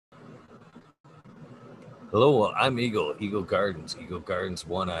Hello, I'm Eagle Gardens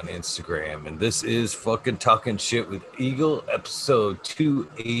 1 on Instagram, and this is fucking Talking Shit with Eagle, episode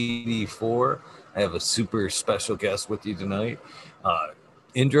 284. I have a super special guest with you tonight,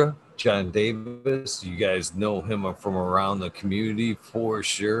 Indra, John Davis. You guys know him from around the community for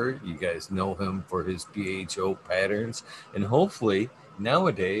sure. You guys know him for his BHO patterns, and hopefully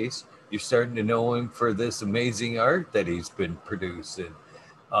nowadays you're starting to know him for this amazing art that he's been producing.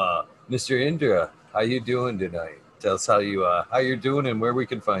 Mr. Indra, how you doing tonight? Tell us how you're doing and where we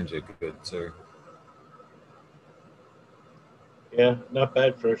can find you, good sir. Yeah, not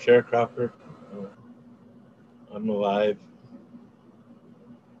bad for a sharecropper. Uh, I'm alive.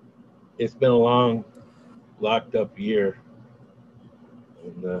 It's been a long, locked up year,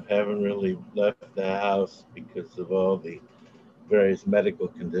 and haven't really left the house because of all the various medical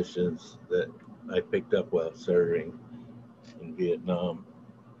conditions that I picked up while serving in Vietnam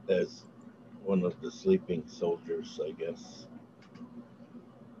as one of the sleeping soldiers, I guess.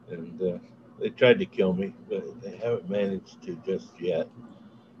 And they tried to kill me, but they haven't managed to just yet.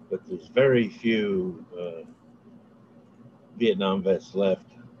 But there's very few Vietnam vets left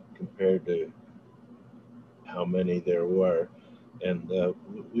compared to how many there were, and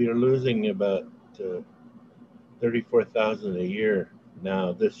we are losing about 34,000 a year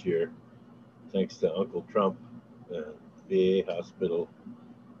now this year, thanks to Uncle Trump, uh, VA hospital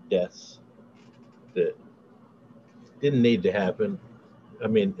deaths that didn't need to happen. I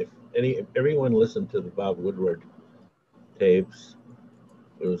mean, if everyone listened to the Bob Woodward tapes,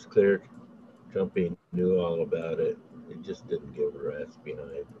 it was clear Trumpy knew all about it. He just didn't give a rat's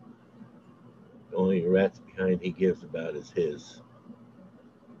behind. The only rat's behind he gives about is his,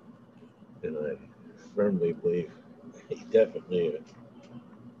 and I firmly believe he definitely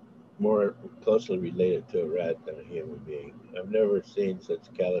more closely related to a rat than a human being. I've never seen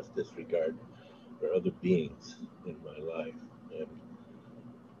such callous disregard for other beings in my life. And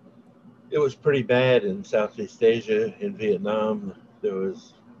it was pretty bad in Southeast Asia, in Vietnam. There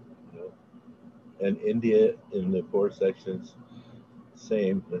was, you know, and India in the poor sections,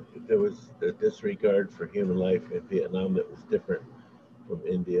 same. There was a disregard for human life in Vietnam that was different from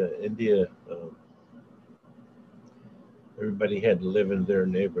India. India, everybody had to live in their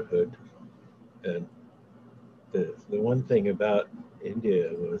neighborhood, and the one thing about India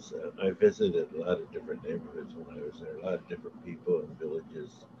was I visited a lot of different neighborhoods when I was there, a lot of different people and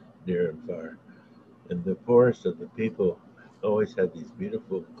villages near and far. And the poorest of the people always had these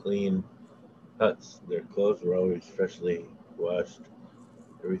beautiful, clean huts. Their clothes were always freshly washed.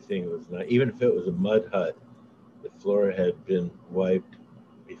 Everything was nice. Even if it was a mud hut, the floor had been wiped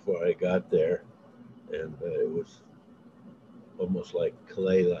before I got there. And it was almost like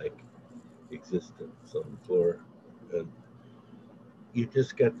clay like existence on the floor. And you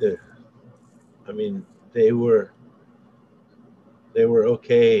just got to I mean, they were they were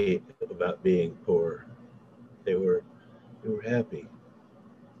okay about being poor. They were they were happy,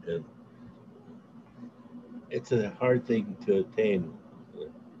 and it's a hard thing to attain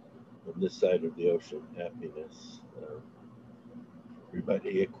on this side of the ocean. Happiness.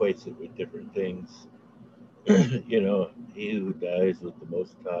 Everybody equates it with different things. He who dies with the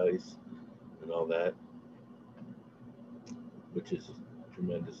most ties and all that, which is a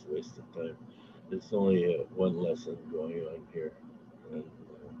tremendous waste of time. There's only one lesson going on here, and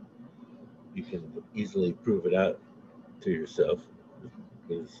you can easily prove it out to yourself.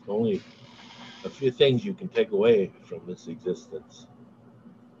 There's only a few things you can take away from this existence.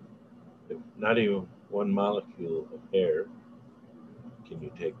 If not even one molecule of air can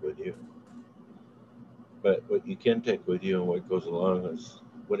you take with you. But what you can take with you and what goes along is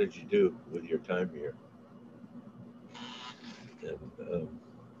what did you do with your time here? And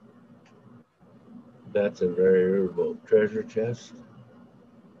that's a variable treasure chest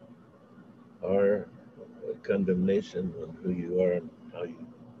or a condemnation on who you are and how you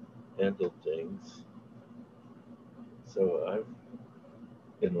handle things. So I've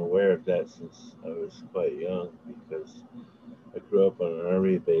been aware of that since I was quite young because I grew up on an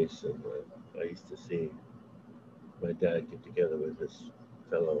army base, and I used to see my dad get together with his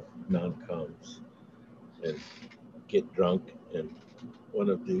fellow non-coms and get drunk and want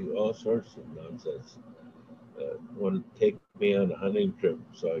to do all sorts of nonsense. Want to take me on a hunting trip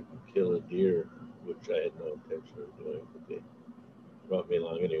so I could kill a deer, which I had no intention of doing, but they brought me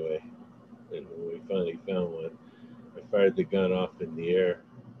along anyway. And when we finally found one, I fired the gun off in the air.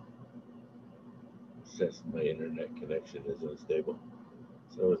 Says my internet connection is unstable.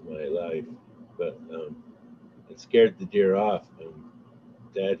 So is my life. But it scared the deer off, and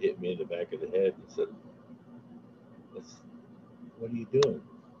Dad hit me in the back of the head and said, "What are you doing?"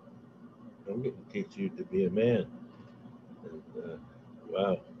 I'm going to teach you to be a man. And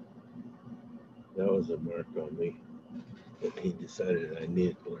wow, that was a mark on me. That he decided I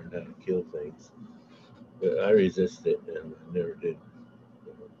needed to learn how to kill things. But I resisted, and I never did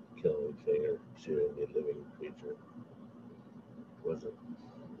kill anything or shoot any living creature. Wasn't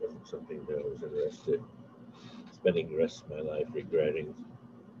something that I was interested. Spending the rest of my life regretting.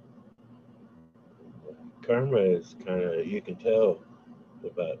 Karma is kind of, you can tell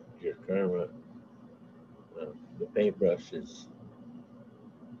about your karma. The paintbrush is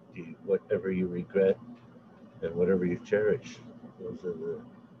whatever you regret and whatever you cherish. Those are the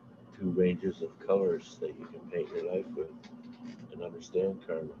two ranges of colors that you can paint your life with and understand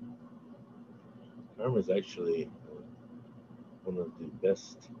karma. Karma is actually one of the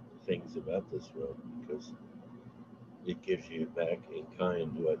best things about this world because it gives you back in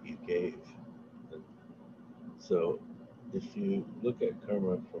kind what you gave. And so if you look at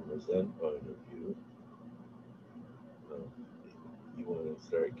karma from a Zen point of view, you want to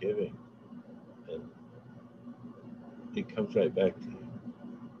start giving, and it comes right back to you.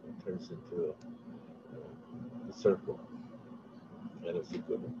 It turns into a circle, and it's a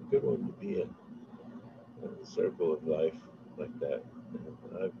good one to be in. The circle of life like that.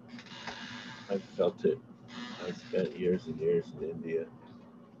 And I've felt it. I spent years and years in India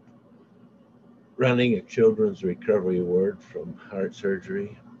running a children's recovery ward from heart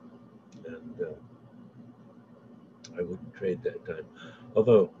surgery, and I wouldn't trade that time.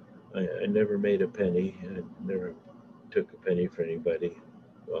 Although I never made a penny, I never took a penny for anybody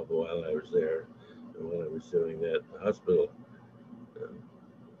while I was there, and while I was doing that at the hospital.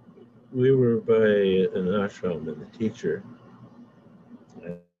 We were by an ashram, and the teacher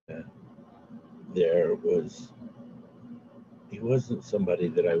there he wasn't somebody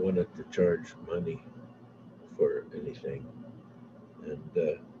that I wanted to charge money for anything. And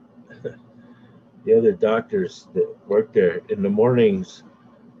the other doctors that worked there, in the mornings,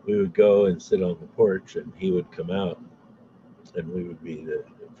 we would go and sit on the porch, and he would come out, and we would be the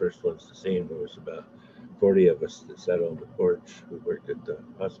first ones to see him. There was about 40 of us that sat on the porch who worked at the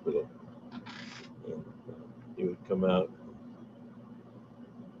hospital. And he would come out,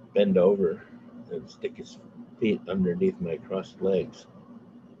 bend over, and stick his feet underneath my crossed legs.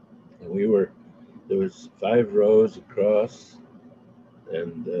 And there was 5 rows across,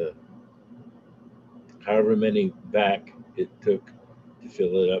 and however many back it took to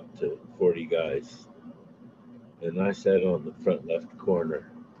fill it up to 40 guys. And I sat on the front left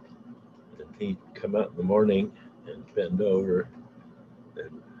corner. And he'd come out in the morning and bend over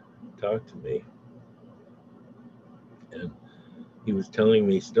and talk to me. And he was telling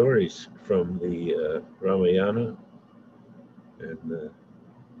me stories from the Ramayana, and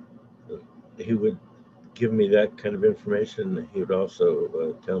he would give me that kind of information. He would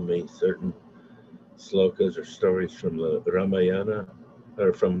also tell me certain slokas or stories from the Ramayana,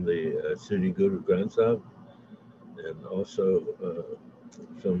 or from the Sri Guru Granth Sahib, and also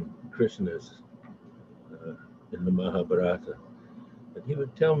from Krishna's in the Mahabharata. And he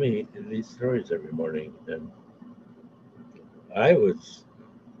would tell me these stories every morning, and I was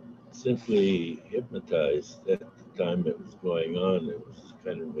simply hypnotized at the time it was going on. It was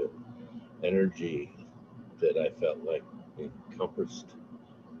kind of an energy that I felt like encompassed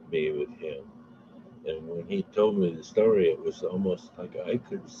me with him. And when he told me the story, it was almost like I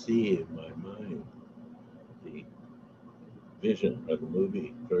could see in my mind the vision of the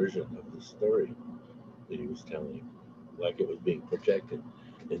movie version of the story that he was telling, like it was being projected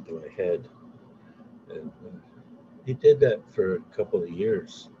into my head. And he did that for a couple of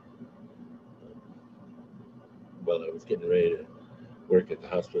years while I was getting ready to work at the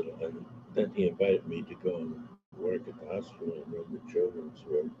hospital. And then he invited me to go and work at the hospital and run the children's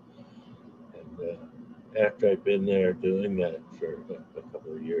ward. And after I'd been there doing that for a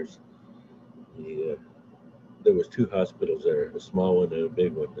couple of years, there was 2 hospitals there, a small one and a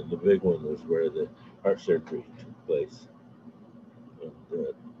big one. And the big one was where the heart surgery took place. And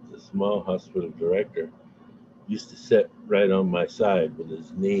the small hospital director used to sit right on my side with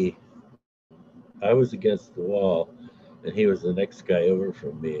his knee. I was against the wall, and he was the next guy over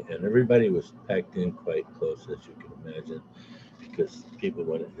from me. And everybody was packed in quite close, as you can imagine, because people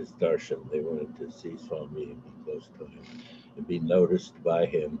wanted his darshan. They wanted to see Swami and be close to him and be noticed by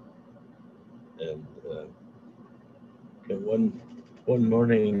him. And one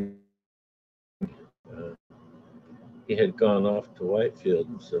morning, he had gone off to Whitefield,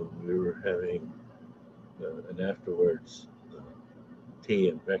 and so we were having an afterwards tea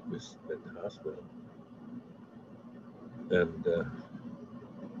and breakfast at the hospital. And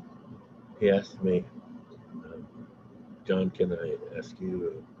he asked me, John, can I ask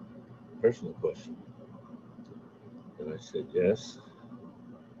you personal question. And I said, yes.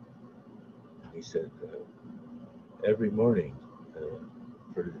 And he said, every morning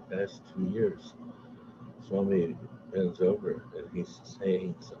for the past 2 years, Swami bends over and he's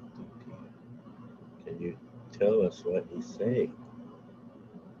saying something to you. Can you tell us what he's saying?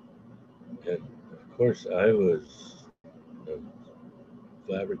 And of course, I was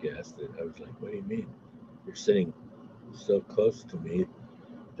flabbergasted. I was like, what do you mean? You're sitting so close to me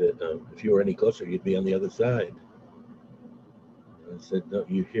that if you were any closer, you'd be on the other side. And I said, no,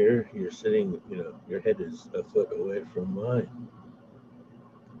 you hear? You're sitting, your head is a foot away from mine.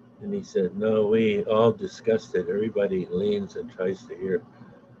 And he said, no, we all discussed it. Everybody leans and tries to hear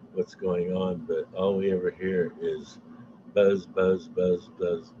what's going on, but all we ever hear is buzz, buzz, buzz,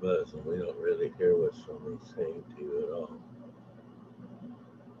 buzz, buzz, and we don't really hear what somebody's saying to you at all.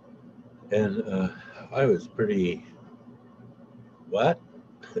 And I was pretty, what?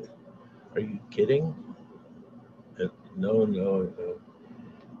 Are you kidding? And no.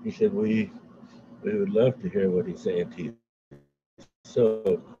 He said, we would love to hear what he's saying to you. So,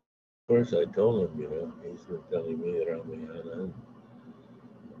 of course, I told him, he's been telling me Ramayana and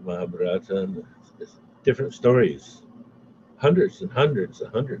Mahabharata and different stories, hundreds and hundreds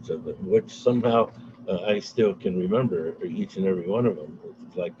and hundreds of them, which somehow I still can remember each and every one of them.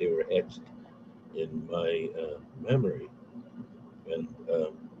 It's like they were etched in my memory. And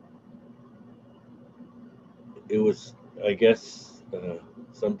it was, I guess,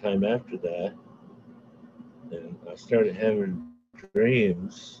 sometime after that, and I started having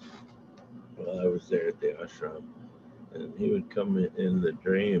dreams while I was there at the ashram. And he would come in the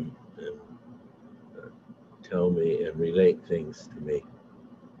dream and tell me and relate things to me.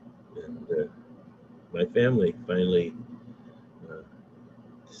 And my family finally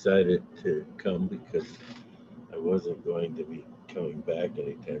decided to come because I wasn't going to be coming back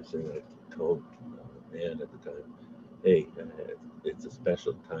anytime soon. I told Ann at the time, hey, it's a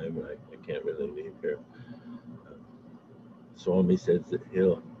special time and I can't really leave here. Swami says that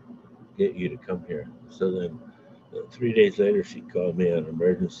he'll get you to come here. So then 3 days later, she called me on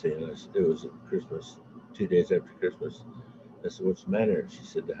emergency, and it was at Christmas, 2 days after Christmas. I said, what's the matter? She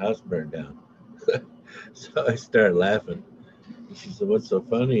said, the house burned down. So I started laughing. And she said, what's so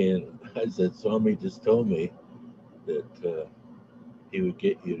funny? And I said, Swami just told me that he would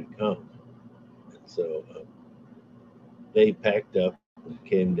get you to come. And so they packed up and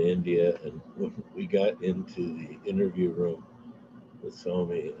came to India. And when we got into the interview room with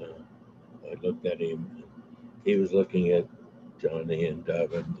Swami, I looked at him. And he was looking at Johnny and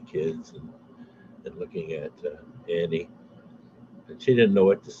Davin, the kids, and looking at Annie. And she didn't know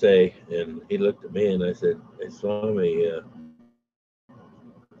what to say. And he looked at me and I said, hey, Swami,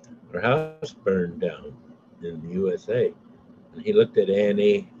 our house burned down in the USA. And he looked at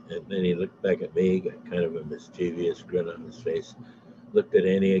Annie and then he looked back at me, got kind of a mischievous grin on his face, looked at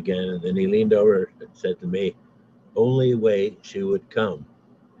Annie again, and then he leaned over and said to me, only way she would come.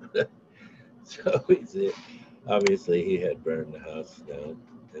 So he said, obviously he had burned the house down,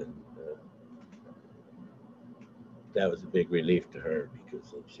 and that was a big relief to her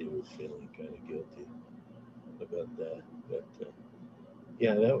because she was feeling kind of guilty about that. But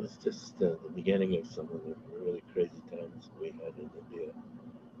yeah, that was just the beginning of some of the really crazy times we had in India.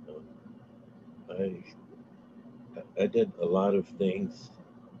 I did a lot of things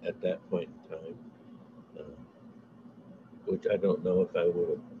at that point in time, which I don't know if I would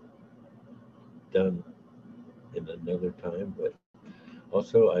have done in another time, but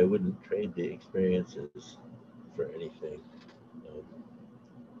also I wouldn't trade the experiences for anything.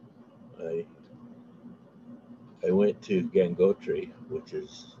 I went to Gangotri, which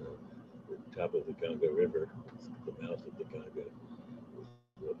is the top of the Ganga River. It's the mouth of the Ganga, is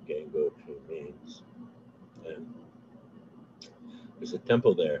what Gangotri means. And there's a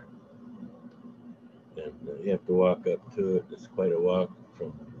temple there, and you have to walk up to it. It's quite a walk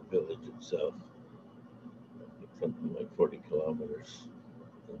from the village itself, something like 40 kilometers.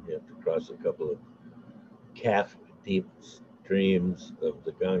 And you have to cross a couple of calf-deep streams of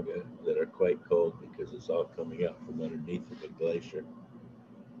the Ganga that are quite cold because it's all coming out from underneath of a glacier.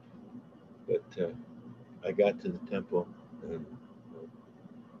 But I got to the temple and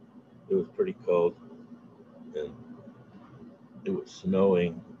it was pretty cold and it was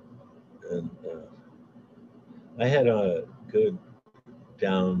snowing, and I had a good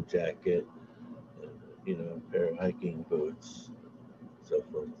down jacket, a pair of hiking boots, so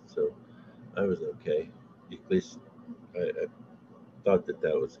forth. So I was okay. At least I thought that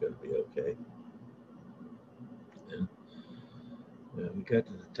was going to be okay. And we got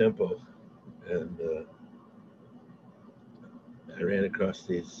to the temple, and I ran across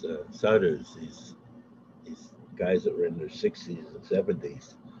these sadhus, these guys that were in their 60s and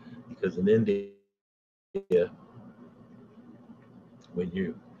 70s, because in India, when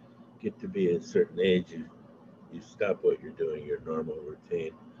you get to be a certain age, you stop what you're doing, your normal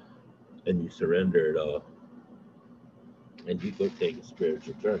routine, and you surrender it all, and you go take a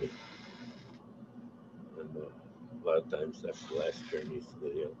spiritual journey. And a lot of times that's the last journey, so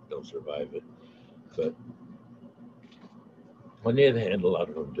that you don't survive it. But on the other hand, a lot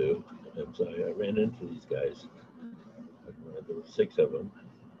of them do. And so I ran into these guys. There were 6 of them,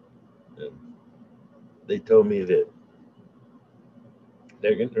 and they told me that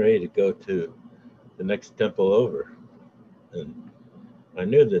they're getting ready to go to the next temple over. And I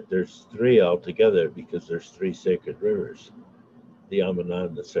knew that there's 3 altogether because there's 3 sacred rivers, the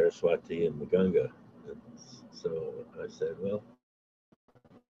Yamuna, the Saraswati, and the Ganga. And so I said, well,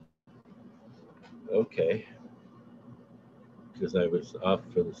 okay, because I was off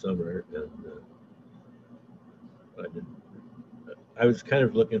for the summer, and I was kind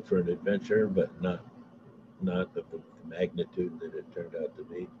of looking for an adventure, but not of the magnitude that it turned out to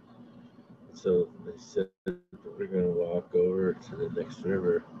be. So they said, we're going to walk over to the next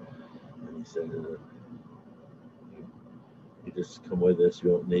river. And he said, you just come with us.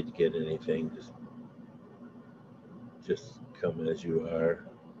 You won't need to get anything. Just come as you are.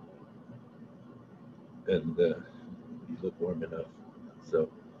 And you look warm enough. So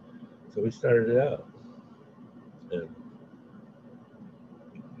we started out. And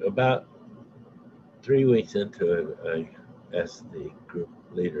about 3 weeks into it, I asked the group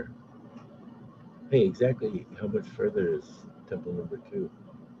leader, hey, exactly how much further is temple number 2?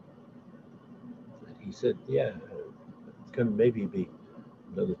 And he said, yeah, it's going to maybe be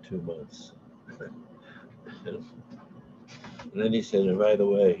another 2 months. And then he said, and by the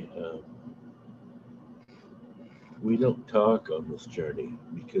way, we don't talk on this journey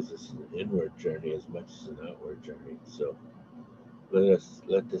because it's an inward journey as much as an outward journey. So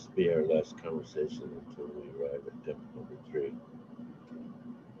let this be our last conversation until we arrive at temple number 3.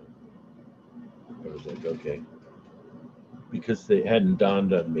 I was like, okay. Because they hadn't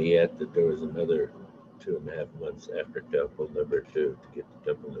dawned on me yet that there was another 2.5 months after temple number 2 to get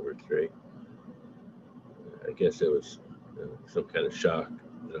to temple number 3. I guess it was some kind of shock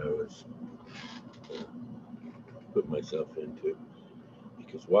that I was put myself into,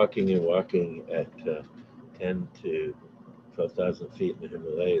 because walking at 10 to 12,000 feet in the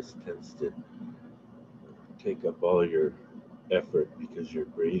Himalayas tends to take up all your effort because you're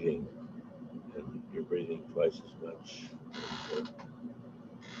breathing, and you're breathing twice as much.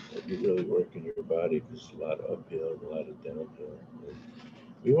 And you're really working your body because a lot of uphill and a lot of downhill. And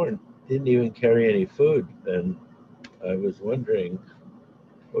we didn't even carry any food, and I was wondering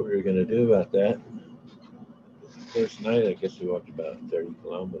what we were going to do about that. First night, I guess we walked about 30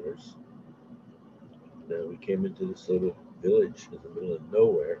 kilometers. Then we came into this little village in the middle of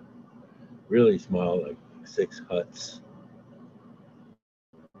nowhere, really small, like 6 huts,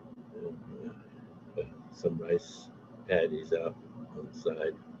 and some rice paddies out on the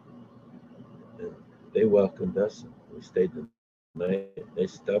side. And they welcomed us. We stayed the night. They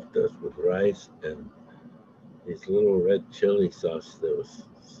stuffed us with rice and this little red chili sauce that was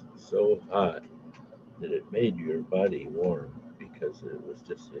so hot that it made your body warm, because it was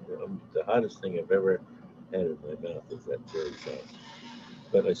just, the hottest thing I've ever had in my mouth is that chili sauce.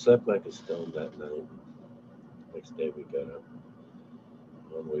 But I slept like a stone that night. Next day we got up.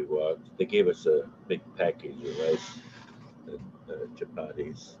 When we walked, they gave us a big package of rice and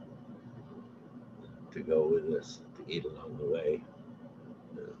chapatis to go with us to eat along the way.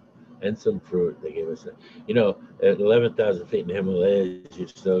 And some fruit. They gave us at 11,000 feet in the Himalayas, you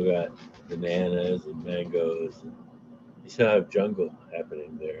still got bananas and mangoes. And you still have jungle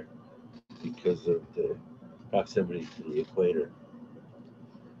happening there because of the proximity to the equator.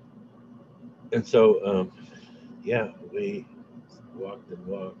 And so, we walked and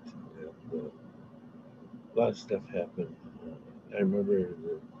walked, and a lot of stuff happened. I remember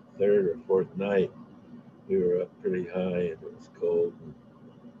the 3rd or 4th night, we were up pretty high and it was cold. And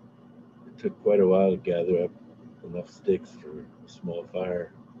it took quite a while to gather up enough sticks for a small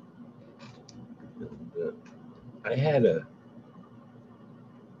fire. And I had a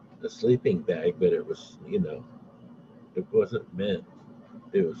sleeping bag, but it was, it wasn't meant.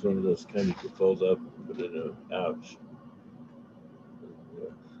 It was one of those kind you could fold up and put it in a pouch.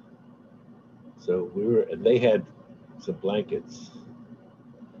 And, so and they had some blankets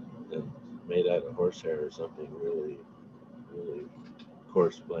made out of horsehair or something, really, really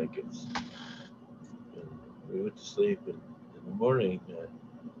coarse blankets. And we went to sleep, and in the morning,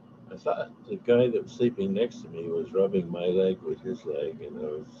 I thought the guy that was sleeping next to me was rubbing my leg with his leg, and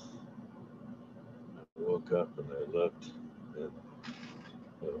I woke up and I looked, and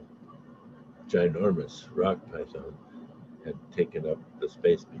a ginormous rock python had taken up the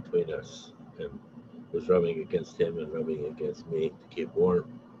space between us and was rubbing against him and rubbing against me to keep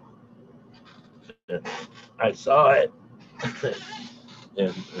warm. And I saw it,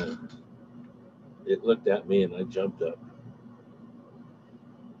 and it looked at me, and I jumped up,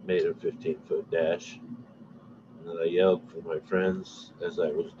 made a 15-foot dash, and then I yelled for my friends as I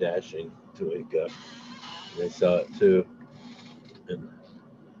was dashing to wake up. And they saw it too, and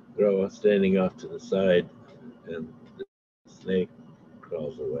they're all standing off to the side, and the snake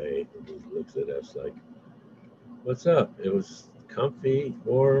crawls away and he looks at us like, "What's up? It was comfy,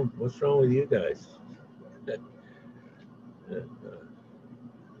 warm. What's wrong with you guys?" And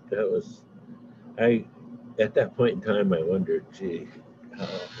that was, at that point in time, I wondered, gee, how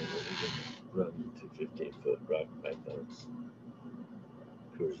often would we run into 15-foot rock pythons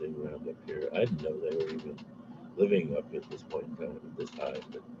cruising around up here? I didn't know they were even living up at this point in time, at this high,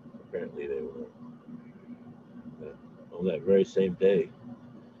 but apparently they were. On that very same day,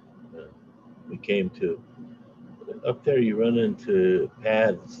 we came to, up there you run into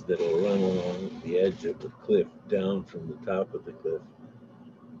paths that'll run along the edge of the cliff, down from the top of the cliff,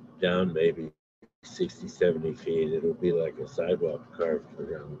 down maybe 60, 70 feet. It'll be like a sidewalk carved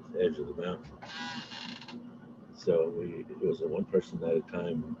around the edge of the mountain. So it was a one person at a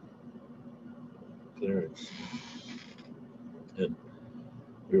time clearance. And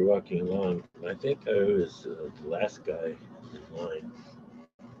we were walking along. I think I was the last guy in line.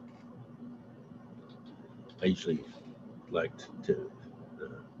 I usually liked to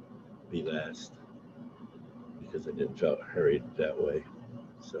be last because I didn't feel hurried that way.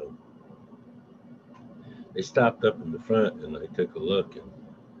 So they stopped up in the front, and I took a look, and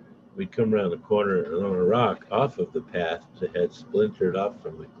we'd come around the corner, and on a rock off of the path that had splintered off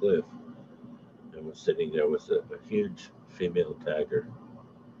from the cliff and was sitting there was a huge female tiger.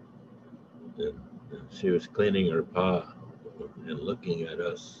 And she was cleaning her paw and looking at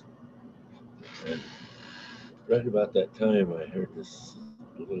us. And right about that time, I heard this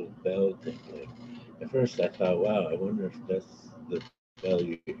little bell tinkling. At first, I thought, wow, I wonder if that's the bell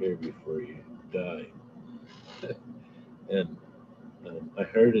you hear before you die. And I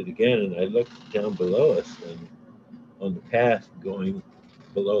heard it again, and I looked down below us, and on the path going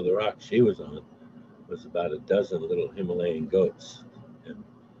below the rock she was on was about a dozen little Himalayan goats. And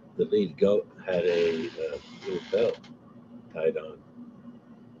the lead goat had a little belt tied on.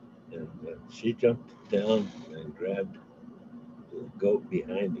 And she jumped down and grabbed the goat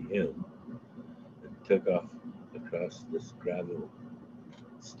behind him and took off across this gravel,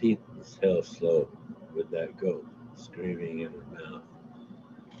 steep as hell slope with that goat screaming in her mouth.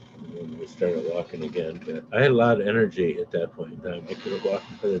 And then we started walking again. I had a lot of energy at that point in time. I could have walked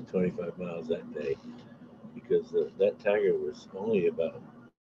another 25 miles that day because that tiger was only about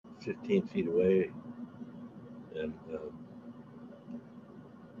 15 feet away. And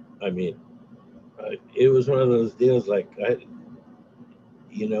I mean, it was one of those deals like,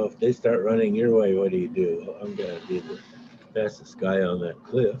 if they start running your way, what do you do? Well, I'm going to be the fastest guy on that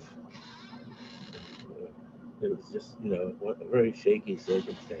cliff. It was just, a very shaky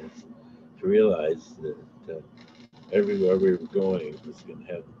circumstance to realize that everywhere we were going was going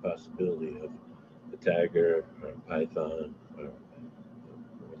to have the possibility of a tiger or a python or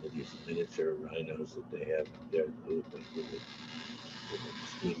one of these miniature rhinos that they have there with the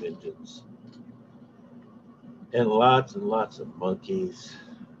steam engines. And lots of monkeys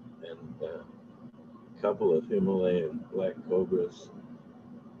and a couple of Himalayan black cobras,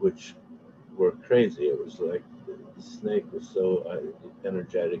 which were crazy. It was like the snake was so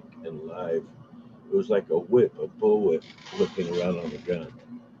energetic and live. It was like a bullwhip whipping around on the ground.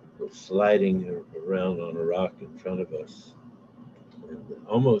 It was sliding around on a rock in front of us, and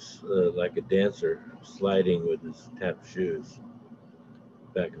almost like a dancer sliding with his tap shoes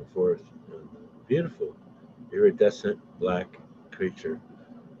back and forth. And beautiful, iridescent black creature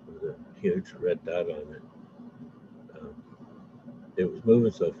with a huge red dot on it. It was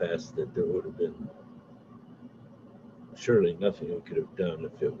moving so fast that there would have been surely nothing we could have done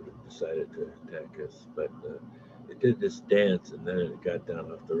if it would have decided to attack us. But it did this dance, and then it got down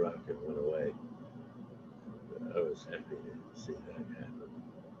off the rock and went away. I was happy to see that happen,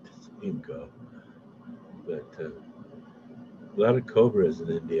 to see him go. But a lot of cobras in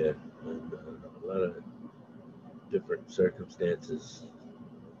India, and a lot of different circumstances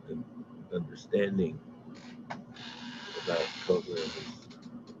and understanding about cobras has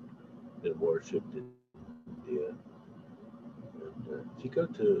been worshipped in India. And if you go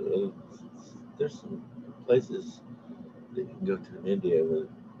to, there's some places that you can go to in India where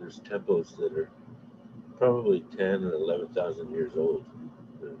there's temples that are probably 10 or 11,000 years old.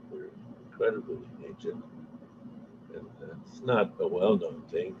 They're incredibly ancient. And it's not a well-known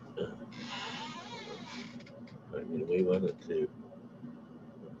thing. I mean, we wanted to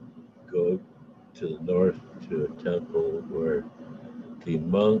go to the north to a temple where the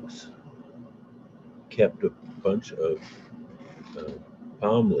monks kept a bunch of uh,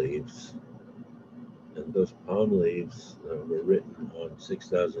 palm leaves, and those palm leaves were written on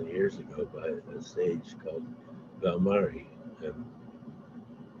 6,000 years ago by a sage called Valmari. And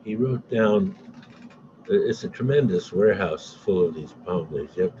he wrote down, it's a tremendous warehouse full of these palm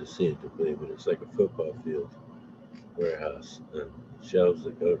leaves. You have to see it to believe it. It's like a football field warehouse, and shelves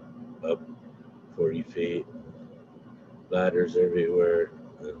that go up 40 feet, ladders everywhere.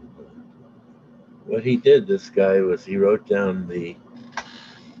 And what he did, this guy, was he wrote down the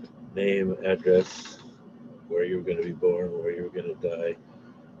name, address, where you were going to be born, where you were going to die,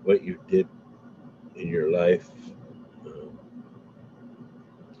 what you did in your life, um,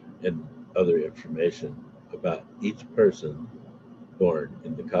 and other information about each person born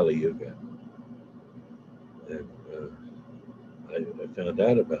in the Kali Yuga. And I found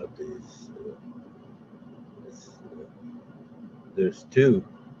out about these. There's two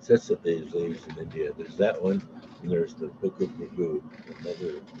sets of these leaves in India. There's that one, and there's the Book of Bhrigu,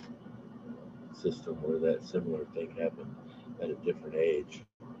 another system where that similar thing happened at a different age.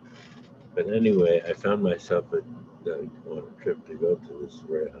 But anyway, I found myself on a trip to go to this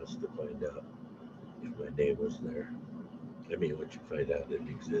warehouse to find out if my name was there. I mean, once you find out it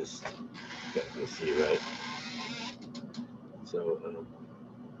exists, you gotta go see, right? So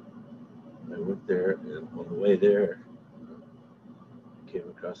I went there, and on the way there, came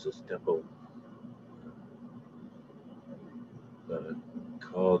across this temple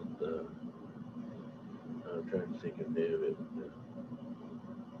called, I'm trying to think of the name of it.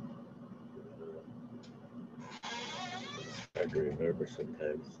 It's hard to remember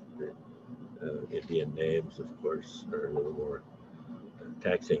sometimes. Indian names, of course, are a little more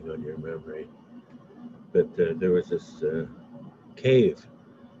taxing on your memory. But there was this cave.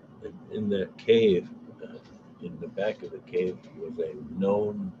 And in that cave, in the back of the cave, was a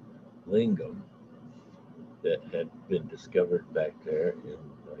known lingam that had been discovered back there in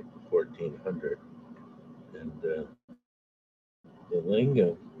like 1400. And the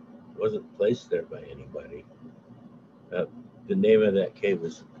lingam wasn't placed there by anybody. The name of that cave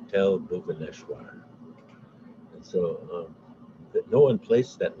was Patel Bhuvaneshwar. And so no one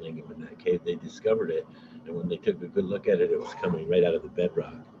placed that lingam in that cave. They discovered it, and when they took a good look at it, it was coming right out of the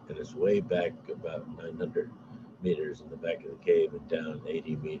bedrock. And it's way back about 900 meters in the back of the cave and down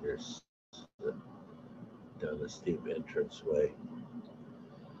 80 meters down a steep entrance way.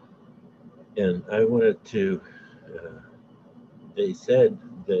 And I wanted to, they said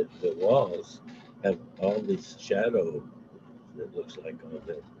that the walls have all this shadow that looks like on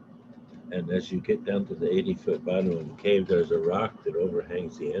them. And as you get down to the 80-foot bottom of the cave, there's a rock that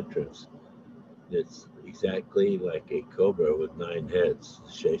overhangs the entrance. It's exactly like a cobra with 9 heads,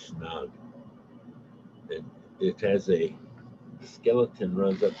 Sheshnag. And it has the skeleton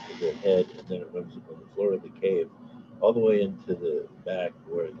runs up to the head, and then it runs up on the floor of the cave, all the way into the back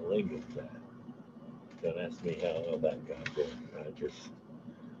where the lingam's at. Don't ask me how all that got there.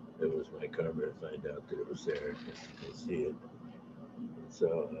 It was my karma to find out that it was there and see it.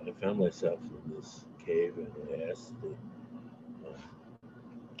 So I found myself in this cave, and I asked the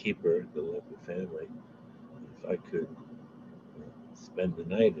keeper, the local family, if I could spend the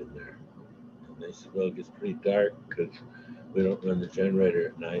night in there. And they said, well, it gets pretty dark because we don't run the generator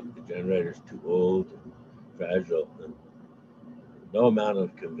at night. The generator's too old and fragile, and no amount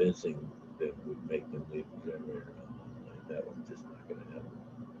of convincing them would make them leave the generator on. Like, that was just not going to happen.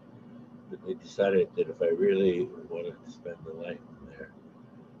 But they decided that if I really wanted to spend the night in there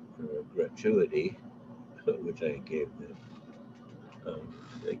for a gratuity, which I gave them,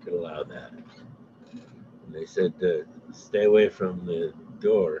 they could allow that. And they said stay away from the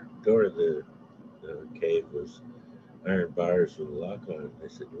door. Door of the cave was iron bars with a lock on it. They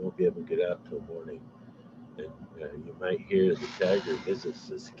said you won't be able to get out till morning, and you might hear the tiger visits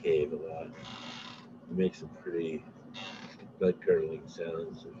this cave a lot. He makes some pretty blood-curdling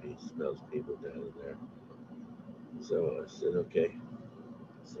sounds if he smells people down in there. So I said okay.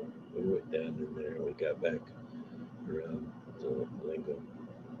 So we went down in there, and we got back around the Lingam,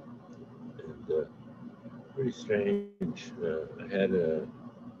 and pretty strange. I had a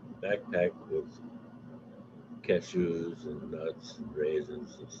backpack with cashews and nuts and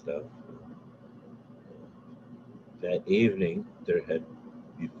raisins and stuff. that evening,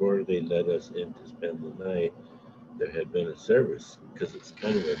 before they let us in to spend the night, there had been a service because it's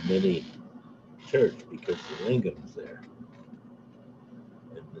kind of a mini church because the lingam's there.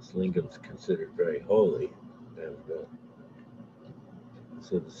 And this lingam's considered very holy. And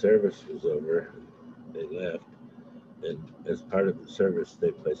so the service was over, they left. And as part of the service,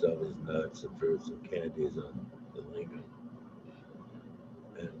 they place all these nuts and fruits and candies on the lingam.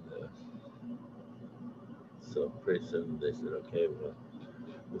 And so pretty soon they said, okay, well,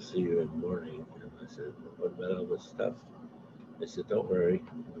 we'll see you in the morning. And I said, what about all this stuff? They said, don't worry,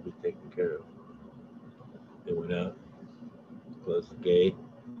 it'll be taken care of. They went out, closed the gate.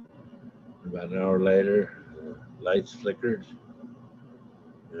 About an hour later, lights flickered.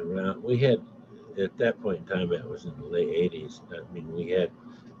 And we had, at that point in time, it was in the late 80s. I mean, we had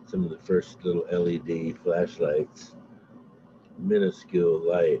some of the first little LED flashlights, minuscule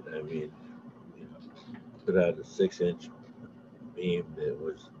light. I mean, put out a 6-inch beam that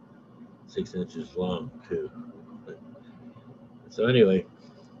was 6 inches long too. So anyway,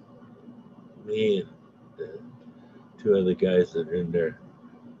 me and the 2 other guys that are in there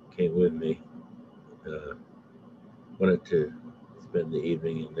came with me. Wanted to spend the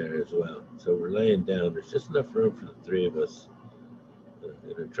evening in there as well. So we're laying down. There's just enough room for the 3 of us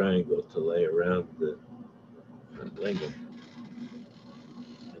in a triangle to lay around the lingam.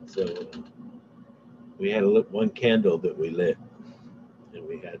 And so we had one candle that we lit, and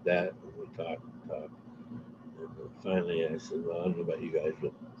we had that, and we talked. And finally I said, well, I don't know about you guys,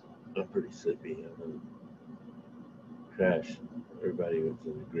 but I'm pretty sleepy. I'm going to crash. Everybody was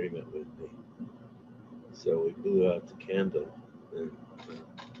in agreement with me. So we blew out the candle, and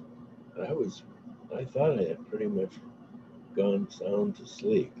I thought I had pretty much gone sound to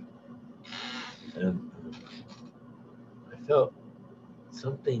sleep. And I felt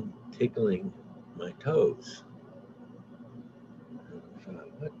something tickling my toes. And I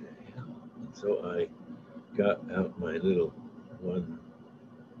thought, what the hell? And so I got out my little one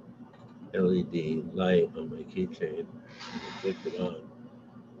LED light on my keychain and I flipped it on.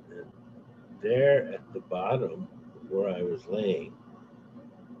 And there at the bottom where I was laying,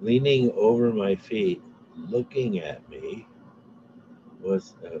 leaning over my feet, looking at me,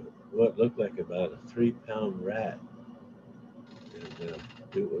 was what looked like about a 3-pound rat. And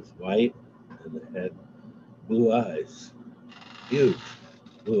it was white and it had blue eyes, huge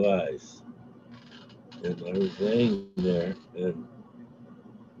blue eyes. And I was laying there and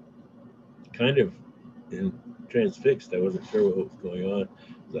kind of transfixed. I wasn't sure what was going on.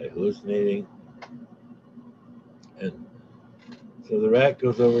 Was I hallucinating? And so the rat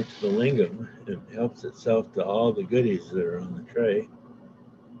goes over to the lingam and helps itself to all the goodies that are on the tray,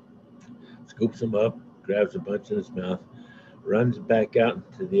 scoops them up, grabs a bunch in its mouth, runs back out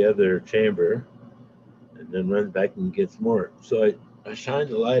into the other chamber, and then runs back and gets more. So I shine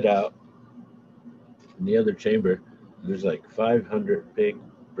the light out in the other chamber. There's like 500 big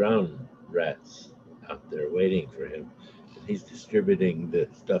brown rats out there waiting for him. And he's distributing the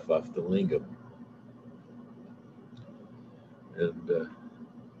stuff off the lingam. And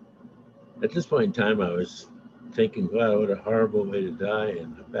at this point in time, I was thinking, wow, what a horrible way to die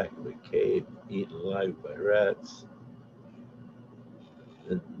in the back of a cave, eaten alive by rats.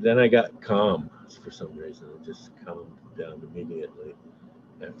 And then I got calm for some reason. I just calmed down immediately.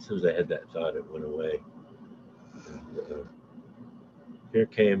 As soon as I had that thought, it went away. And here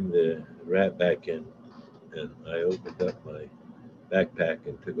came the rat back in, and I opened up my backpack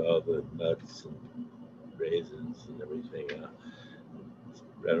and took all the nuts and raisins and everything out, and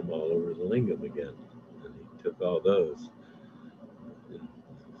spread them all over the lingam again. And he took all those. And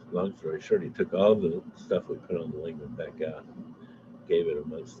long story short, he took all the stuff we put on the lingam back out and gave it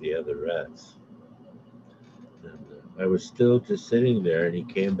amongst the other rats. And I was still just sitting there, and he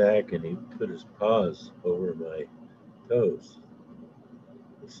came back and he put his paws over my toes,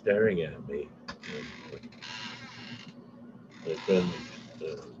 staring at me. And my friend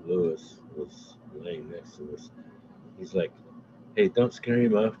Lewis was laying next to us. He's like, hey, don't scare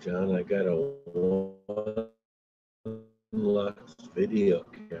him off, John. I got a 1 Lux video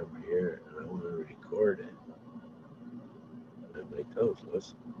camera here, and I want to record it. And my toes,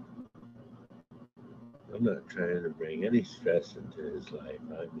 Lewis. I'm not trying to bring any stress into his life.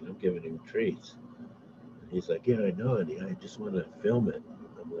 I'm giving him treats. And he's like, yeah, I know, and I just want to film it.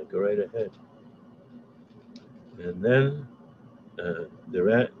 I'm like, go right ahead. And then the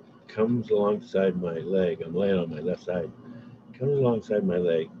rat comes alongside my leg. I'm laying on my left side. Comes alongside my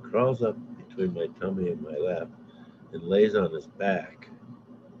leg, crawls up between my tummy and my lap, and lays on his back.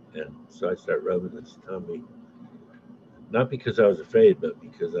 And so I start rubbing his tummy. Not because I was afraid, but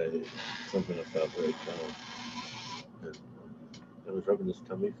because something I felt very calm. I was rubbing his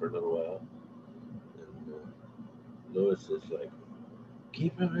tummy for a little while, and Lewis is like,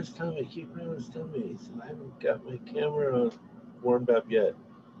 keep him his tummy, keep him his tummy. He said, I haven't got my camera warmed up yet.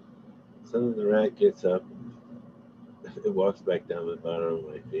 Suddenly the rat gets up, it walks back down the bottom of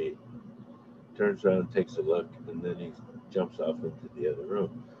my feet, turns around, takes a look, and then he jumps off into the other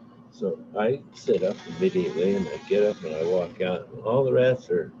room. So I sit up immediately, and I get up and I walk out, and all the rats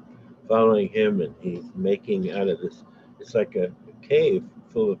are following him, and he's making out of this, it's like a cave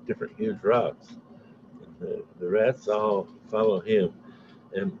full of different huge rocks. And the rats all follow him.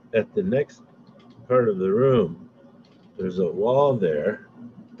 And at the next part of the room, there's a wall there,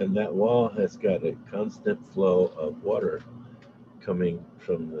 and that wall has got a constant flow of water coming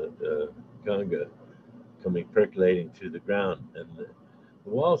from the Ganga, coming percolating through the ground. And the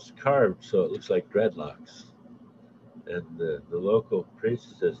wall's carved so it looks like dreadlocks. And the local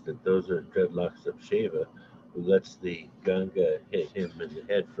priest says that those are dreadlocks of Shiva, who lets the Ganga hit him in the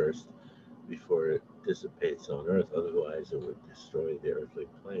head first before it dissipates on Earth. Otherwise, it would destroy the earthly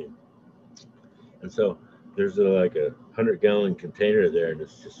plane. And so there's like a 100-gallon container there, and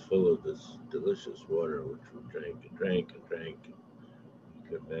it's just full of this delicious water, which we drank and drank and drank.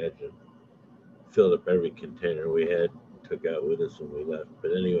 You can imagine. Filled up every container we had, took out with us when we left.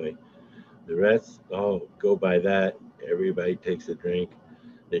 But anyway, the rats all go by that. Everybody takes a drink.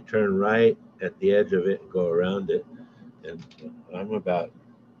 They turn right at the edge of it and go around it. And I'm about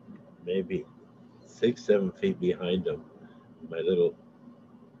maybe 6-7 feet behind them. My little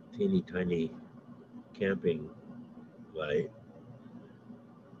teeny tiny camping light.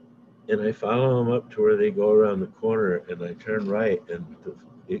 And I follow them up to where they go around the corner, and I turn right, and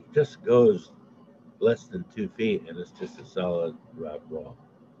it just goes less than 2 feet, and it's just a solid rock wall.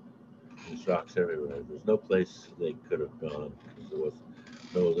 There's rocks everywhere. There's no place they could have gone because there was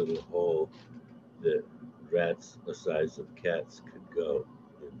no little hole that rats the size of cats could go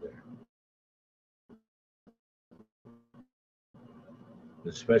in there.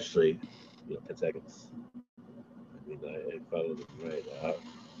 Especially, 10 seconds. I mean, I followed them right out.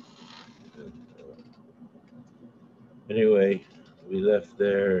 And, anyway, we left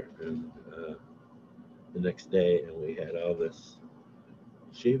there and the next day, and we had all this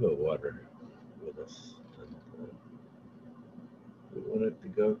Shiva water with us. And we wanted to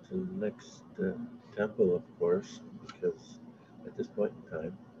go to the next temple, of course, because at this point in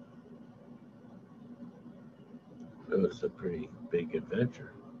time, it was a pretty big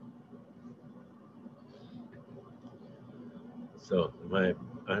adventure. So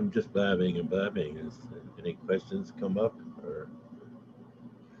I'm just blabbing and blabbing. Is any questions come up, or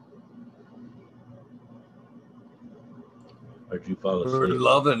did you fall asleep? We're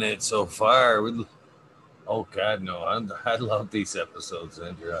loving it so far. Oh God, no! I love these episodes,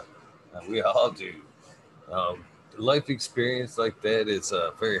 Andrew. We all do. Life experience like that is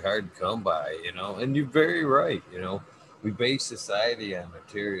very hard to come by, And you're very right. We base society on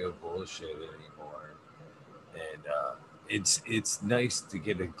material bullshit anymore, and it's nice to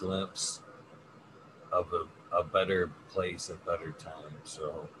get a glimpse of a better place, a better time.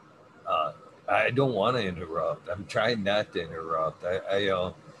 So I don't want to interrupt. I'm trying not to interrupt.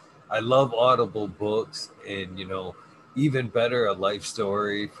 I love Audible books, and even better, a life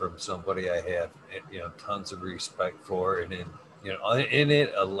story from somebody I have tons of respect for, and in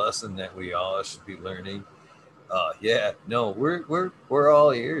it a lesson that we all should be learning. Yeah, no, we're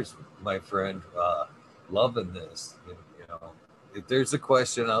all ears, my friend. Loving this. If there's a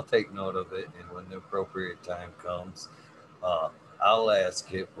question, I'll take note of it, and when the appropriate time comes, I'll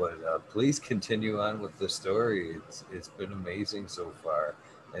ask it. But please continue on with the story. It's been amazing so far.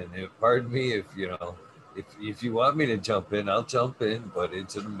 And pardon me if you want me to jump in, I'll jump in. But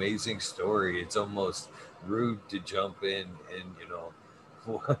it's an amazing story. It's almost rude to jump in, and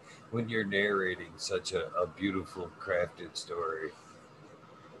when you're narrating such a beautiful, crafted story.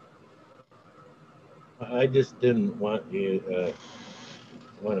 I just didn't want to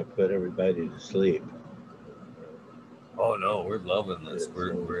put everybody to sleep. Oh no, we're loving this.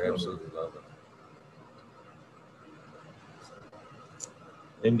 We're absolutely loving it.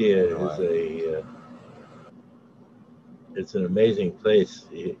 India is it's an amazing place.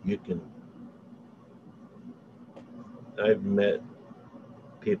 I've met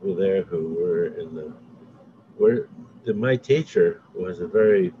people there who were my teacher was a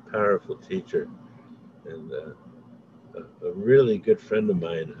very powerful teacher, and a really good friend of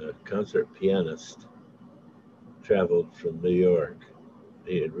mine, a concert pianist, traveled from New York.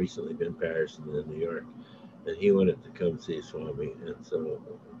 He had recently been Paris and then New York, and he wanted to come see Swami. And so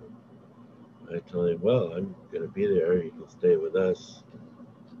I told him, well, I'm going to be there. You can stay with us.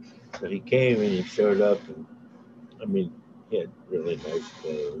 So he came and he showed up. And I mean, He had really nice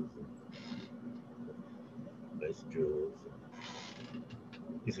clothes and nice jewels.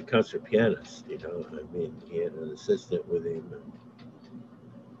 He's a concert pianist, you know. I mean, he had an assistant with him.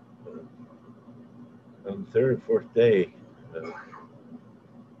 And, on the third or fourth day,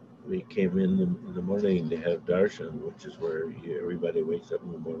 we came in the morning to have darshan, which is where everybody wakes up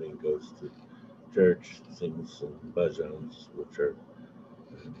in the morning, goes to church, sings some bhajans, which are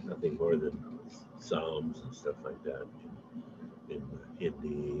nothing more than psalms and stuff like that in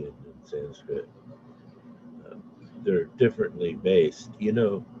Hindi and in Sanskrit. They're differently based. You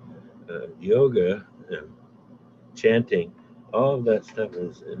know, yoga and chanting, all of that stuff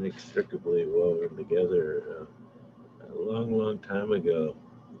is inextricably woven together. A long, long time ago,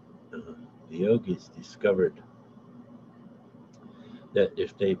 the yogis discovered that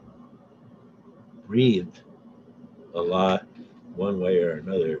if they breathed a lot, one way or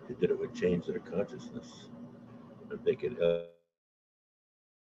another, that it would change their consciousness, that they could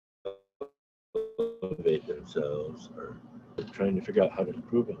elevate themselves, or trying to figure out how to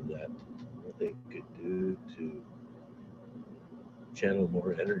improve on that, what they could do to channel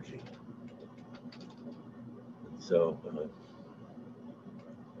more energy. And so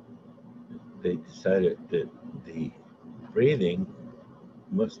they decided that the breathing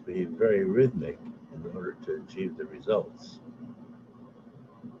must be very rhythmic in order to achieve the results.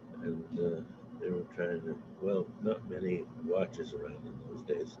 And they were trying to, well, not many watches around in those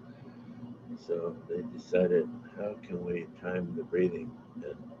days. So they decided, how can we time the breathing?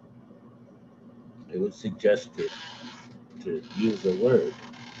 And it was suggested to use a word,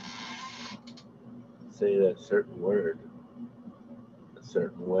 say that certain word a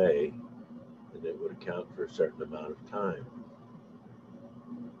certain way, and it would account for a certain amount of time.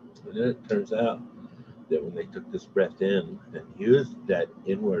 And then it turns out that when they took this breath in and used that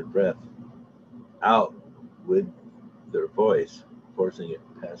inward breath out with their voice, forcing it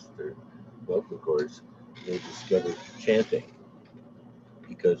past their vocal cords, they discovered chanting.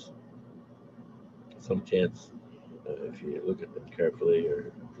 Because some chants, if you look at them carefully,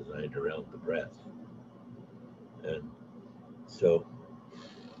 are designed around the breath. And so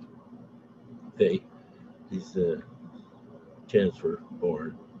these chants were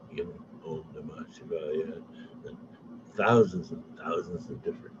born, you know, Om Namah Shivaya, and thousands and thousands of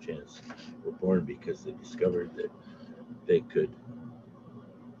different chants were born because they discovered that they could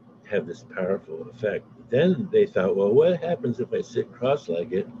have this powerful effect. Then they thought, well, what happens if I sit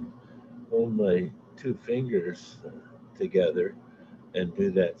cross-legged and hold my two fingers together and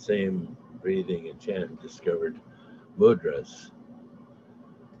do that same breathing and chant? And discovered mudras.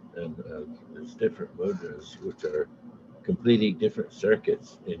 And there's different mudras which are completely different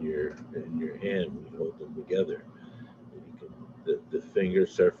circuits in your hand when you hold them together. You can, the finger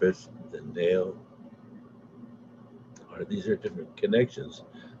surface, the nail, or these are different connections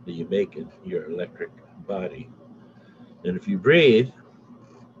that you make in your electric body. And if you breathe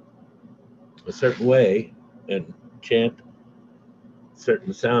a certain way and chant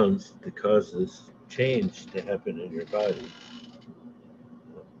certain sounds to cause this change to happen in your body,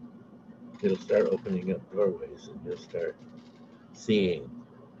 it'll start opening up doorways and you'll start seeing.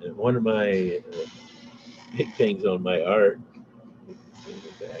 And one of my big things on my art, you can see in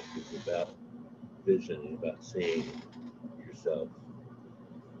the back, is about vision and about seeing yourself.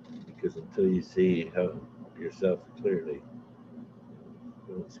 Because until you see how yourself clearly,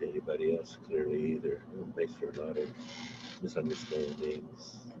 you won't see anybody else clearly either. It makes for a lot of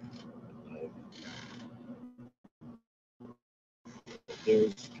misunderstandings in life. There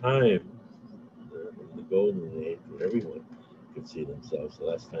was time in the golden age when everyone could see themselves. The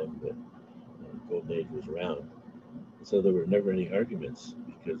last time the golden age was around, so there were never any arguments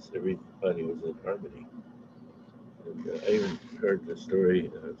because everybody was in harmony. And I even heard the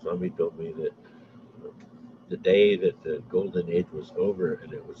story. Swami told me that the day that the golden age was over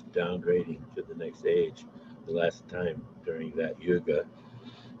and it was downgrading to the next age, the last time during that yuga,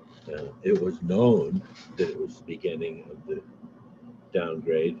 it was known that it was the beginning of the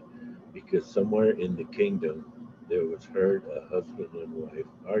downgrade because somewhere in the kingdom there was heard a husband and wife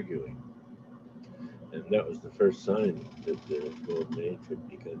arguing. And that was the first sign that the golden age had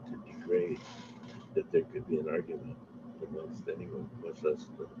begun to degrade, that there could be an argument amongst anyone, much less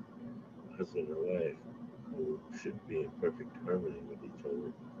the husband or wife, who should be in perfect harmony with each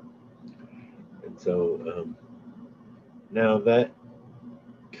other. And so now that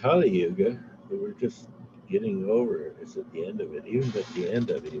Kali Yuga, that we're just getting over, is at the end of it. Even at the end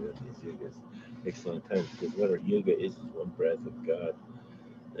of it, even these yugas, takes a long time because what our yuga is one breath of God.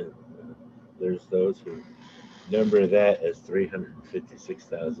 And there's those who number that as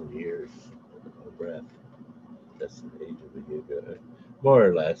 356,000 years of breath. That's the age of the Yuga. More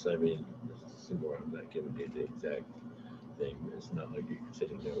or less. I mean, some more. I'm not giving you the exact thing. It's not like you're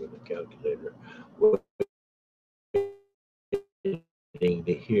sitting there with a calculator waiting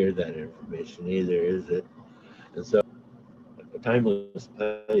to hear that information either, is it? And so, a timeless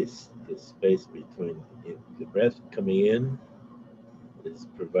place, the space between the breath coming in is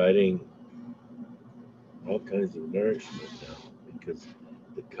providing all kinds of nourishment now, because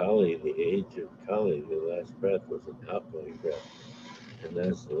the Kali, the age of Kali, the last breath was an outgoing breath. And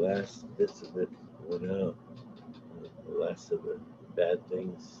as the last bits of it went out, the last of the bad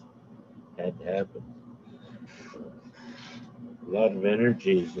things had to happen. A lot of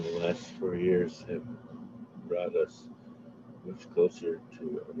energies in the last 4 years have brought us much closer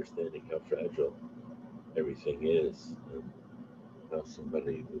to understanding how fragile everything is, and how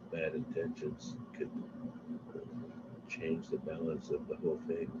somebody with bad intentions could change the balance of the whole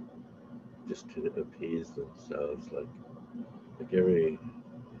thing just to appease themselves, like every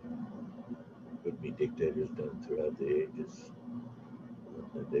would-be dictators done throughout the ages.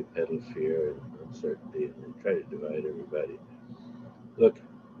 And they peddle fear and uncertainty, and they try to divide everybody. Look,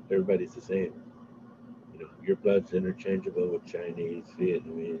 everybody's the same. You know, your blood's interchangeable with Chinese,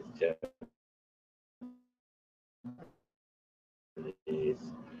 Vietnamese, Japanese,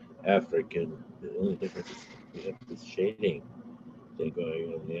 African. The only difference is we have this shading thing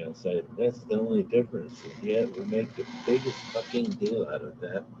going on the outside. That's the only difference. And yet we make the biggest fucking deal out of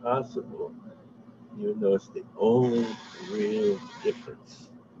that possible, even though it's the only real difference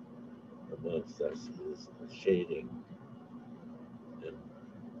amongst us is the shading.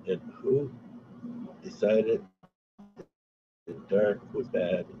 And who decided that dark was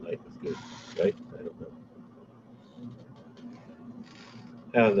bad and light was good, right? I don't know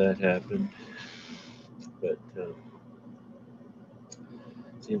how that happened, but it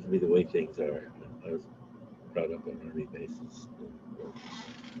seems to be the way things are. I was brought up on Army bases, and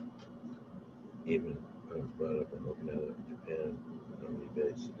even I was brought up in Okinawa, Japan, Army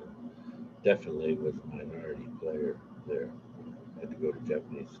base, and definitely was a minority player there. I had to go to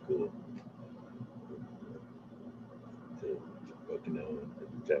Japanese school to Okinawa, and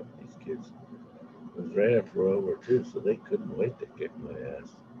the Japanese kids. It was right after World War II, so they couldn't wait to kick my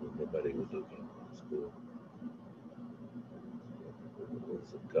ass when nobody was looking at school. It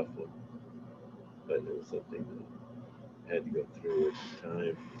was a tough one, but it was something that I had to go through at the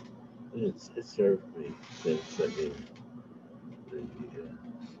time. And it served me since. I mean, the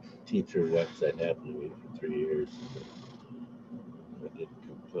teacher watched that happen to me for 3 years. I didn't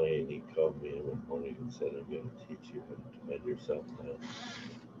complain. He called me in one morning and said, "I'm going to teach you how to defend yourself now."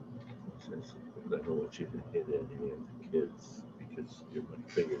 I said, "I don't want you to hit any of the kids because you're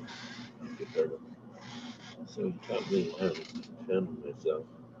much bigger. You could hurt them." So he taught me how to defend myself.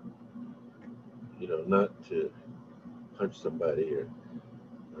 You know, not to punch somebody or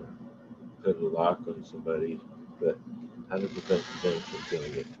put a lock on somebody, but how to prevent them from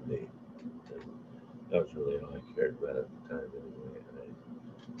doing it to me. And that was really all I cared about at the time anyway.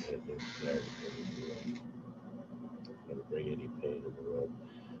 I had no desire to bring any pain in the world.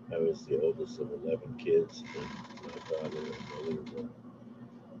 I was the oldest of 11 kids, and my father and mother were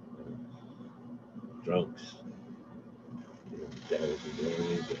drunks. You know, dad was a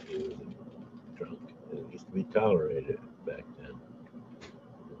Marine, but he was a drunk, and it used to be tolerated back then.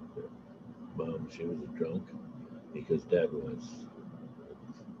 Mom, she was a drunk because dad was.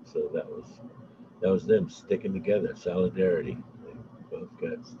 So that was them sticking together, solidarity. They both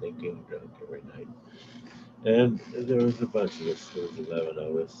got stinking drunk every night. And there was a bunch of us. There was 11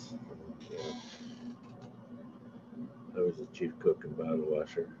 of us. And, I was the chief cook and bottle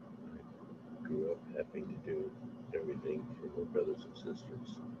washer. I grew up having to do everything for my brothers and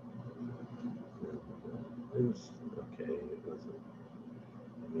sisters. And, it was okay. It wasn't.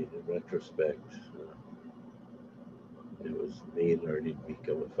 I mean, in retrospect, it was me learning to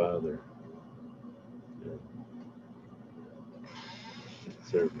become a father. And it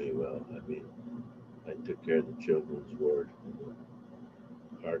served me well. I mean, I took care of the children's ward,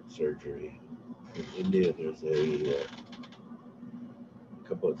 heart surgery. In India, there's a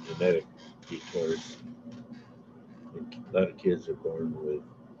couple of genetic detours. A lot of kids are born with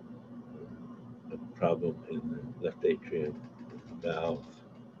a problem in the left atrium valve.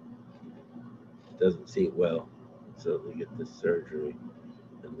 It doesn't seat well, so they get this surgery,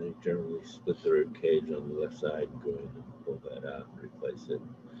 and they generally split the rib cage on the left side and go in and pull that out and replace it.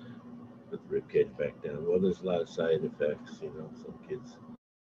 Put the rib cage back down. Well, there's a lot of side effects. You know, some kids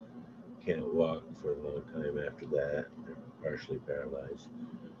can't walk for a long time after that. They're partially paralyzed.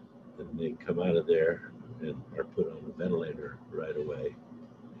 And they come out of there and are put on a ventilator right away.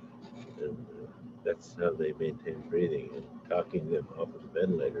 And that's how they maintain breathing. And talking them off of the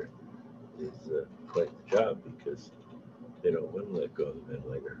ventilator is quite the job because they don't want to let go of the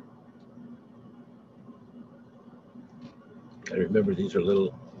ventilator. I remember these are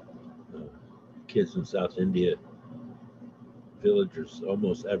little uh, kids in South India, villagers,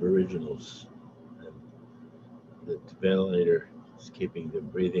 almost aboriginals, and the ventilator is keeping them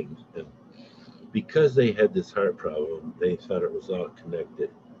breathing. And because they had this heart problem, they thought it was all connected.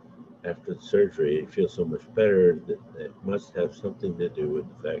 After the surgery, they feel so much better that it must have something to do with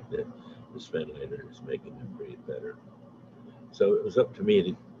the fact that this ventilator is making them breathe better. So it was up to me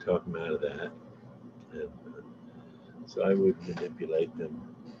to talk them out of that. And so I would manipulate them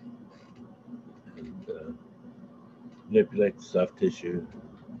and manipulate the soft tissue,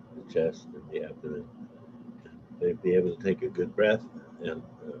 the chest and the abdomen. They'd be able to take a good breath. And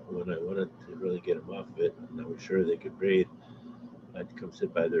when I wanted to really get them off of it, and I was sure they could breathe, I'd come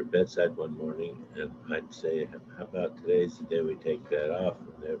sit by their bedside one morning and I'd say, how about today's the day we take that off?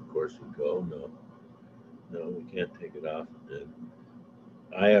 And they, of course, would go, no, we can't take it off. And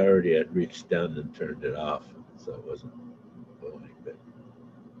I already had reached down and turned it off, so it wasn't going. But,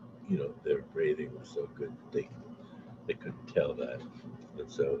 their breathing was so good they couldn't tell that. And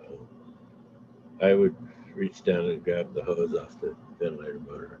so I would reach down and grab the hose off the ventilator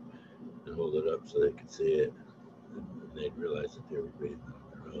motor and hold it up so they could see it. And they'd realize that they were breathing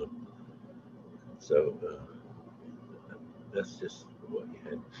on their own. So that's just what you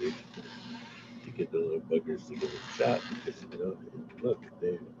had to do to get the little buggers to get a shot because, look,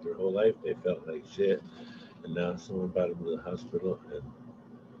 their whole life they felt like shit. And now someone brought them to the hospital and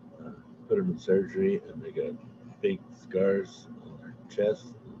put them in surgery and they got big scars on their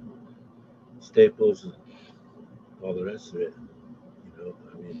chest, and staples, and all the rest of it.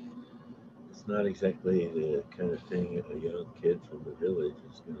 It's not exactly the kind of thing a young kid from the village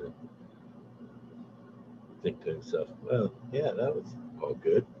is going to think to himself, well, yeah, that was all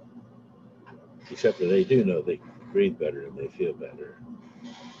good. Except that they do know they breathe better and they feel better.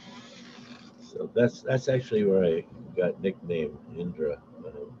 So that's actually where I got nicknamed Indra.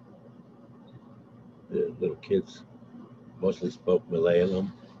 The little kids mostly spoke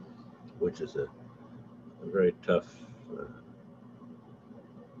Malayalam, which is a very tough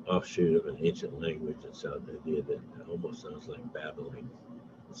offshoot of an ancient language in South India that almost sounds like babbling.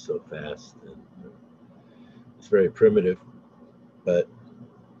 It's so fast and it's very primitive, but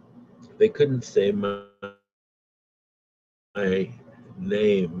they couldn't say my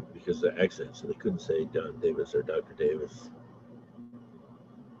name because of the accent, so they couldn't say Don Davis or Dr. Davis.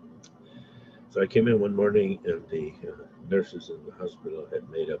 So I came in one morning and the nurses in the hospital had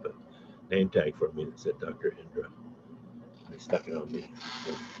made up a name tag for me that said Dr. Indra. They stuck it on me.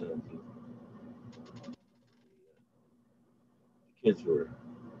 And, the kids were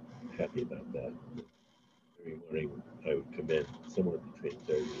happy about that. Every morning I would come in, somewhere between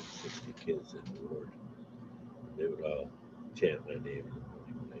 30 and 60 kids in the ward. And they would all chant my name in the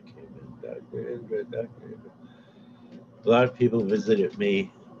morning when I came in, Dr. Indra, Dr. Indra. A lot of people visited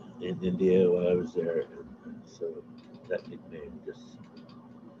me in India while I was there, and so that nickname just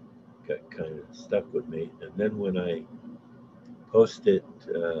got kind of stuck with me. And then when I posted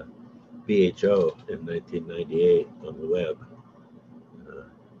BHO in 1998 on the web,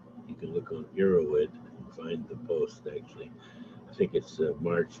 you can look on Eurowid and find the post actually. I think it's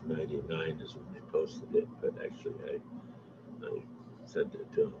March 99 is when they posted it, but actually I sent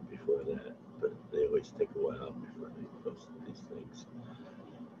it to them before that, but they always take a while before they post these things.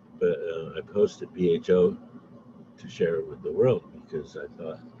 But I posted BHO to share it with the world because I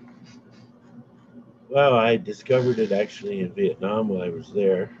thought, well, I discovered it actually in Vietnam while I was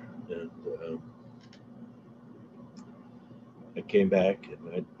there, and I came back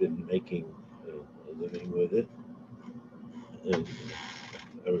and I'd been making a living with it, and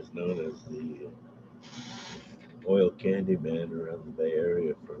I was known as the oil candy man around the Bay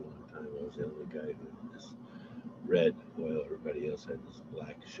Area for a long time. I was the only guy who had this red oil. Everybody else had this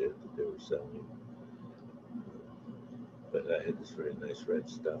black shit that they were selling. But I had this very nice red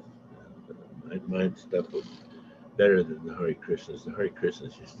stuff. And my stuff was better than the Hare Krishnas. The Hare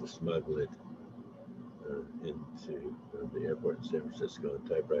Krishnas used to smuggle it into the airport in San Francisco in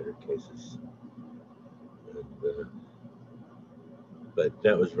typewriter cases. And, but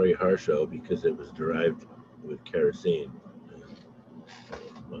that was very harsho because it was derived with kerosene.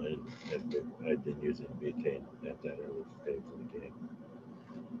 Mine I'd been using butane at that early stage of the game.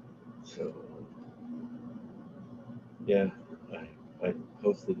 So yeah, I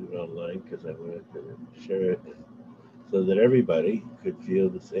posted it online because I wanted to share it so that everybody could feel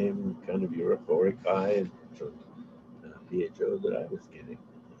the same kind of euphoric high from BHO that I was getting.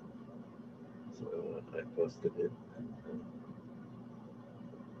 So I posted it.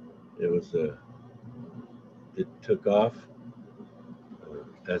 It was it took off.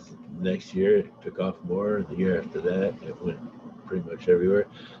 As next year, it took off more. The year after that, it went pretty much everywhere.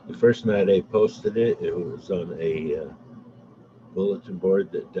 The first night I posted it, it was on a bulletin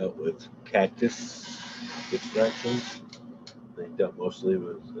board that dealt with cactus extractions. They dealt mostly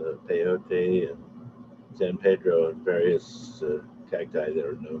with peyote and San Pedro and various cacti that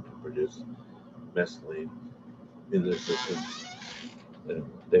are known to produce mescaline in their systems. And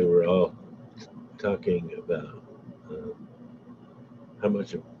they were all talking about how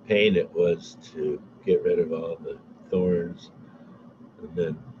much of pain it was to get rid of all the thorns and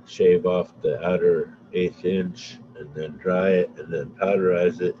then shave off the outer eighth inch and then dry it and then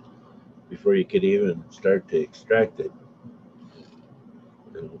powderize it before you could even start to extract it.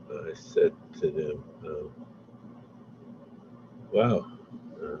 And I said to them, wow,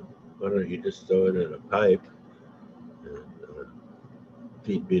 why don't you just throw it in a pipe and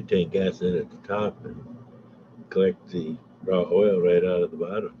feed butane gas in at the top and collect the raw oil right out of the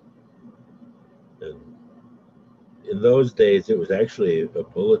bottom. And in those days, it was actually a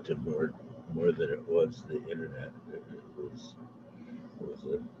bulletin board more than it was the internet.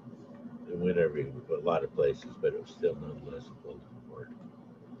 It went a lot of places, but it was still nonetheless a bulletin board.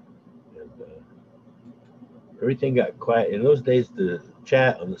 And everything got quiet. In those days, the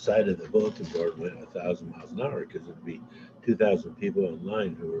chat on the side of the bulletin board went 1,000 miles an hour because it'd be 2,000 people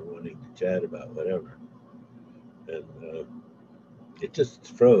online who were wanting to chat about whatever. And it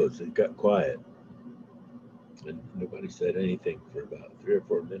just froze. It got quiet. And nobody said anything for about 3 or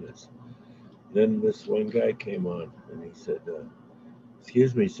 4 minutes. Then this one guy came on and he said,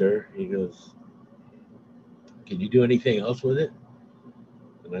 excuse me, sir. He goes, can you do anything else with it?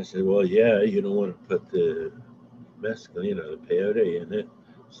 And I said, well, yeah, you don't want to put the mescaline or the peyote in it,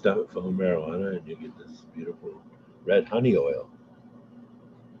 stuff it full of marijuana, and you get this beautiful red honey oil.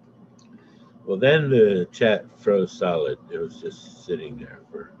 Well, then the chat froze solid. It was just sitting there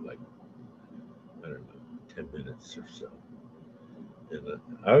for like, I don't know, 10 minutes or so. And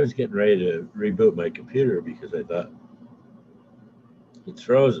I was getting ready to reboot my computer because I thought, it's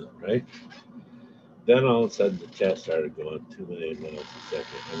frozen, right? Then all of a sudden the chat started going 2 million miles a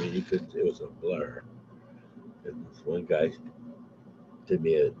second. I mean, it was a blur. And this one guy did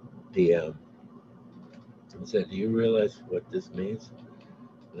me a DM and said, do you realize what this means?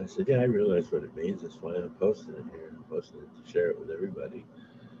 And I said, yeah, I realize what it means. That's why I'm posting it here. I'm posting it to share it with everybody.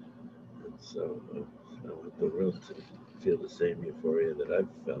 And so I want the world to feel the same euphoria that I've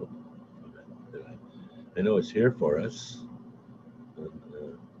felt. That I know it's here for us.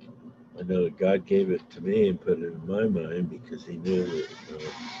 And I know that God gave it to me and put it in my mind because he knew that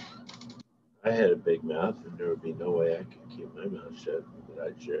I had a big mouth and there would be no way I could keep my mouth shut, that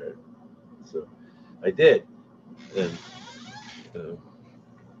I'd share it. So I did. And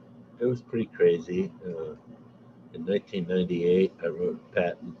it was pretty crazy. In 1998, I wrote a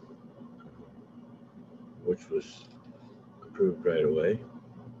patent, which was approved right away.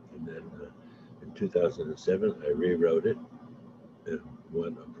 And then in 2007, I rewrote it and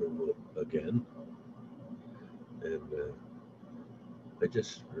won approval again. And I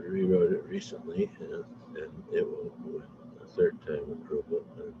just rewrote it recently, and it will win a third time approval.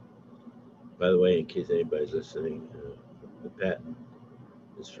 And by the way, in case anybody's listening, the patent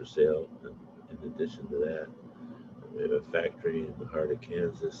is for sale. And in addition to that, we have a factory in the heart of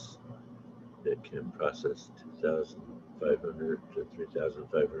Kansas that can process 2,500 to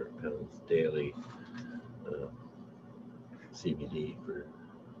 3,500 pounds daily CBD for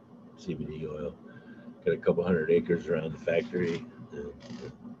CBD oil. Got a couple hundred acres around the factory, and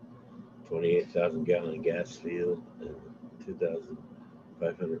 28,000 gallon gas field, and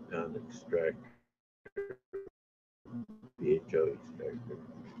 2,500 pound extractor, BHO extractor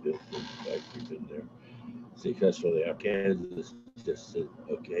built in the factory, been there successfully. Kansas just said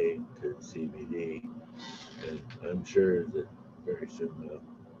okay to CBD, and I'm sure that very soon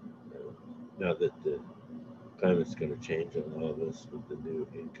now that the climate's going to change on all this with the new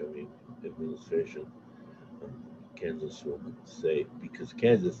incoming administration, Kansas will say, because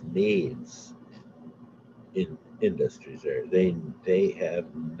Kansas needs industries there. They have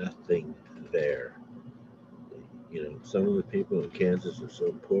nothing there. You know, some of the people in Kansas are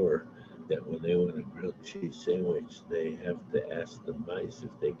so poor that when they want a grilled cheese sandwich, they have to ask the mice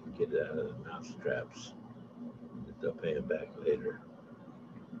if they can get it out of the mouse traps. They'll pay them back later.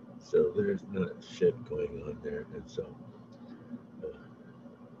 So there's not shit going on there. And so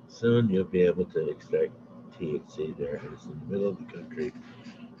soon you'll be able to extract THC there. It's in the middle of the country.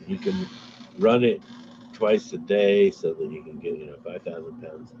 You can run it twice a day so that you can get 5,000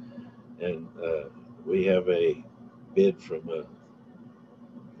 pounds. And we have a bid from a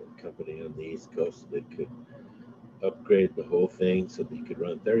company on the East Coast that could upgrade the whole thing so that you could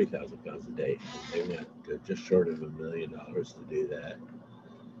run 30,000 pounds a day. And they went to just short of $1 million to do that.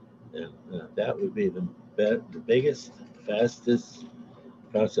 And that would be the biggest, fastest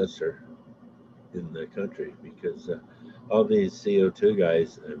processor in the country, because all these CO2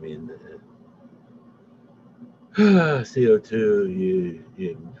 guys, I mean, CO2,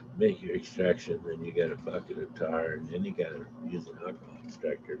 you make your extraction, then you got a bucket of tar, and then you got to use an alcohol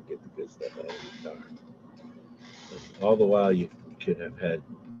extractor to get the good stuff out of the tar. And all the while, you could have had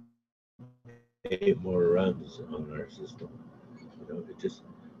 8 more runs on our system. You know,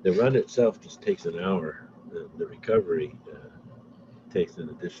 the run itself just takes an hour. The recovery takes an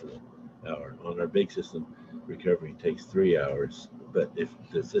additional hour. On our big system, recovery takes 3 hours. But if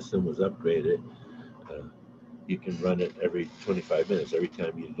the system was upgraded, you can run it every 25 minutes. Every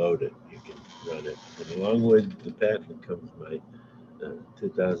time you load it, you can run it. And along with the patent comes my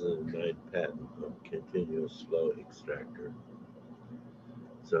 2009 patent on continuous flow extractor.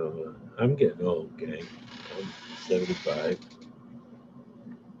 So I'm getting old, gang. I'm 75.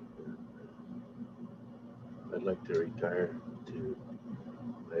 I'd like to retire to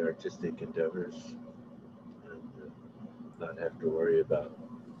my artistic endeavors and not have to worry about.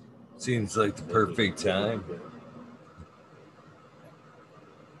 Seems like the perfect time.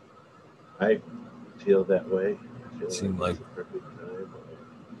 I feel that way. I feel Seemed like it's the perfect time.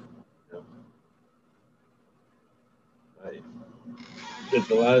 There's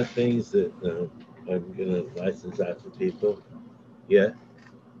a lot of things that I'm going to license out to people yet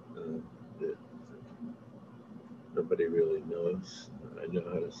that nobody really knows. I know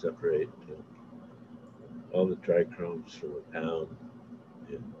how to separate all the trichromes from a pound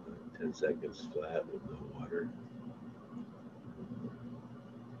in 10 seconds flat with no water.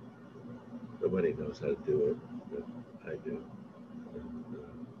 Nobody knows how to do it, but I do. And,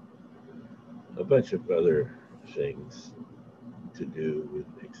 a bunch of other things to do with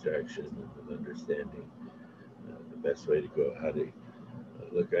extraction and understanding the best way to go. How to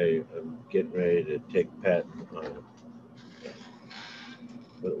look. I'm getting ready to take patent on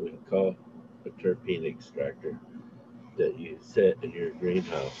what we call a terpene extractor that you set in your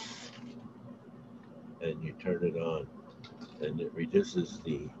greenhouse and you turn it on, and it reduces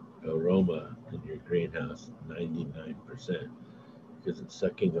the aroma in your greenhouse 99% because it's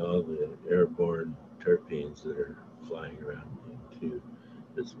sucking all the airborne terpenes that are flying around into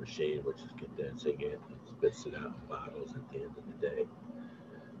this machine, which is condensing it and spits it out in bottles at the end of the day.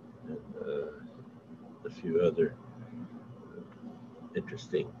 And a few other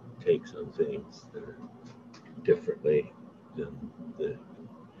interesting takes on things that are differently than the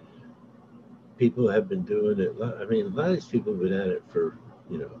people have been doing it. I mean, a lot of these people have been at it for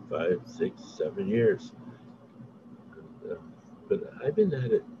 5, 6, 7 years. And, but I've been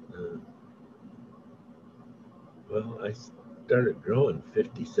at it. Well, I started growing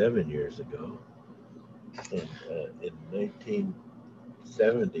 57 years ago, and in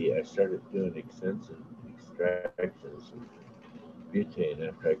 1970, I started doing extensive extractions of butane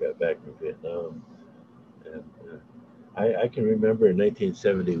after I got back from Vietnam. And I can remember in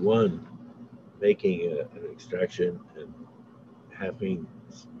 1971 making an extraction and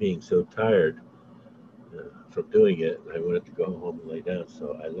being so tired from doing it, I wanted to go home and lay down.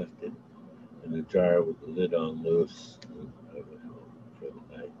 So I left it in a jar with the lid on loose, and I went home for the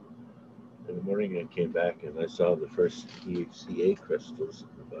night. In the morning, I came back and I saw the first THCA crystals in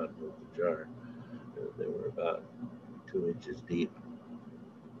the bottom of the jar. They were about 2 inches deep.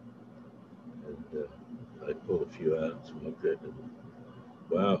 And I pulled a few out, smoked it, and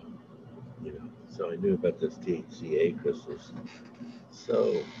wow, so I knew about those THCA crystals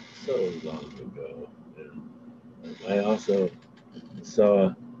so long ago. And I also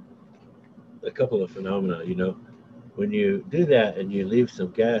saw a couple of phenomena. When you do that and you leave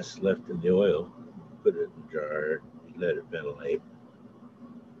some gas left in the oil, put it in a jar, you let it ventilate.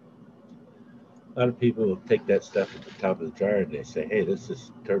 A lot of people will take that stuff at the top of the jar and they say, hey, this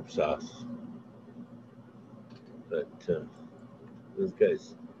is terp sauce. But those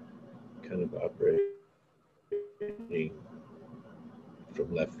guys kind of operating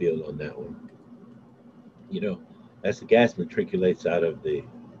from left field on that one. As the gas matriculates out of the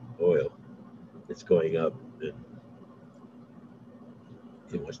oil, it's going up and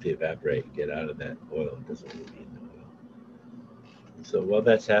it wants to evaporate and get out of that oil. It doesn't want to be in the oil. And so while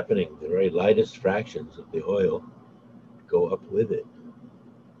that's happening, the very lightest fractions of the oil go up with it.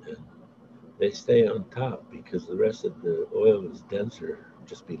 And they stay on top because the rest of the oil is denser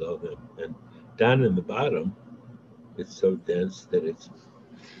just below them. And down in the bottom, it's so dense that it's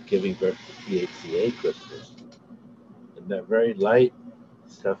giving birth to THCA crystals. And that very light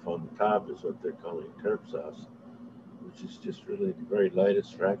stuff on the top is what they're calling terp sauce, which is just really the very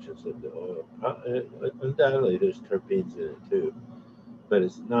lightest fractions of the oil. Undoubtedly, there's terpenes in it too, but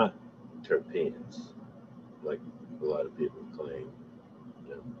it's not terpenes like a lot of people claim.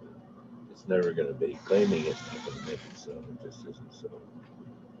 And it's never going to be. Claiming it's not going to make it so. It just isn't so.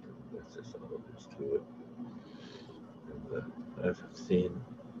 That's just all there is to it. And I've seen.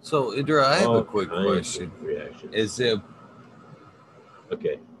 So, Indra, I have a quick kinds question. of reactions. Is it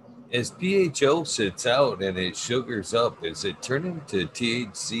Okay. as PHO sits out and it sugars up, is it turning to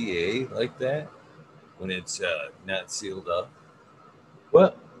THCA like that when it's not sealed up?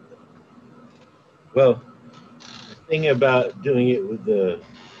 Well, the thing about doing it with the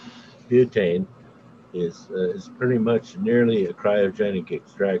butane is it's pretty much nearly a cryogenic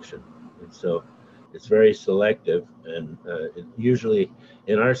extraction, and so it's very selective. And it usually,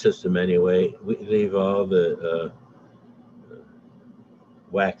 in our system anyway, we leave all the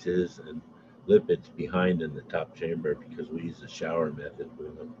waxes and lipids behind in the top chamber because we use the shower method. We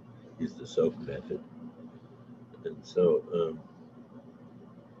don't use the soak method, and so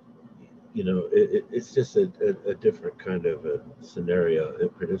it's just a different kind of a scenario.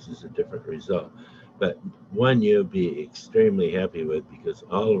 It produces a different result, but one you'll be extremely happy with because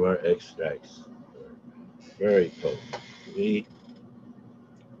all of our extracts are very potent. We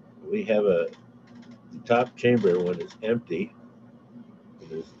have the top chamber when it's empty,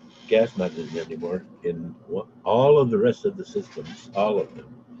 there's gas not in it anymore. In all of the rest of the systems, all of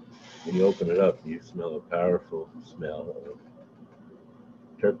them, when you open it up, you smell a powerful smell of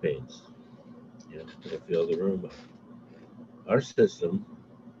terpenes. It'll fill the room up. Our system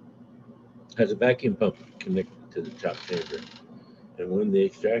has a vacuum pump connected to the top chamber. And when the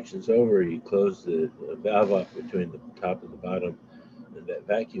extraction's over, you close the valve off between the top and the bottom, and that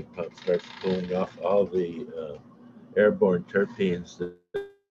vacuum pump starts pulling off all the airborne terpenes that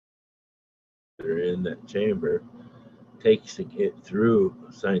are in that chamber, takes it through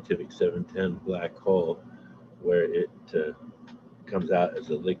scientific 710 black hole, where it comes out as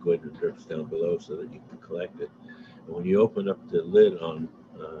a liquid and drips down below so that you can collect it. And when you open up the lid on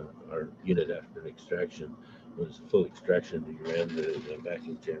our unit after an extraction, when it's a full extraction, you ran the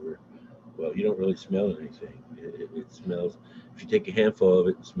vacuum chamber, well, you don't really smell anything. It smells, if you take a handful of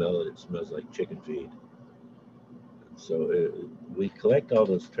it and smell it, it smells like chicken feed. And so we collect all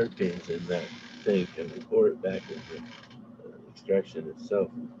those terpenes in that thing and we pour it back into extraction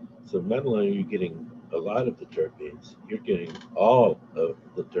itself. So not only are you getting a lot of the terpenes, you're getting all of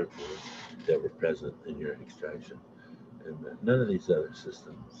the terpenes that were present in your extraction. And none of these other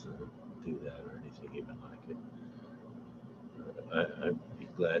systems do that or anything even like it. I'd be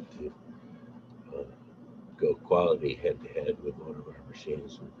glad to go quality head to head with one of our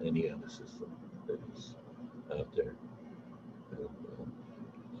machines with any other system that is out there. And,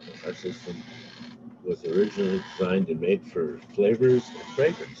 our system was originally designed and made for flavors and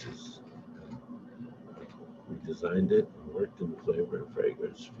fragrances. We designed it and worked in the flavor and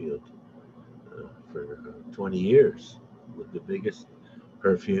fragrance field for 20 years with the biggest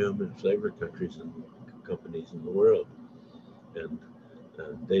perfume and flavor countries and companies in the world, and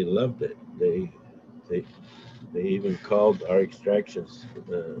they loved it. They even called our extractions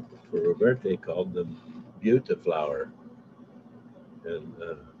for Robert. They called them Butaflower, and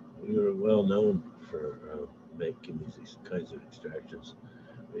we were well known for making these kinds of extractions.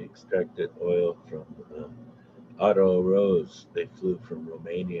 We extracted oil from Otto Rose. They flew from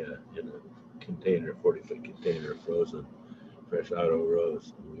Romania in a container, 40-foot container, frozen, fresh Otto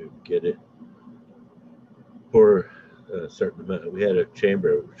Rose. And we would get it, pour a certain amount. We had a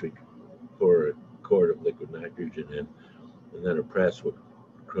chamber which we could pour a quart of liquid nitrogen in, and then a press would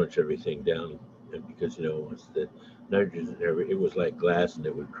crunch everything down. And because, once the nitrogen, it was like glass, and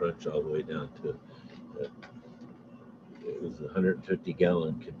it would crunch all the way down to it was a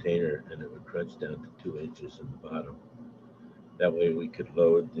 150-gallon container, and it would crunch down to 2 inches in the bottom. That way we could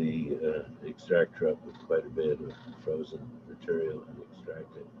load the extractor up with quite a bit of frozen material and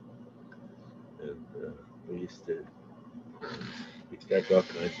extract it. And we used to extract all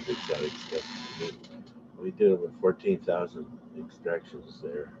kinds of exotic stuff. We did over 14,000 extractions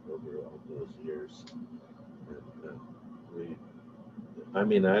there over all those years.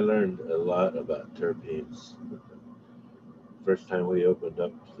 And I learned a lot about terpenes. First time we opened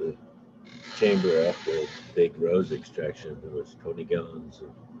up the chamber after a big rose extraction, there was 20 gallons of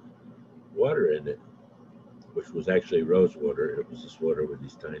water in it, which was actually rose water. It was this water with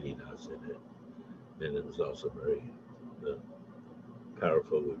these tiny dots in it. And it was also very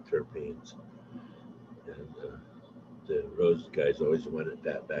powerful with terpenes. And the Rose guys always wanted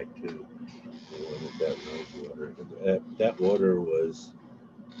that back too. They wanted that Rose water. That water was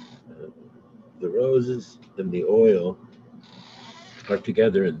the roses and the oil are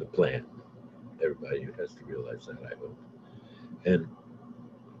together in the plant. Everybody has to realize that, I hope. And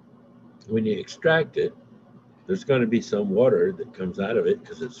when you extract it, there's going to be some water that comes out of it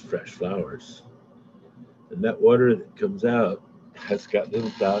because it's fresh flowers. And that water that comes out has got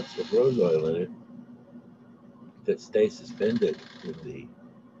little dots of rose oil in it that stay suspended in the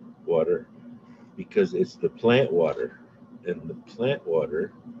water because it's the plant water. And the plant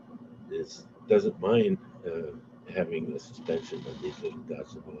water doesn't mind having the suspension of these little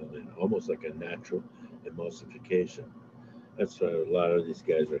dots of oil in, almost like a natural emulsification. That's why a lot of these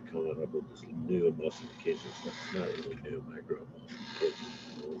guys are coming up with this new emulsification stuff. It's not really new, micro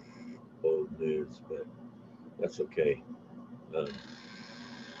emulsification, old news, but that's okay.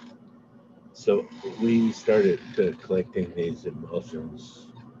 So we started collecting these emulsions,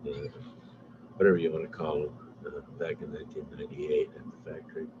 whatever you want to call them, back in 1998 at the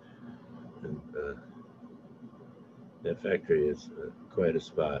factory. And that factory is quite a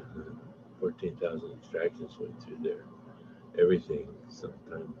spot. 14,000 extractions went through there. Everything.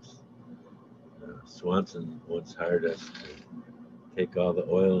 Sometimes Swanson once hired us to take all the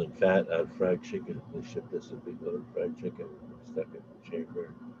oil and fat out of fried chicken. They shipped us a big load of fried chicken, stuck it in the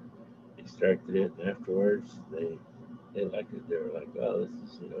chamber, extracted it, and afterwards they liked it. They were like, "Wow,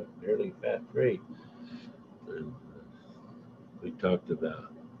 this is nearly fat free." And we talked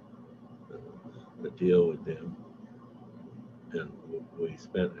about the deal with them, and we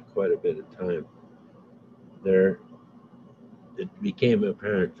spent quite a bit of time there. It became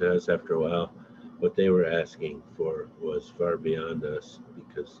apparent to us after a while what they were asking for was far beyond us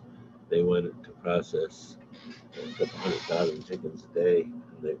because they wanted to process a couple 100,000 chickens a day,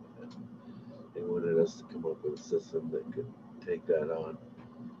 and they wanted us to come up with a system that could take that on.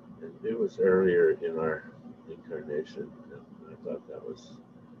 And it was earlier in our incarnation, and I thought that was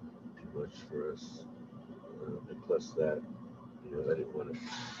too much for us. And plus that, I didn't want to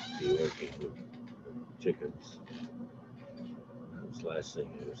be working with chickens. That was the last thing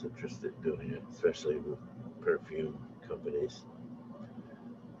I was interested in doing it, especially with perfume companies.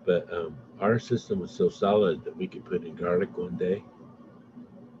 But our system was so solid that we could put in garlic one day,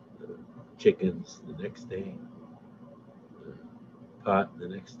 chickens the next day, pot the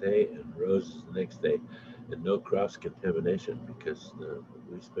next day, and roses the next day, and no cross contamination because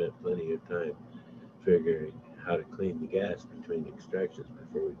we spent plenty of time figuring how to clean the gas between extractions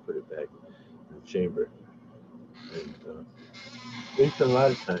before we put it back in the chamber. And we spent a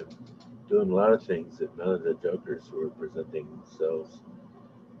lot of time doing a lot of things that none of the jokers were presenting themselves.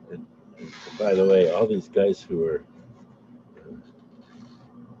 And by the way, all these guys who are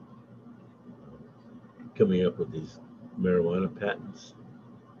coming up with these marijuana patents,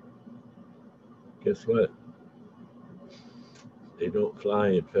 guess what? They don't fly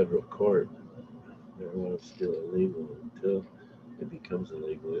in federal court. Marijuana is still illegal until it becomes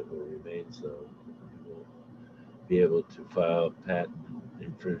illegal. It will remain so. You won't be able to file patent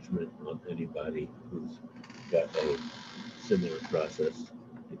infringement on anybody who's got a similar process.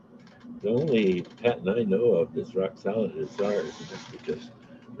 The only patent I know of that's rock solid is ours, and that's because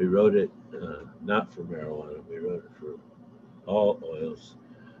we wrote it not for marijuana. We wrote it for all oils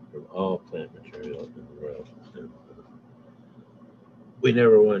from all plant material in the world. And we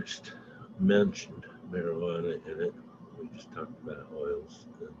never once mentioned marijuana in it. We just talked about oils.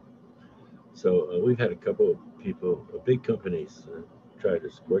 So we've had a couple of people, big companies, try to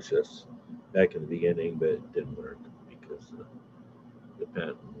squish us back in the beginning, but it didn't work because the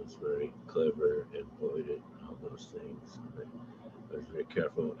patent was very clever and voided and all those things. I was very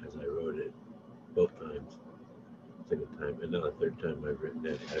careful as I wrote it both times. Second time, and now the third time I've written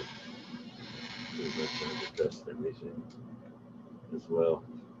it, I've pretty much addressed everything as well.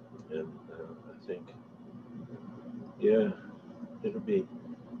 And I think, yeah, it'll be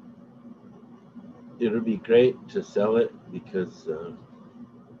great to sell it because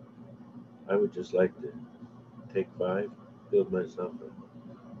I would just like to take 5, build myself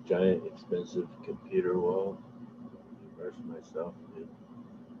a giant expensive computer wall, immerse myself in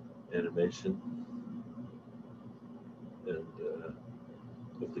animation, and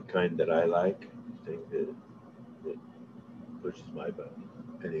of the kind that I like, thing that pushes my button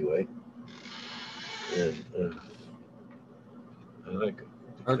anyway. And I like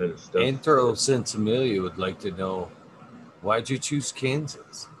the kind of stuff. Anthro Sensimilia would like to know, why'd you choose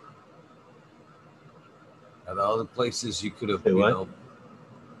Kansas? Out of all the places you could have,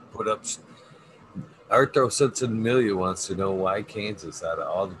 put up. Arthro Amelia wants to know why Kansas, out of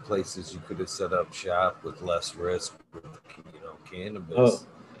all the places you could have set up shop with less risk with, cannabis.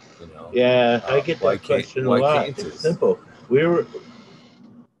 Oh, yeah, I get that question a why lot. Kansas? It's simple. We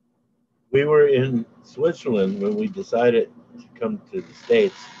were in Switzerland when we decided to come to the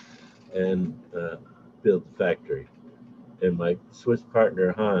States and build the factory. And my Swiss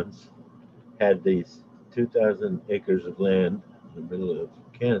partner Hans had these 2,000 acres of land in the middle of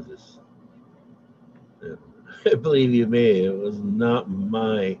Kansas. And believe you me, it was not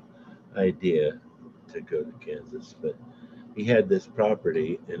my idea to go to Kansas, but he had this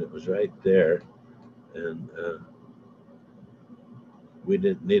property and it was right there. And we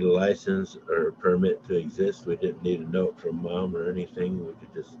didn't need a license or a permit to exist. We didn't need a note from mom or anything. We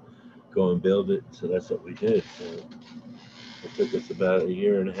could just go and build it. So that's what we did. So it took us about a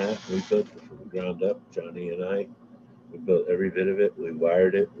year and a half. We built it from the ground up, Johnny and I. We built every bit of it. We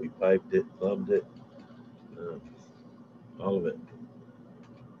wired it. We piped it, plumbed it, all of it.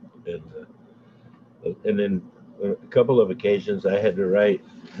 And then a couple of occasions I had to write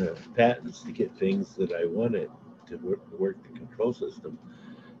patents to get things that I wanted to work the control system.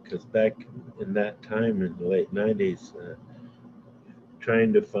 Because back in that time in the late 90s,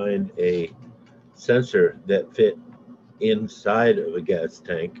 trying to find a sensor that fit inside of a gas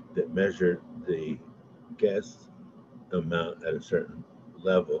tank that measured the gas amount at a certain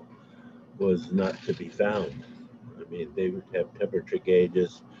level was not to be found. I mean, they would have temperature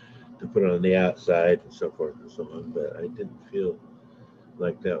gauges to put on the outside and so forth and so on, but I didn't feel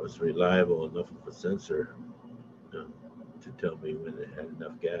like that was reliable enough of a sensor to tell me when it had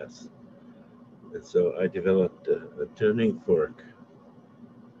enough gas. And so I developed a tuning fork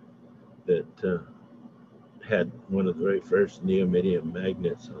that had one of the very first neodymium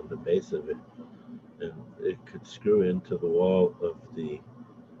magnets on the base of it, and it could screw into the wall of the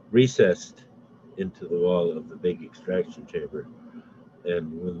recessed into the wall of the big extraction chamber.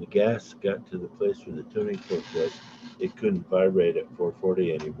 And when the gas got to the place where the tuning fork was, it couldn't vibrate at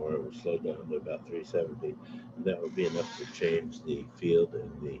 440 anymore. It would slow down to about 370. And that would be enough to change the field and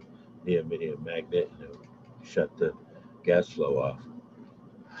the neodymium magnet, and it would shut the gas flow off.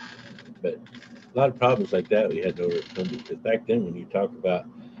 But a lot of problems like that we had to overcome, because back then when you talk about,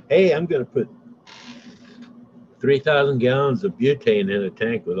 hey, I'm going to put 3,000 gallons of butane in a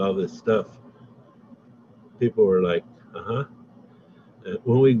tank with all this stuff, people were like, uh-huh.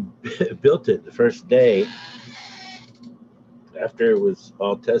 When we built it the first day, after it was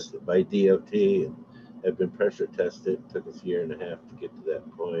all tested by DOT and had been pressure tested, it took us a year and a half to get to that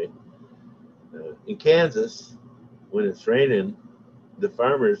point. In Kansas, when it's raining, the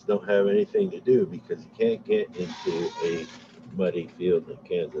farmers don't have anything to do because you can't get into a muddy field in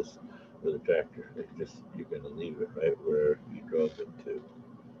Kansas with a tractor. You're going to leave it right where you drove it to.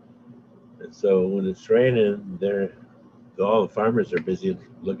 And so when it's raining, all the farmers are busy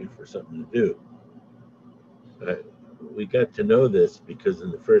looking for something to do. We got to know this because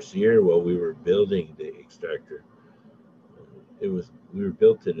in the first year while we were building the extractor, we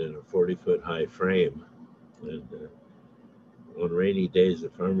built it in a 40-foot high frame, and on rainy days the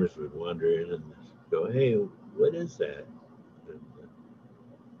farmers would wander in and go, "Hey, what is that?" And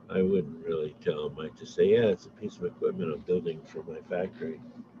I wouldn't really tell them. I'd just say, "Yeah, it's a piece of equipment I'm building for my factory."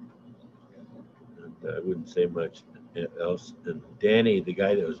 And I wouldn't say much else. And Danny, the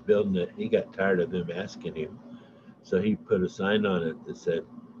guy that was building it, he got tired of them asking him. So he put a sign on it that said,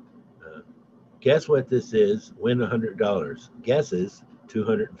 guess what this is? Win $100. Guesses,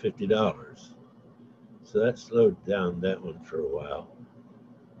 $250. So that slowed down that one for a while.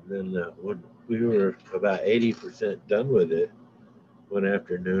 Then when we were about 80% done with it, one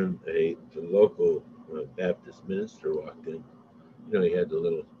afternoon, the local Baptist minister walked in. He had the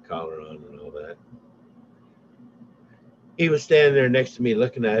little collar on and all that. He was standing there next to me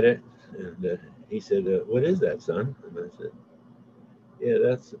looking at it, and he said, what is that, son? And I said, yeah,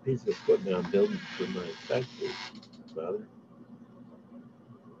 that's a piece of equipment I'm building for my factory, Father.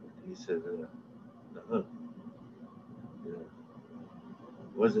 He said, uh-huh.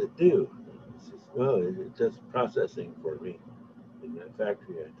 What does it do? He says, well, it does processing for me in that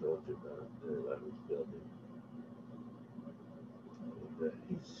factory I told you about that I was building. And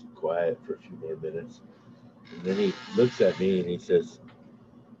he's quiet for a few more minutes. And then he looks at me and he says,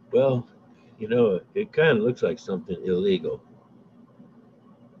 well, it kind of looks like something illegal.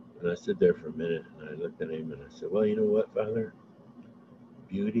 And I stood there for a minute and I looked at him and I said, well, you know what, Father?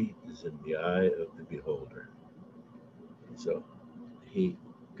 Beauty is in the eye of the beholder. And so he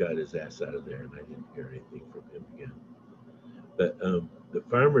got his ass out of there and I didn't hear anything from him again. But the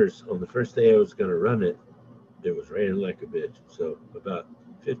farmers, on the first day I was going to run it, it was raining like a bitch. So about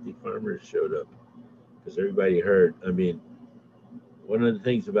 50 farmers showed up because everybody heard. I mean, one of the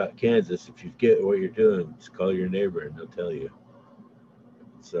things about Kansas, if you get what you're doing, just call your neighbor and they'll tell you.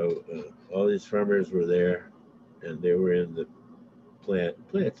 So all these farmers were there, and they were in the plant.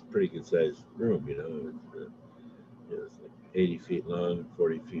 Plant's a pretty good sized room, you know. It's like 80 feet long,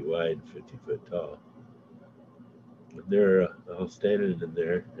 40 feet wide, and 50 foot tall. And they're all standing in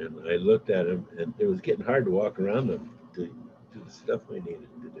there, and I looked at them, and it was getting hard to walk around them to do the stuff we needed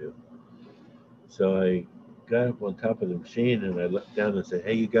to do. So I got up on top of the machine, and I looked down and said,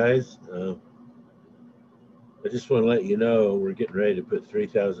 "Hey, you guys, I just want to let you know we're getting ready to put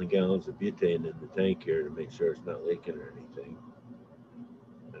 3,000 gallons of butane in the tank here to make sure it's not leaking or anything."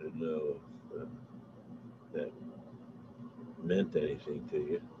 I didn't know if that meant anything to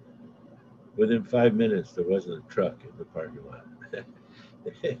you. Within 5 minutes, there wasn't a truck in the parking lot.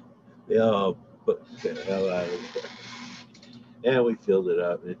 They all put the hell out of it. And we filled it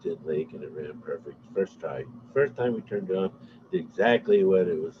up, and it didn't leak, and it ran perfect. First try. First time we turned it on, did exactly what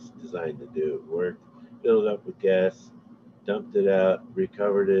it was designed to do. It worked. Filled it up with gas, dumped it out,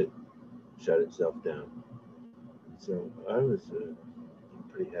 recovered it, shut itself down. So I was a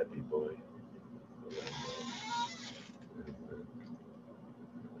pretty happy boy.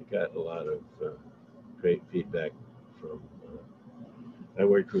 I got a lot of great feedback from. I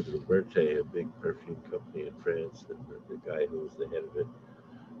worked with Robertet, a big perfume company in France, and the guy who was the head of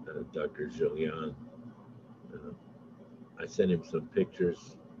it, Dr. Julien. I sent him some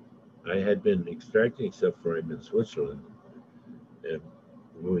pictures. I had been extracting stuff for him in Switzerland, and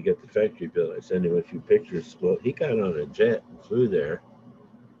when we got the factory built, I sent him a few pictures. Well, he got on a jet and flew there,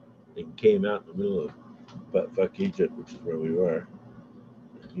 and came out in the middle of buttfuck Egypt, which is where we were.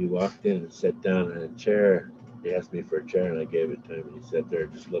 He walked in and sat down in a chair. He asked me for a chair, and I gave it to him. And he sat there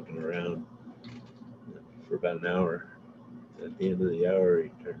just looking around for about an hour. At the end of the hour, he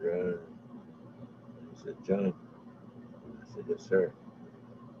turned around and he said, "John." And I said, "Yes, sir."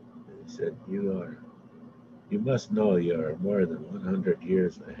 And he said, "You must know you are more than 100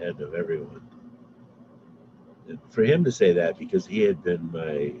 years ahead of everyone." And for him to say that, because he had been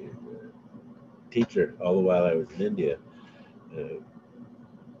my teacher all the while I was in India,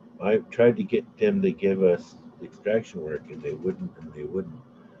 I tried to get them to give us extraction work, and they wouldn't, and they wouldn't.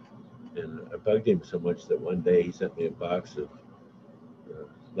 And I bugged him so much that one day he sent me a box of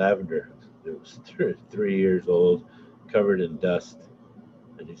lavender. It was 3 years old, covered in dust.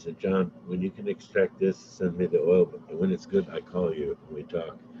 And he said, "John, when you can extract this, send me the oil. But when it's good, I call you and we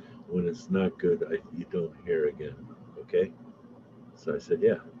talk. When it's not good, you don't hear again. Okay?" So I said,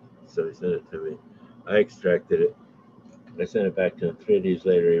 "Yeah." So he sent it to me. I extracted it. I sent it back to him. 3 days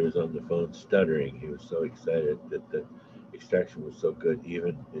later, he was on the phone stuttering. He was so excited that the extraction was so good,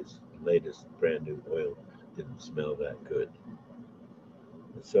 even his latest brand new oil didn't smell that good.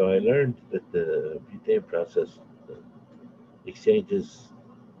 And so I learned that the butane process exchanges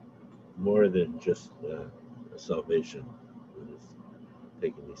more than just a salvation when it's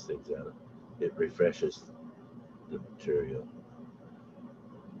taking these things out. It refreshes the material.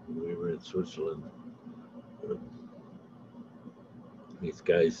 When we were in Switzerland, these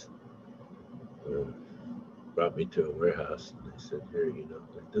guys brought me to a warehouse, and they said, "Here, you know,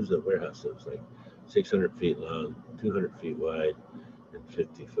 there was a warehouse that was like 600 feet long, 200 feet wide, and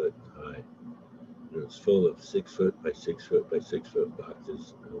 50 foot high. And it was full of 6 foot by 6 foot by 6 foot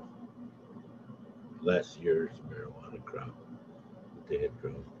boxes of last year's marijuana crop that they had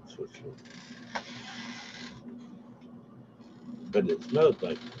grown in Switzerland. But it smelled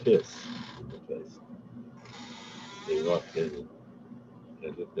like piss in the place." They walked in, and I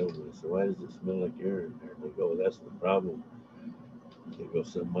looked over and I said, "Why does it smell like urine there?" And they go, "Well, that's the problem." They go,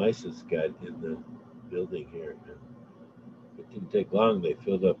 "Some mice has got in the building here." And it didn't take long. They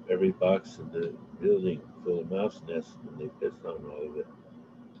filled up every box in the building full of mouse nests, and they pissed on all of it.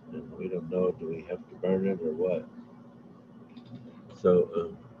 And we don't know, do we have to burn it or what?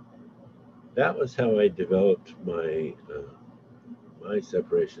 So that was how I developed my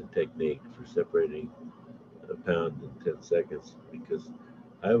separation technique for separating a pound in 10 seconds, because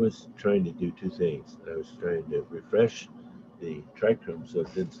I was trying to do two things. I was trying to refresh the trichrome so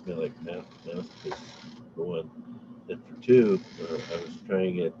it didn't smell like mouse piss, for one. And for two, I was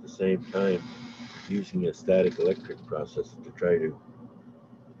trying at the same time using a static electric process to try to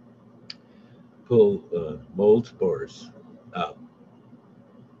pull mold spores out,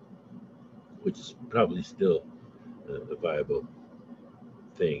 which is probably still a viable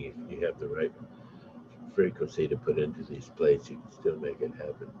thing. If you have the right frequency to put into these plates, you can still make it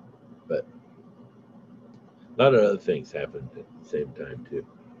happen. But a lot of other things happened at the same time too.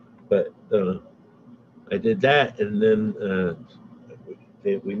 But I did that, and then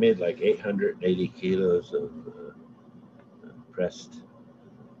we made like 880 kilos of pressed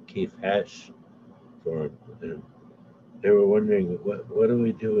Keith hash for them. And they were wondering, what do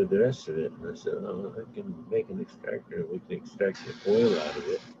we do with the rest of it? And I said, oh, I can make an extractor. We can extract the oil out of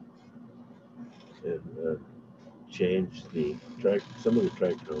it and change some of the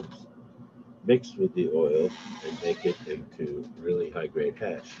trichomes mixed with the oil and make it into really high-grade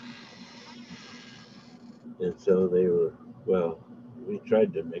hash. And so they were, well, we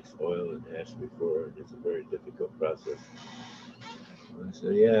tried to mix oil and hash before, and it's a very difficult process. I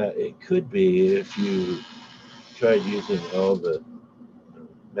said, yeah, it could be if you tried using all the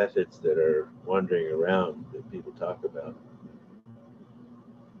methods that are wandering around that people talk about.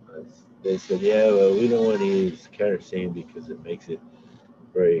 They said, yeah, well, we don't want to use kerosene because it makes it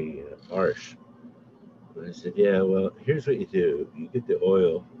very harsh. And I said, yeah, well, here's what you do. You get the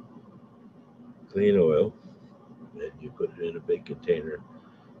oil, clean oil, and you put it in a big container,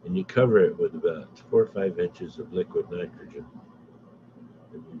 and you cover it with about 4 or 5 inches of liquid nitrogen,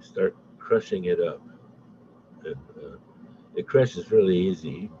 and you start crushing it up. And it crushes really easy.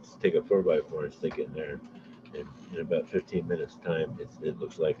 You just take a 4x4 and stick it in there, and in about 15 minutes time, it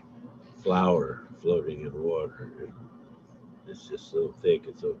looks like flour floating in water. It's just so thick,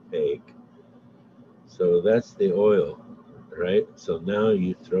 it's opaque. So that's the oil, right? So now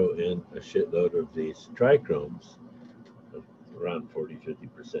you throw in a shitload of these trichromes, around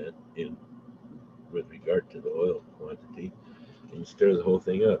 40-50% in with regard to the oil quantity, and you stir the whole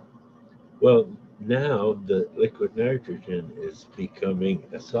thing up. Well, now the liquid nitrogen is becoming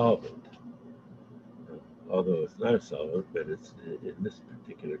a solvent. Although it's not a solvent, but it's in this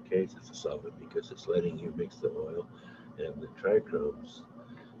particular case, it's a solvent because it's letting you mix the oil and the trichromes,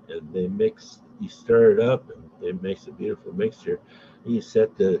 and they mix. You stir it up, and it makes a beautiful mixture. You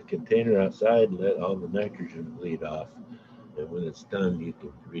set the container outside and let all the nitrogen bleed off, and when it's done, you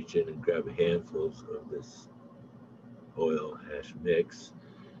can reach in and grab a handful of this oil hash mix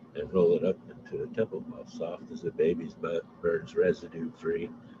and roll it up into a temple ball, soft as a baby's butt, burns residue free,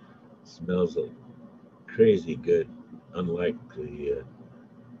 smells like crazy good, unlike the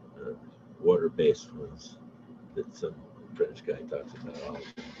water-based ones that some French guy talks about all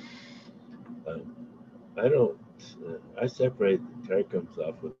the time. I don't. I separate the trichomes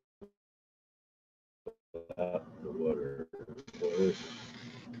off without the water. Oil is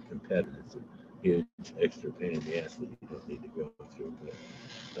competitive. It's a huge extra pain in the ass that you don't need to go through.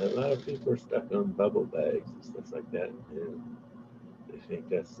 But a lot of people are stuck on bubble bags and stuff like that. And they think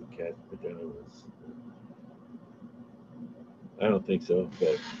that's the cat's pajamas. I don't think so,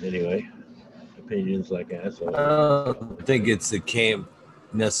 but anyway, opinions like assholes. I don't think it's the camp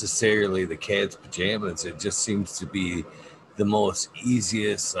necessarily the cat's pajamas. It just seems to be the most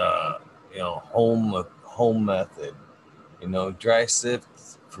easiest, home method. Dry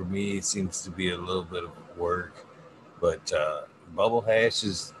sift for me seems to be a little bit of work, but bubble hash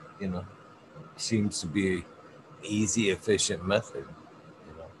is, seems to be easy, efficient method.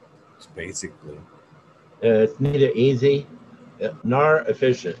 It's basically. It's neither easy nor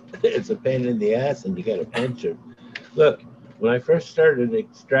efficient. It's a pain in the ass, and you got to pinch it. Look, when I first started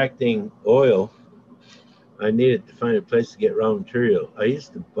extracting oil, I needed to find a place to get raw material. I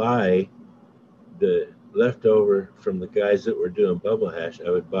used to buy the leftover from the guys that were doing bubble hash.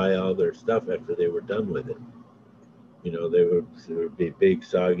 I would buy all their stuff after they were done with it. There would be big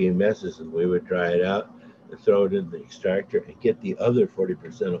soggy messes, and we would dry it out and throw it in the extractor and get the other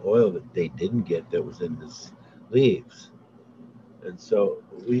 40% of oil that they didn't get that was in the leaves. And so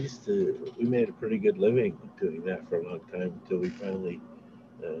we made a pretty good living doing that for a long time until we finally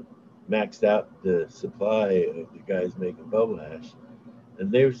maxed out the supply of the guys making bubble hash.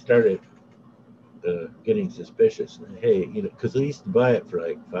 And they started getting suspicious. And, hey, because we used to buy it for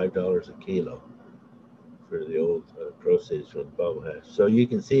like $5 a kilo for the old proceeds from the bubble hash. So you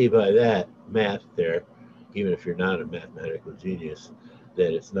can see by that math there, even if you're not a mathematical genius,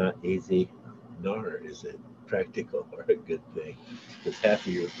 that it's not easy, nor is it practical or a good thing, because half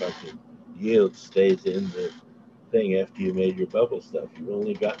of your fucking yield stays in the thing after you made your bubble stuff. You've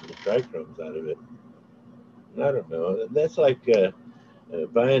only gotten the trichromes out of it. I don't know. That's like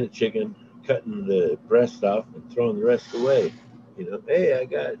buying a chicken, cutting the breast off, and throwing the rest away. Hey, I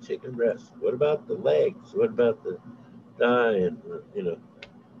got a chicken breast. What about the legs? What about the thigh? And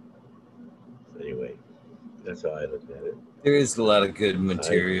Anyway, that's how I look at it. There is a lot of good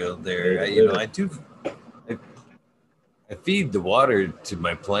material there. I feed the water to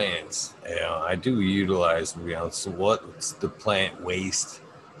my plants. I do utilize, so what's the plant waste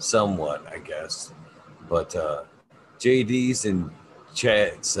somewhat, I guess. But JD's in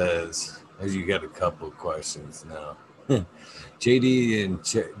chat says, you got a couple of questions now.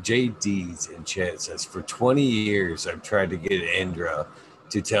 JD's in chat says, for 20 years, I've tried to get Indra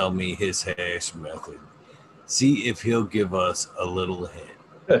to tell me his hash method. See if he'll give us a little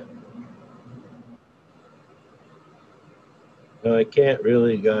hint. No, I can't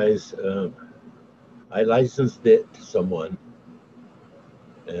really, guys. I licensed it to someone,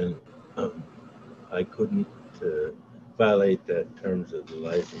 and I couldn't violate the terms of the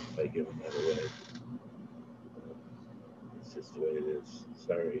license by giving that away. It's just the way it is.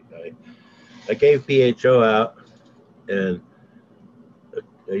 Sorry. I gave PHO out, and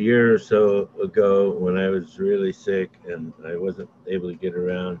a year or so ago, when I was really sick and I wasn't able to get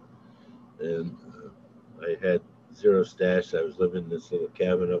around, and I had zero stash. I was living in this little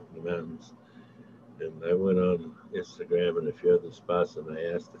cabin up in the mountains, and I went on Instagram and a few other spots, and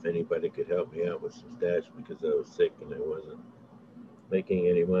I asked if anybody could help me out with some stash because I was sick and I wasn't making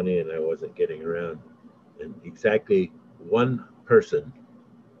any money and I wasn't getting around. And exactly one person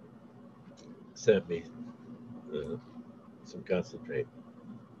sent me some concentrate.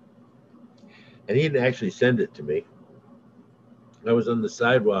 And he didn't actually send it to me. I was on the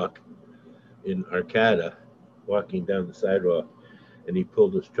sidewalk in Arcata, walking down the sidewalk, and he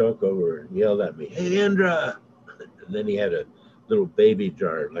pulled his trunk over and yelled at me, "Hey, Indra!" And then he had a little baby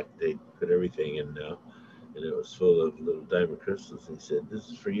jar, like they put everything in now, and it was full of little diamond crystals. And he said, "This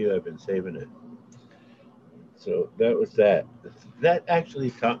is for you. I've been saving it." So that was that. That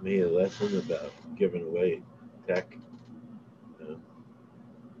actually taught me a lesson about giving away tech.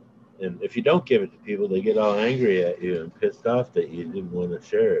 And if you don't give it to people, they get all angry at you and pissed off that you didn't want to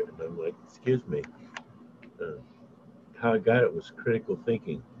share it. And I'm like, excuse me. How I got it was critical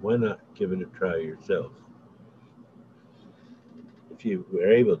thinking. Why not give it a try yourself? If you were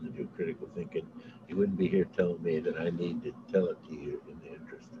able to do critical thinking, you wouldn't be here telling me that I need to tell it to you in the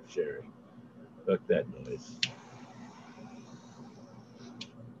interest of sharing. Fuck that noise.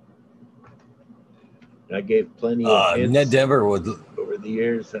 I gave plenty of hints Ned Denver would over the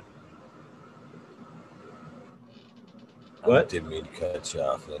years. What? I didn't mean to cut you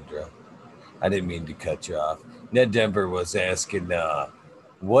off, Indra. I didn't mean to cut you off. Ned Denver was asking,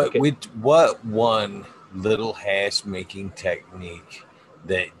 what one little hash making technique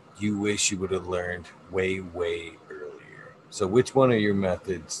that you wish you would have learned way earlier? So, which one of your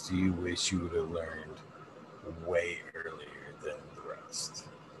methods do you wish you would have learned way earlier than the rest?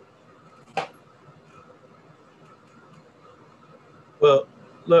 Well,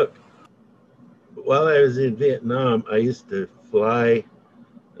 look, while I was in Vietnam, I used to fly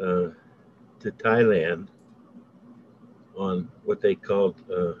to Thailand on what they called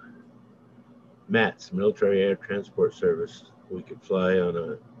MATS, Military Air Transport Service. We could fly on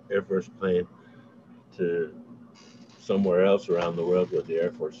an Air Force plane to somewhere else around the world where the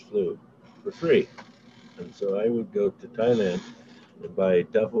Air Force flew for free. And so I would go to Thailand and buy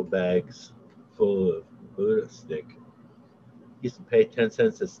duffel bags full of Buddha stick. Used to pay 10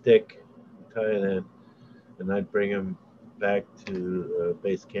 cents a stick in Thailand, and I'd bring them back to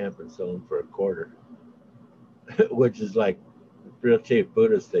base camp and sell them for a quarter, which is like real cheap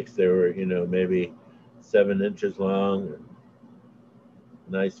Buddha sticks. They were, maybe 7 inches long, and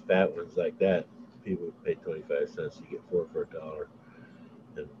nice fat ones like that. People would pay 25 cents. You get 4 for $1.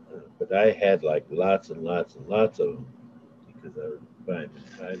 And, but I had like lots and lots and lots of them because I would buy them in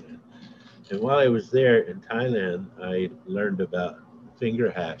Thailand. And while I was there in Thailand, I learned about finger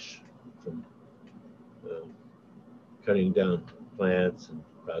hash from cutting down plants and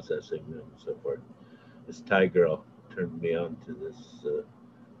processing them and so forth. This Thai girl turned me on to this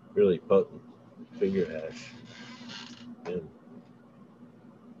really potent finger hash. And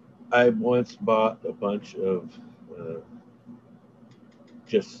I once bought a bunch of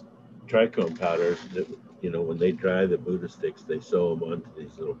just trichome powder that, when they dry the Buddha sticks, they sew them onto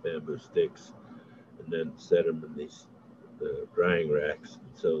these little bamboo sticks and then set them in these drying racks.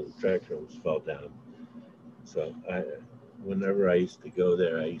 So the trichomes fall down. So whenever I used to go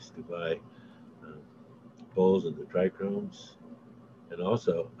there, I used to buy bowls of the trichomes, and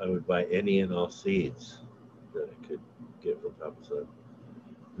also I would buy any and all seeds that I could get from Papa Sun.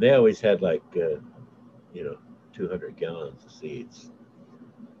 They always had like 200 gallons of seeds,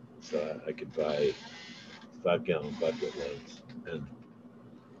 so I could buy 5-gallon bucket loads. And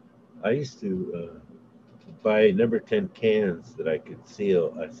I used to buy number 10 cans that I could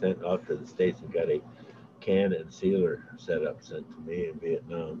seal. I sent off to the States and got a can and sealer setup sent to me in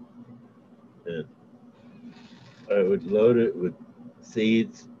Vietnam, and I would load it with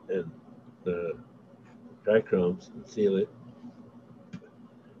seeds and trichomes and seal it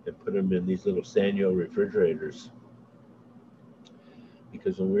and put them in these little Sanyo refrigerators,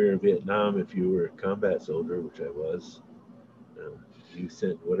 because when we were in Vietnam, if you were a combat soldier, which I was, you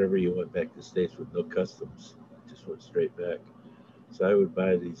sent whatever you went back to the States with no customs, just went straight back. So I would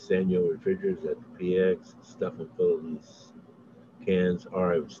buy these Sanyo refrigerators at the PX, stuff them full of these cans,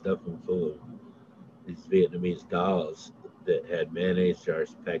 or I would stuff them full of these Vietnamese dolls that had mayonnaise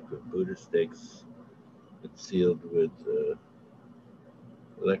jars packed with Buddha sticks and sealed with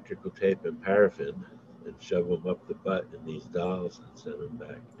electrical tape and paraffin, and shove them up the butt in these dolls and send them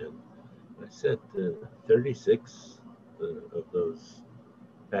back. And I sent 36 of those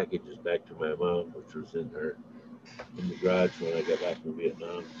packages back to my mom, which was in the garage when I got back from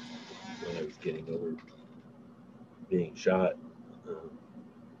Vietnam, when I was getting over being shot.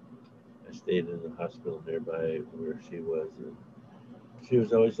 I stayed in the hospital nearby where she was, and she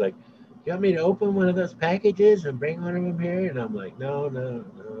was always like, "You want me to open one of those packages and bring one of them here?" And I'm like, "No,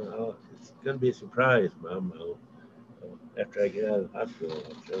 it's gonna be a surprise, Mom. After I get out of the hospital,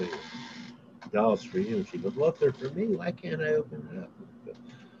 I'll show you dolls for you." And she goes, "Well, if they're for me, why can't I open it up?" But,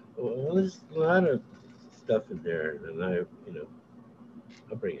 well, there's a lot of stuff in there, and I'll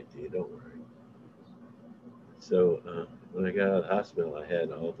bring it to you. Don't worry. So when I got out of the hospital, I had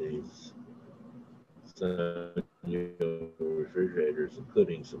all these refrigerators,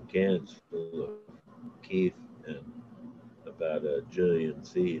 including some cans full of Keith and about a jillion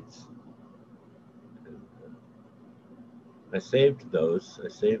seeds. And, I saved those. I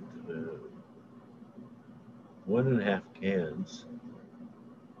saved 1.5 cans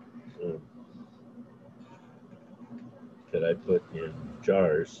that I put in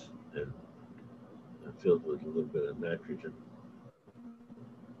jars and filled with a little bit of nitrogen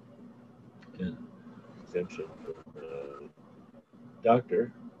and exemption from the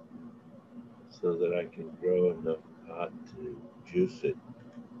doctor, so that I can grow enough pot to juice it,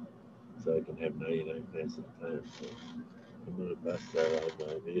 so I can have 99 plants at a time. So I'm going to bust out all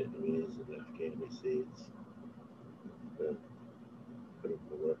my Vietnamese and Afghani seeds, put them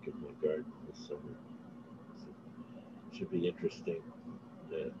to work in my garden this summer. So it should be interesting.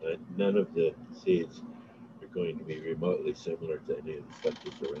 None of the seeds are going to be remotely similar to any of the stuff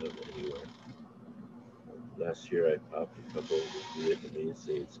that's around anywhere. Last year I popped a couple of Vietnamese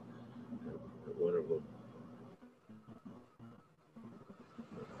seeds. One of them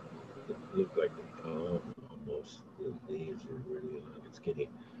looked like a palm almost. The leaves were really long and skinny.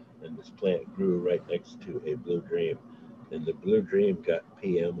 And this plant grew right next to a blue dream. And the blue dream got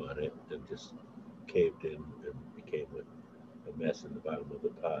PM on it and just caved in and became a mess in the bottom of the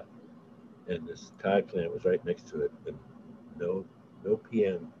pot. And this Thai plant was right next to it, and no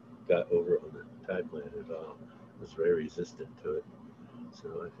PM got over on the Thai plant at all. It was very resistant to it.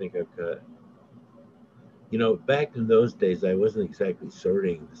 So I think I've got, back in those days, I wasn't exactly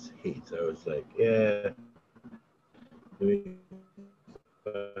sorting the seeds. I was like, yeah, give me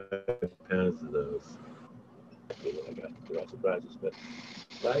 5 pounds of those. I got they're all surprises, but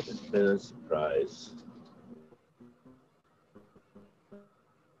life has been a surprise.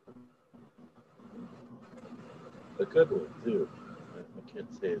 A good one too. I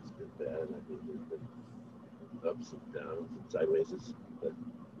can't say it's been bad. I mean, there's been ups and downs and sidewayses, but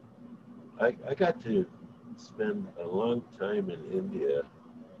I got to spend a long time in India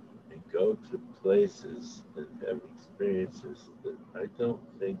and go to places and have experiences that I don't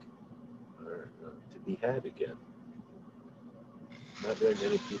think are to be had again. Not very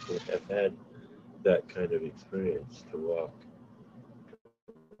many people have had that kind of experience, to walk.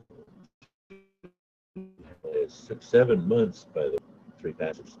 It took 7 months, by the 3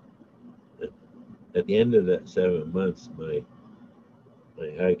 passes. At the end of that 7 months, my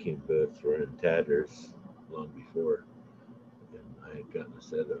hiking boots were in tatters long before, and I had gotten a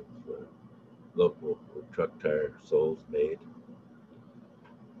set of local truck tire soles made.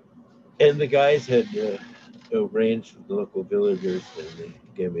 And the guys had arranged with the local villagers, and they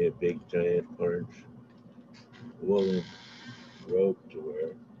gave me a big, giant orange woolen robe to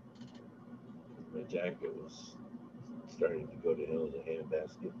wear. My jacket was starting to go to hell in a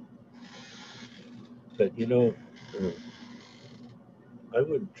handbasket. But I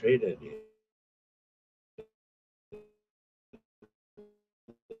wouldn't trade any.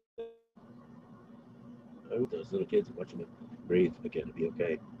 I would those little kids watching them breathe again and be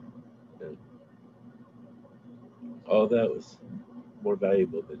okay. And all that was more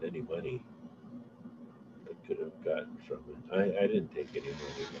valuable than any money I could have gotten from it. I didn't take any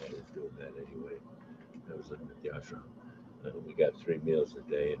money when I was doing that anyway. I was living at the ashram. We got 3 meals a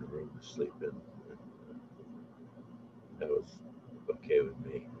day and a room to sleep in. And that was okay with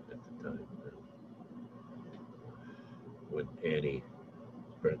me at the time. When Annie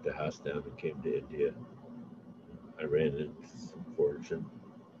burnt the house down and came to India, I ran into some fortune,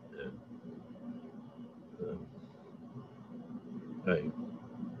 and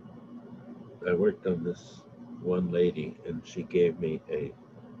I worked on this one lady, and she gave me a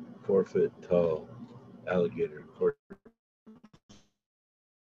 4 foot tall alligator court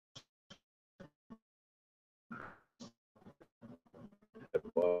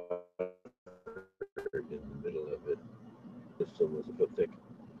in the middle of it. This one was a foot thick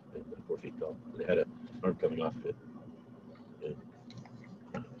and 4 feet tall. And it had an arm coming off it. And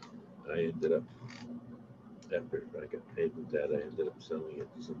I ended up, after I got paid with that, I ended up selling it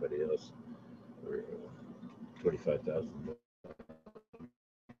to somebody else for $25,000.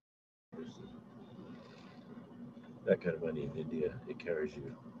 That kind of money in India, it carries you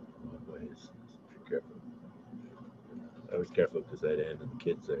a long ways. So be careful. I was careful because I'd end the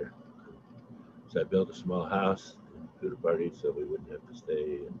kids there. So I built a small house and threw a party so we wouldn't have to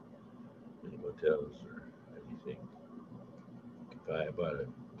stay in any motels or anything. I bought a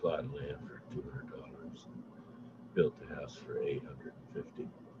plot of land for $200, built the house for $850.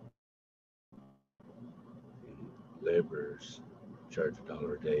 The laborers charge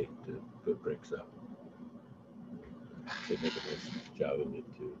 $1 a day to put bricks up. They make a nice job of it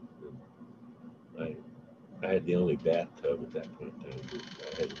too. I had the only bathtub at that point in time.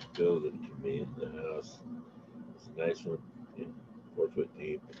 I had to build it for me in the house. It's a nice one, 4 foot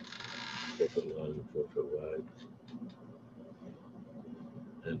deep, 4 foot long, and 4 foot wide.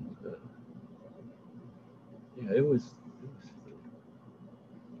 And yeah, it was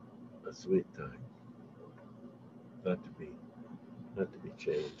a sweet time. Not to be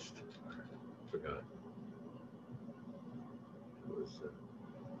changed or forgotten. It was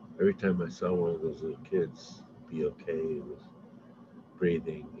every time I saw one of those little kids be okay with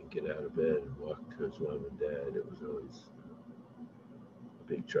breathing and get out of bed and walk to his mom and dad, it was always a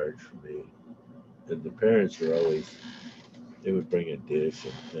big charge for me. And the parents were always, they would bring a dish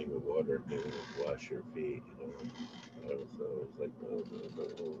and a thing of water and they would wash your feet, you know. I was always like, no,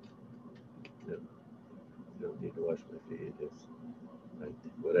 you don't need to wash my feet.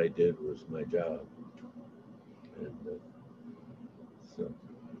 What I did was my job. And so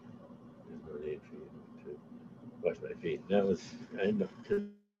there's no need for you to wash my feet. And that was kind of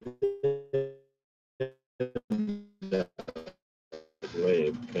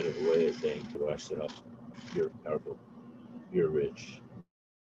a way of saying to wash it off. You're powerful. You're rich.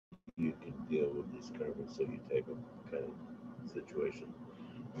 You can deal with these karmas, so you take them kind of situation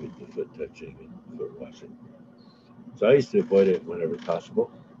with the foot touching and foot washing. So I used to avoid it whenever possible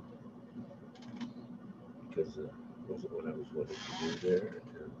because it wasn't what I was wanting to do there.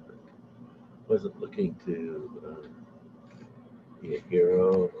 And wasn't looking to be a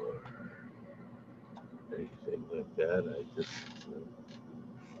hero or anything like that. I just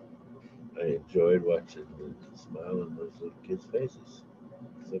I enjoyed watching the smile on those little kids' faces.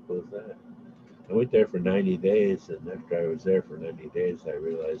 Simple as that. I went there for 90 days, and after I was there for 90 days, I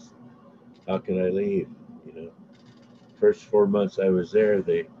realized, how can I leave? You know, first 4 months I was there,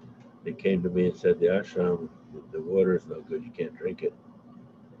 they came to me and said, the ashram, the water is no good, you can't drink it.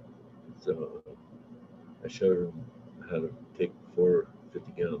 So I showed them how to take 4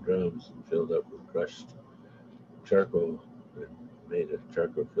 50-gallon drums and filled up with crushed charcoal and made a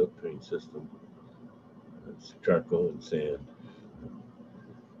charcoal filtering system. It's charcoal and sand.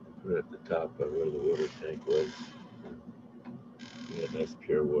 Put it at the top of where the water tank was. We had nice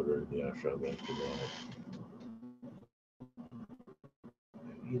pure water in the ashram after that.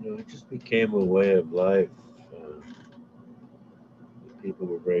 You know, it just became a way of life. The people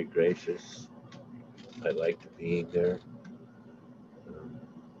were very gracious. I liked being there.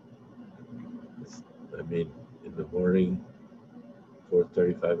 I mean, in the morning,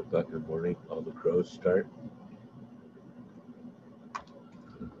 4:30, 5 o'clock in the morning, all the crows start.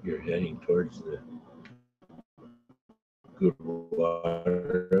 You're heading towards the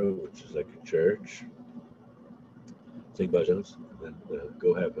Gurdwara, which is like a church. Sing bhajans, and then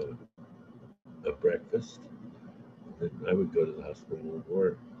go have a breakfast. And then I would go to the hospital and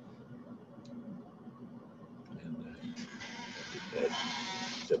work. And I did that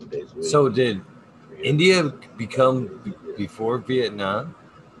 7 days a week. So did India become before Vietnam,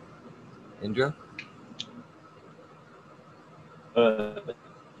 Indra?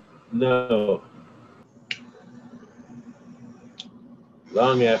 No.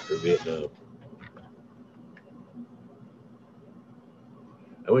 Long after Vietnam.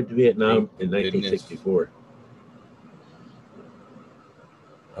 I went to Vietnam in 1964.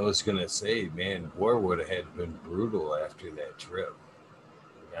 I was gonna say, man, war would have been brutal after that trip.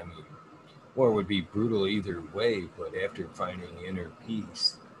 I mean, war would be brutal either way, but after finding inner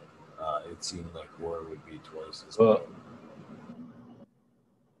peace, it seem like war would be twice as Well, bad.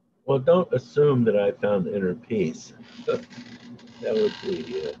 well, don't assume that I found inner peace. That would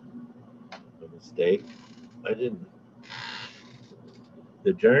be a mistake. I didn't.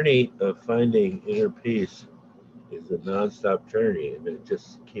 The journey of finding inner peace is a nonstop journey, and it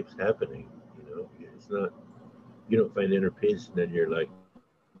just keeps happening. You know, it's not. You don't find inner peace, and then you're like,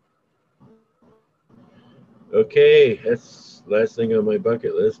 okay, that's the last thing on my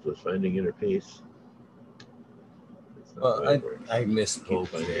bucket list was finding inner peace. That's not Well, the way it works. I Keep misspoke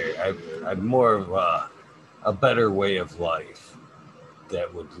finding there. it everywhere. I'm more of a better way of life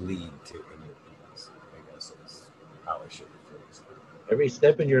that would lead to inner peace. I guess is how I should have phrased it. Every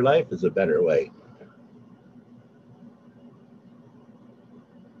step in your life is a better way.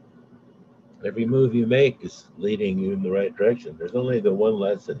 Every move you make is leading you in the right direction. There's only the one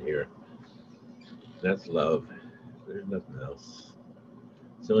lesson here. That's love. There's nothing else.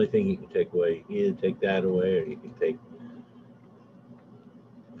 It's the only thing you can take away. You either take that away or you can take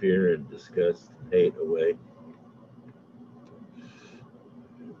fear and disgust and hate away.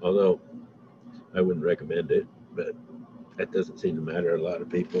 Although I wouldn't recommend it, but that doesn't seem to matter. A lot of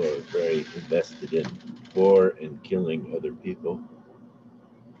people are very invested in war and killing other people,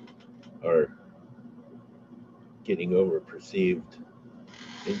 or getting over perceived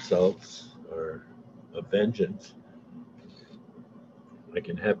insults or a vengeance. I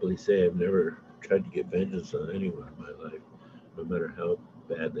can happily say I've never tried to get vengeance on anyone in my life, no matter how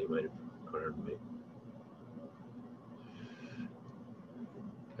bad they might have harmed me.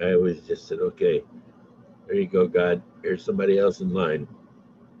 I always just said, okay, there you go, God. Here's somebody else in line.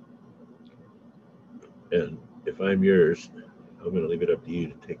 And if I'm yours, I'm going to leave it up to you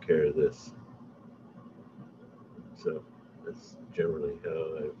to take care of this. So that's generally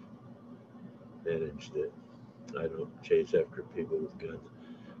how I've managed it. I don't chase after people with guns.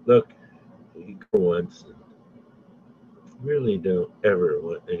 Look, you go once and really don't ever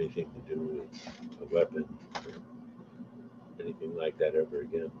want anything to do with a weapon or anything like that ever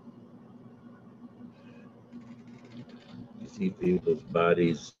again. You see people's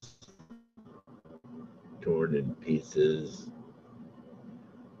bodies torn in pieces.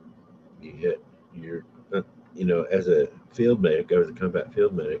 You're not, as a field medic, I was a combat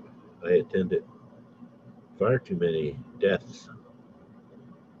field medic. I attended far too many deaths.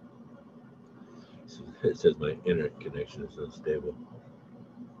 It says my internet connection is unstable.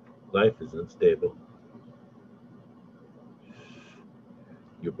 Life is unstable.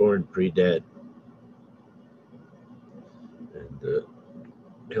 You're born pre-dead. And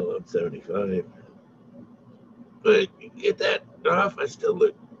hell, I'm 75. But you get that off, I still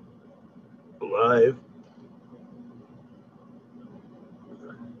look alive.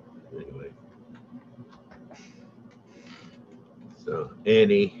 Anyway. So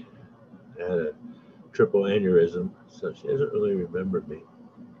Annie had a triple aneurysm, so she doesn't really remember me.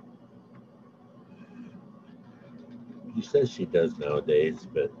 She says she does nowadays,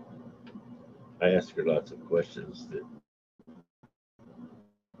 but I ask her lots of questions that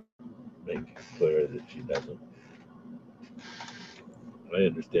make it clear that she doesn't. I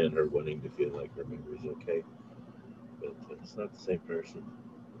understand her wanting to feel like her memory's okay, but it's not the same person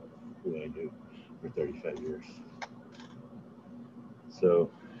who I knew for 35 years.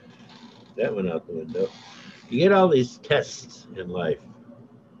 So that went out the window. You get all these tests in life,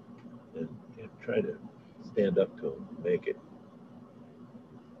 and you try to stand up to them, make it.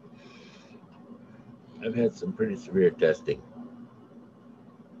 I've had some pretty severe testing.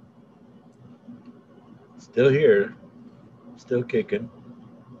 Still here, still kicking.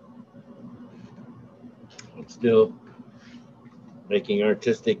 I'm still making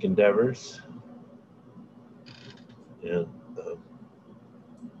artistic endeavors, and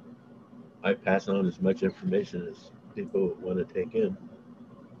I pass on as much information as people want to take in.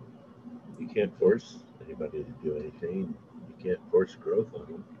 You can't force anybody to do anything. You can't force growth on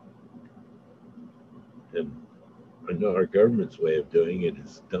them. And I know our government's way of doing it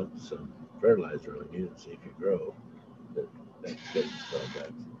is dump some fertilizer on you and see if you grow. But that's getting spelled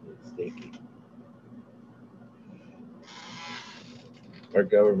back. It's stinky. Our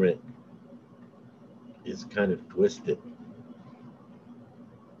government is kind of twisted.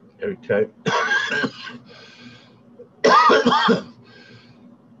 Every time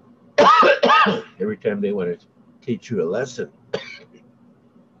every time they want to teach you a lesson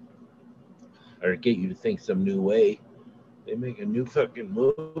or get you to think some new way, they make a new fucking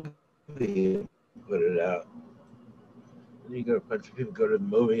movie and put it out. And you got a bunch of people go to the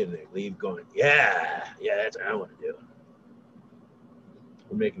movie and they leave going, yeah, that's what I want to do.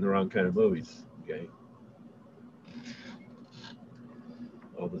 We're making the wrong kind of movies, okay?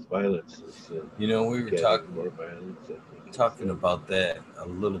 All this violence is You know, we were getting more violence. I think talking about that a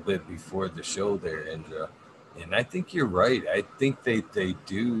little bit before the show there, Indra, and I think you're right. I think they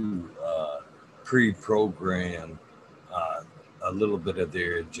do pre-program a little bit of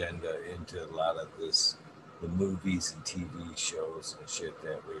their agenda into a lot of this, the movies and TV shows and shit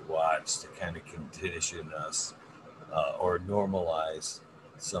that we watch to kind of condition us or normalize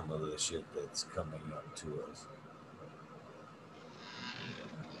some of the shit that's coming up to us.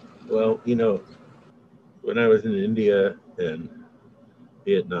 Well, you know, when I was in India and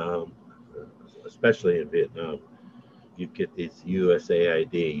Vietnam, especially in Vietnam, you'd get these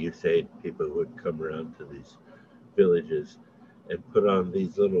USAID people who would come around to these villages and put on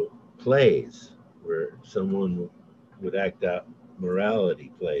these little plays where someone would act out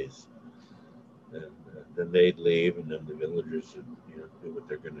morality plays, and then they'd leave, and then the villagers would, do what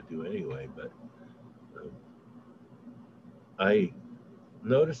they're going to do anyway. But I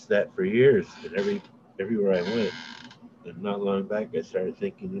noticed that for years, and everywhere I went. And not long back, I started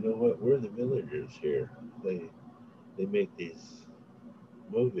thinking, you know what? We're the villagers here. They make these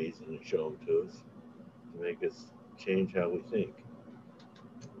movies and they show them to us to make us change how we think.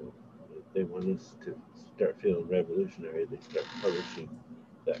 If they want us to start feeling revolutionary, they start publishing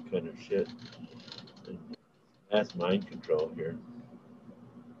that kind of shit. And that's mind control here.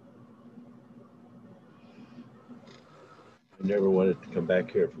 I never wanted to come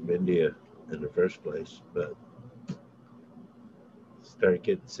back here from India in the first place, but started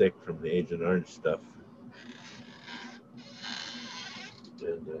getting sick from the Agent Orange stuff.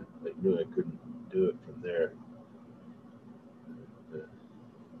 And I knew I couldn't do it from there.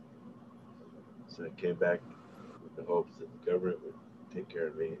 So I came back with the hopes that the government would take care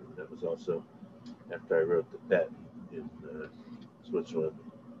of me. And that was also after I wrote the patent in Switzerland.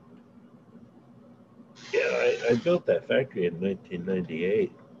 Yeah, I built that factory in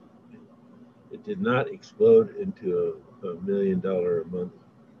 1998. It did not explode into a $1 million a month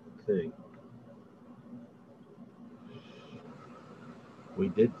thing. We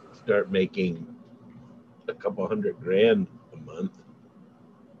did start making a couple $100,000 a month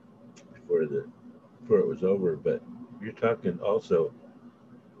before it was over, but you're talking also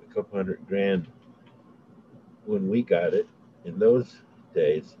a couple $100,000 when we got it in those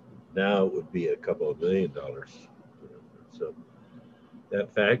days. Now it would be a couple of $1 million. So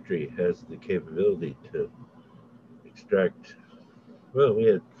that factory has the capability to extract, well, we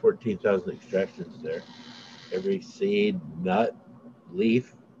had 14,000 extractions there. Every seed, nut,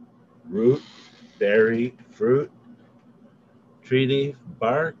 leaf, root, berry, fruit, tree leaf,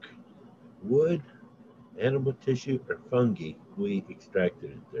 bark, wood, animal tissue, or fungi, we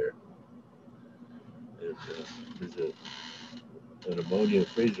extracted it there. And there's an ammonia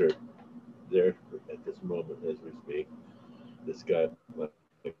freezer there at this moment as we speak. That's got like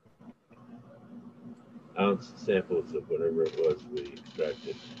ounce samples of whatever it was we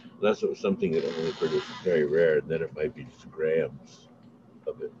extracted. Unless it was something that only produced very rare, and then it might be just grams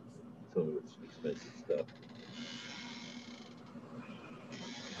of it. Some of it's expensive stuff.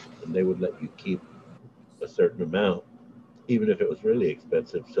 And they would let you keep a certain amount, even if it was really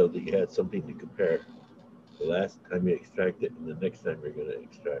expensive, so that you had something to compare the last time you extract it and the next time you're going to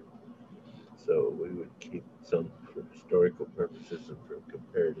extract. So we would keep some for historical purposes and for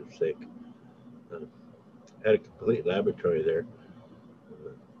comparative sake. Had a complete laboratory there,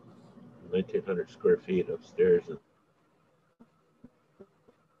 1,900 square feet upstairs in the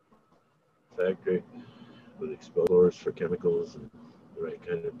factory with exposed floors for chemicals and the right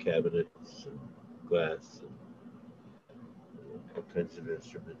kind of cabinets and glass and all kinds of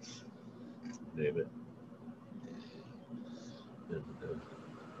instruments, name it. And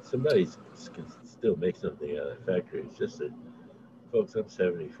somebody can still make something out of that factory. It's just that, folks, I'm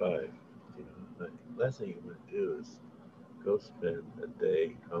 75. The last thing you want to do is go spend a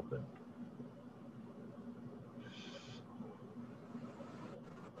day humping.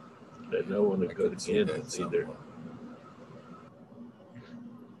 I don't want to go to Kansas either.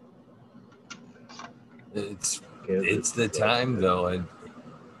 It's the time though, and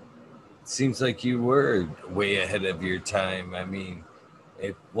it seems like you were way ahead of your time. I mean,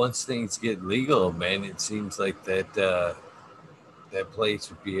 once things get legal, man, it seems like that that place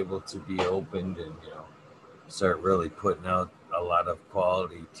would be able to be opened and start really putting out a lot of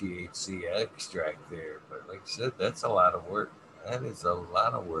quality THC extract there. But like I said, that's a lot of work. That is a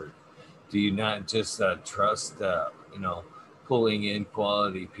lot of work. Do you not just trust pulling in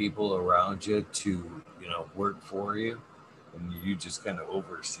quality people around you to work for you, and you just kind of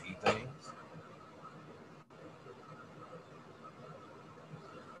oversee things?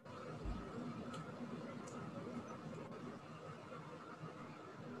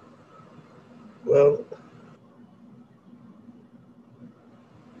 Well,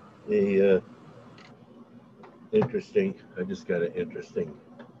 the interesting, I just got an interesting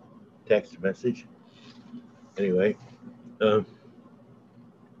text message. Anyway, um,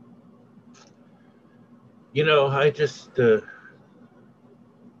 I just,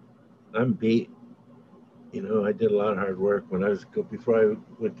 I'm beat. I did a lot of hard work when before I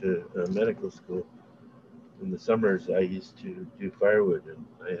went to medical school. In the summers, I used to do firewood, and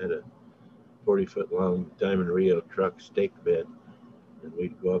I had a 40-foot long Diamond Rio truck stake bed, and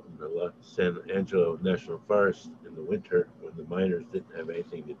we'd go up in the San Angelo National Forest in the winter when the miners didn't have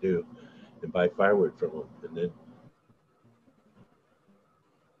anything to do, and buy firewood from them, and then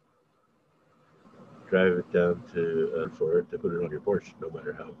drive it down to for it to put it on your porch, no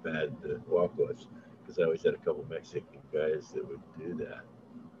matter how bad the walk was, because I always had a couple Mexican guys that would do that.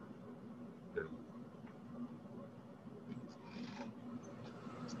 And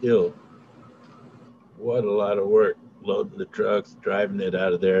still, what a lot of work loading the trucks, driving it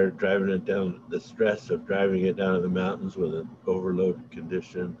out of there, driving it down, the stress of driving it down to the mountains with an overload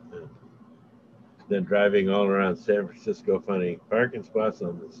condition, and then driving all around San Francisco, finding parking spots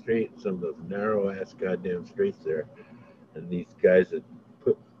on the street, some of those narrow ass goddamn streets there. And these guys that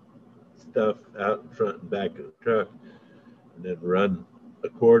put stuff out in front and back of the truck and then run a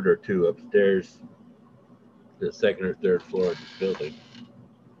cord or two upstairs to the second or third floor of the building.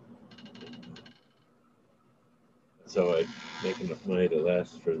 So I make enough money to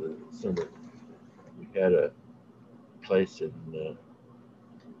last for the summer. We had a place in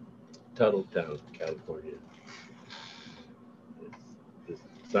Tuttletown, California. There's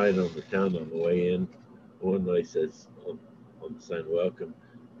a sign on the town on the way in. One way says on the sign, welcome.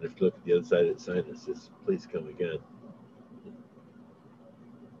 And if you look at the other side of the sign, it says, please come again.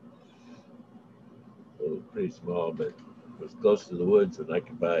 So pretty small, but it was close to the woods, and I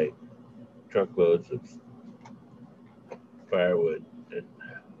could buy truckloads of firewood and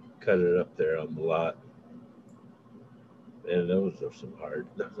cut it up there on the lot. And those are some hard.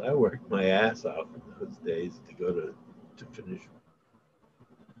 I worked my ass off in those days to go to finish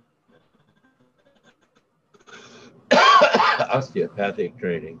osteopathic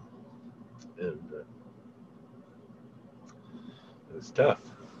training, and it was tough.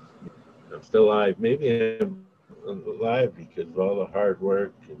 I'm still alive. Maybe I'm alive because of all the hard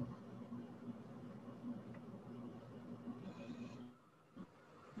work and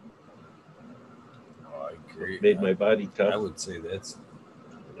made my body tough. I would say that's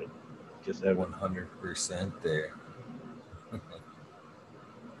just 100% there.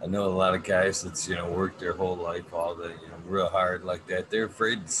 I know a lot of guys that's worked their whole life all the real hard like that. They're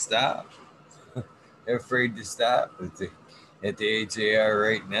afraid to stop. They're afraid to stop at the age they are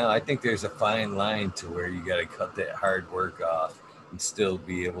right now. I think there's a fine line to where you got to cut that hard work off and still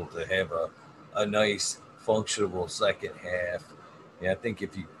be able to have a nice functional second half. Yeah, I think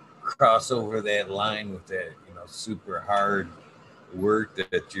if you cross over that line with that super hard work,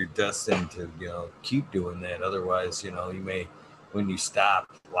 that you're destined to keep doing that. Otherwise, you may, when you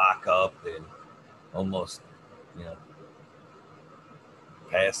stop, lock up and almost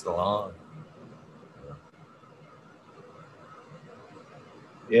pass along.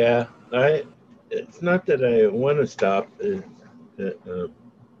 Yeah, it's not that I want to stop.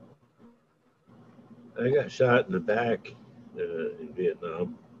 I got shot in the back in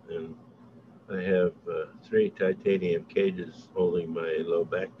Vietnam, and I have 3 titanium cages holding my low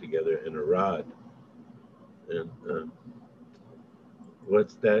back together and a rod. And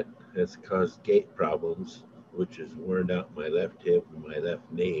what's that has caused gait problems, which has worn out my left hip and my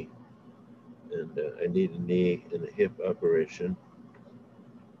left knee. And I need a knee and a hip operation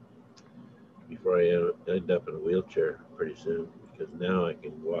before I end up in a wheelchair pretty soon, because now I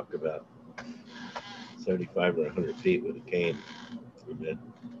can walk about 75 or 100 feet with a cane. And then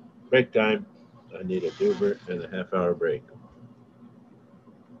break time, I need a Uber and a half-hour break.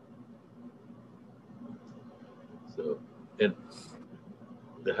 So, and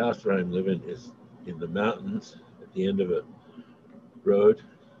the house where I'm living is in the mountains at the end of a road.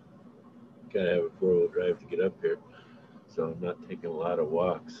 Gotta have a 4-wheel drive to get up here. So I'm not taking a lot of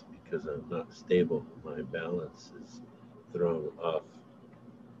walks because I'm not stable. My balance is thrown off.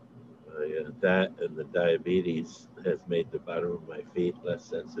 That and the diabetes has made the bottom of my feet less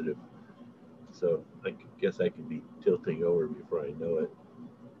sensitive. So I guess I can be tilting over before I know it.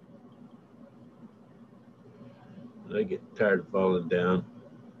 And I get tired of falling down.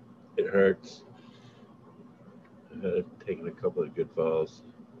 It hurts. I've taken a couple of good falls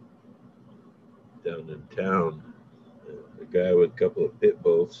down in town. A guy with a couple of pit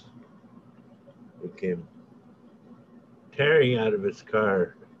bulls who came tearing out of his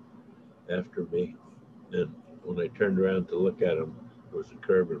car after me. And when I turned around to look at him, there was a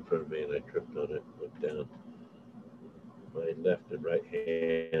curb in front of me, and I tripped on it, went down. My left and right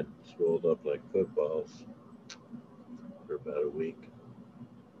hand swelled up like footballs for about a week.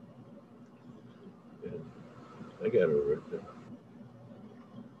 And I got over it.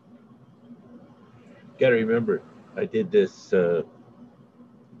 Got to remember, I did this kind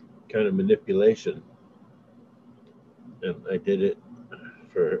of manipulation, and I did it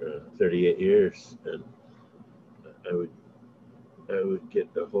for 38 years, and I would get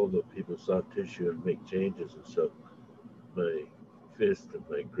a hold of people's soft tissue and make changes, and so my fist and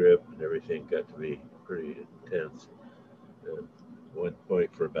my grip and everything got to be pretty intense. And at one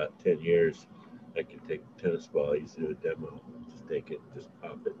point for about 10 years, I could take a tennis ball. I used to do a demo, just take it, just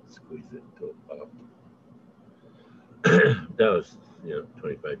pop it, and squeeze it until it popped. That was,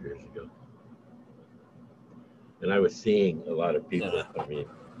 25 years ago. And I was seeing a lot of people. Yeah. I mean,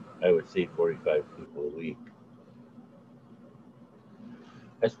 I would see 45 people a week.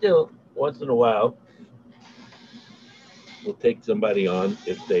 I still, once in a while, will take somebody on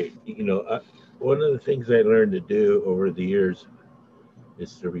if they, one of the things I learned to do over the years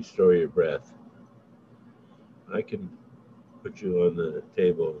is to restore your breath. I can put you on the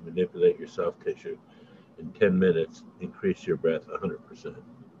table, manipulate your soft tissue. In 10 minutes, increase your breath 100%.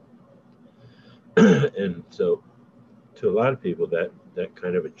 And so to a lot of people, that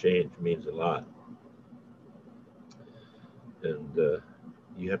kind of a change means a lot. And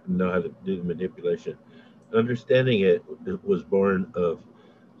you have to know how to do the manipulation. Understanding it was born of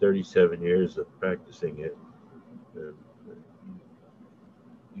 37 years of practicing it. And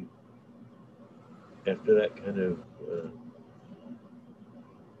after that kind of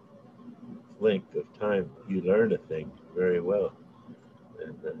length of time, you learn a thing very well.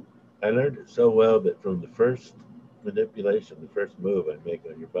 And I learned it so well that from the first manipulation, the first move I make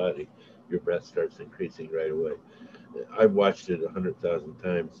on your body, your breath starts increasing right away. I've watched it 100,000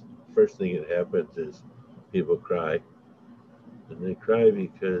 times. First thing that happens is people cry. And they cry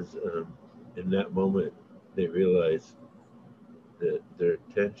because in that moment, they realize that their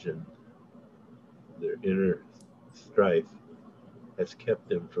tension, their inner strife, has kept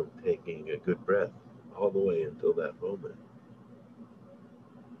them from taking a good breath all the way until that moment.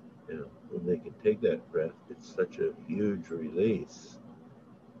 When they can take that breath, it's such a huge release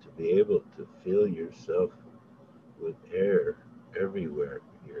to be able to fill yourself with air everywhere,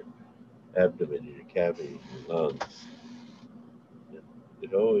 your abdomen, your cavity, your lungs.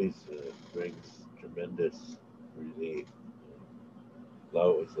 It always brings tremendous relief.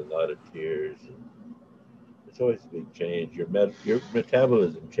 Always a lot of tears, and it's always a big change. Your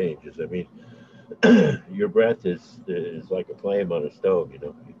metabolism changes. I mean, your breath is like a flame on a stove. You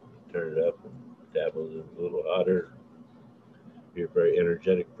turn it up and dabble in a little hotter. You're a very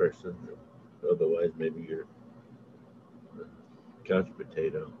energetic person. Otherwise, maybe you're a couch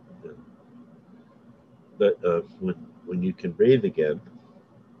potato. But when you can breathe again,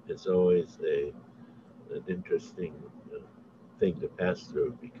 it's always an interesting thing to pass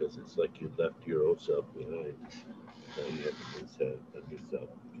through, because it's like you left your old self behind. Now you have to reset a new self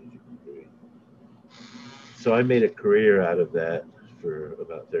because you can breathe. So I made a career out of that for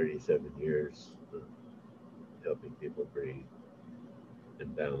about 37 years, helping people breathe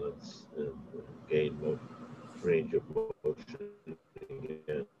and balance and gain more range of motion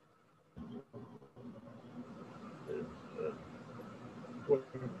again. And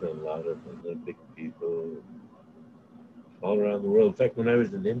worked with a lot of Olympic people all around the world. In fact, when I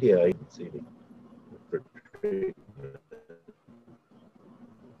was in India, I didn't see me for treatment.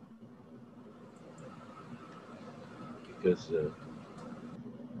 Because an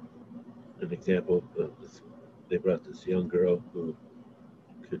example of this, they brought this young girl who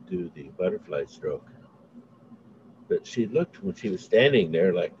could do the butterfly stroke, but she looked, when she was standing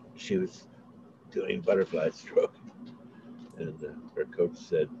there, like she was doing butterfly stroke. And her coach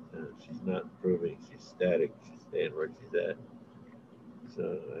said, she's not improving, she's static, she's staying where she's at.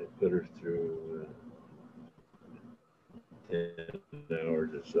 So I put her through 10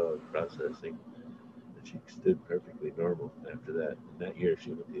 hours or so of processing, and she stood perfectly normal after that. And that year she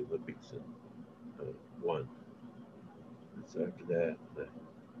went to the Olympics and won. And so after that, I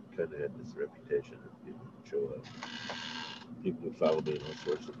kind of had this reputation of people who show up. People who follow me in all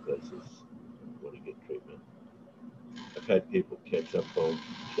sorts of places want to get treatment. I've had people catch up to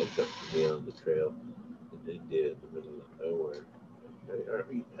me on the trail in India in the middle of nowhere. Hey, are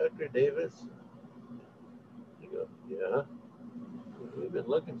you Dr. Davis? You go, yeah. We've been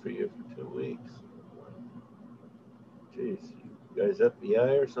looking for you for 2 weeks. Geez, you guys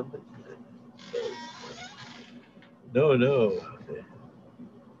FBI or something? No.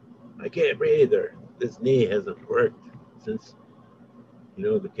 I can't breathe, or this knee hasn't worked since,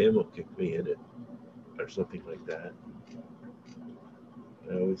 the camel kicked me in it, or something like that.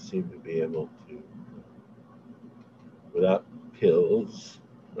 I always seem to be able to, without pills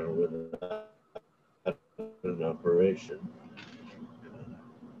or without an operation,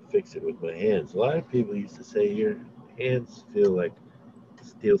 fix it with my hands. A lot of people used to say your hands feel like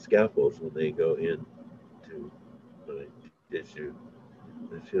steel scalpels when they go into my tissue.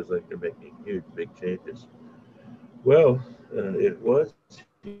 It feels like they're making huge, big changes. Well, it was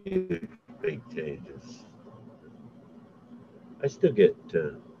huge, big changes. I still get,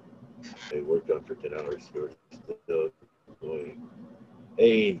 I worked on for 10 hours, so we're still going,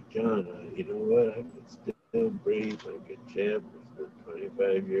 hey, John, you know what? I can still breathe like a champ. It's been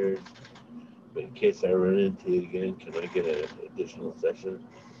 25 years. But in case I run into you again, can I get an additional session?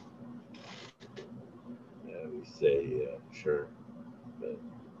 We say, sure. But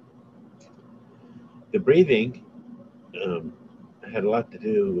the breathing had a lot to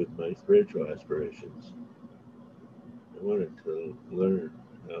do with my spiritual aspirations. I wanted to learn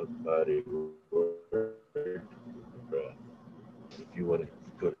how the body works, breath. If you want to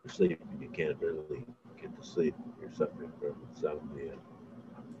go to sleep and you can't really get to sleep, you're suffering from insomnia.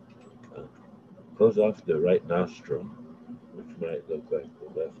 Close off the right nostril, which might look like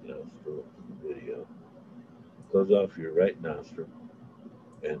the left nostril in the video. Close off your right nostril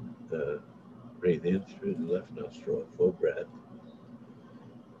and breathe in through the left nostril, full breath.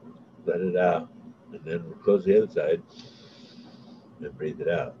 Let it out, and then close the other side and breathe it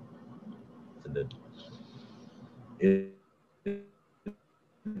out. And then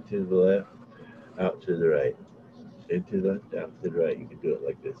into the left, out to the right. Into the left, out to the right. You can do it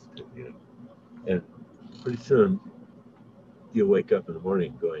like this, And pretty soon, you'll wake up in the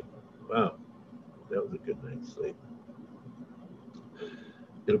morning going, wow, that was a good night's sleep.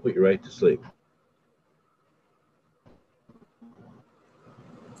 It'll put you right to sleep.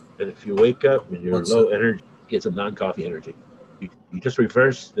 And if you wake up and you're low energy, get some non-coffee energy. You just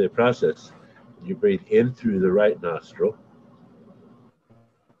reverse the process. You breathe in through the right nostril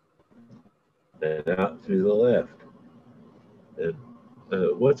and out through the left. And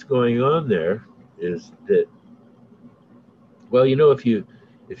what's going on there is that, well, if you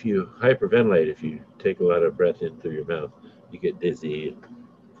hyperventilate, if you take a lot of breath in through your mouth, you get dizzy. And,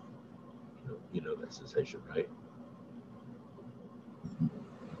 you know that sensation, right?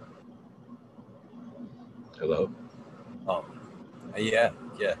 Hello? Oh, yeah.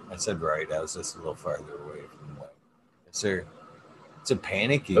 I said right. I was just a little farther away from the mic. Sir, it's a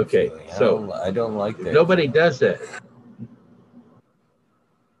panicking feeling. So I don't like that. Nobody does that.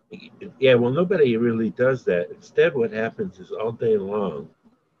 Yeah, well, nobody really does that. Instead, what happens is all day long,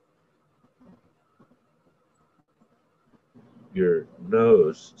 your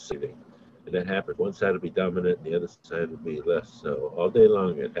nose sitting, and that happens. One side will be dominant, and the other side will be less. So all day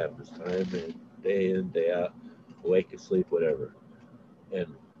long, it happens, time in, day out, awake, asleep, whatever.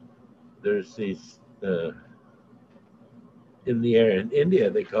 And there's these in the air. In India,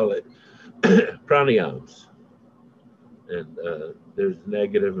 they call it pranayams. And there's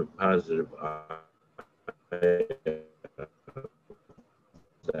negative and positive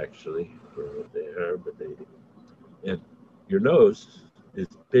actually for what they are, but and your nose is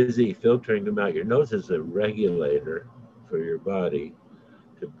busy filtering them out. Your nose is a regulator for your body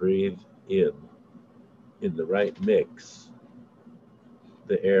to breathe in the right mix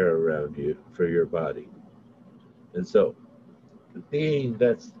the air around you for your body. And so, being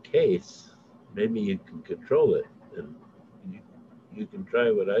that's the case, maybe you can control it, and you can try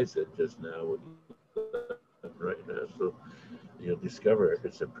what I said just now with right now. So you'll discover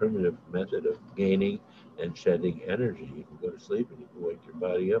it's a primitive method of gaining and shedding energy. You can go to sleep and you can wake your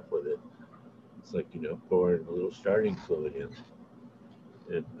body up with it. It's like, pouring a little starting fluid in.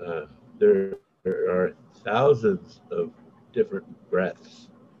 And there are thousands of different breaths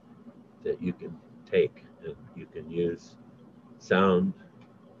that you can take, and you can use sound,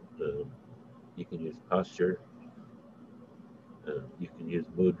 you can use posture, you can use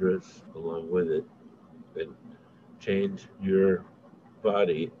mudras along with it, and change your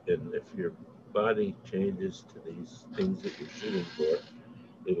body. And if your body changes to these things that you're shooting for,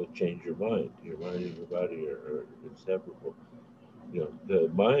 it'll change your mind. Your mind and your body are inseparable. The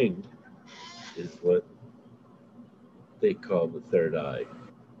mind is what they call the third eye.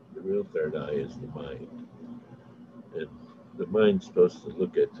 The real third eye is the mind. And the mind's supposed to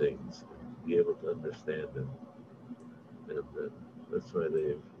look at things and be able to understand them. And that's why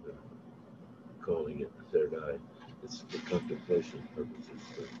they're calling it the third eye. It's for contemplation purposes,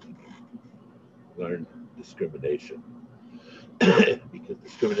 to learn discrimination. Because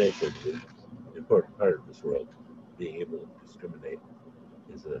discrimination is an important part of this world. Being able to discriminate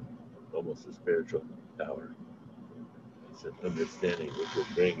is almost a spiritual power. It's an understanding which will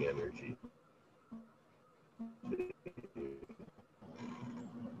bring energy to you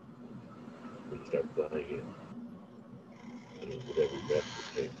when you start flying in. With every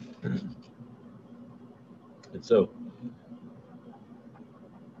breath you take. And so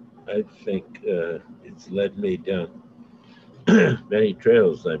I think it's led me down many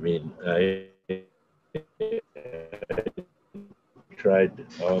trails. I mean, I tried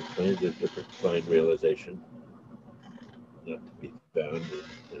all kinds of different fine realization, not to be found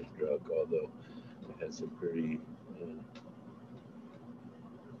in a drug, although it has some pretty,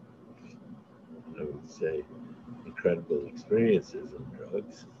 I would say, incredible experiences on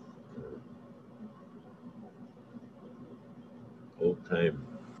drugs. Old time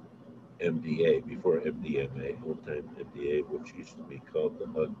MDA, before MDMA, old time MDA, which used to be called the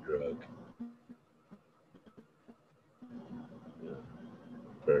hug drug,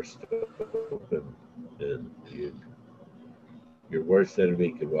 burst open, and your worst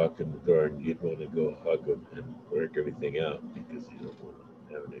enemy could walk in the door and you'd want to go hug them and work everything out because you don't want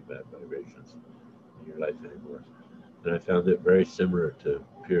to have any bad vibrations in your life anymore. And I found it very similar to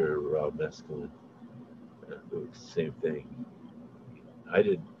pure raw mescaline. It was the same thing.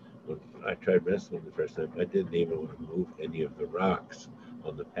 When I tried mescaline the first time, I didn't even want to move any of the rocks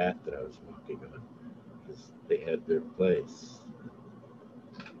on the path that I was walking on because they had their place.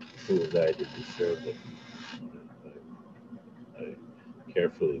 Who was I to disturb them? I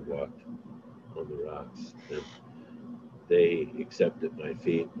carefully walked on the rocks, and they accepted my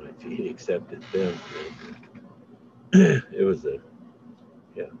feet accepted them. It was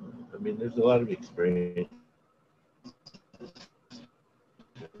I mean, there's a lot of experience.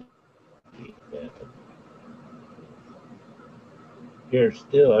 Here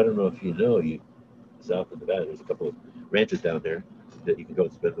still, I don't know if you know, south of Nevada, there's a couple of ranches down there that you can go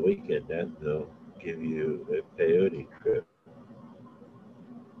and spend the weekend at, and they'll give you a peyote trip.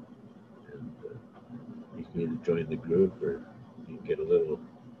 And you can either join the group or you can get a little,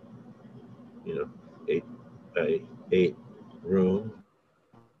 8x8 room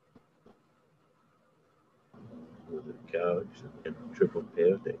with a couch and triple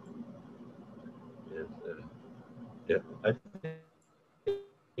peyote. And I think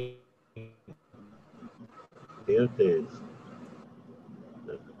peyote is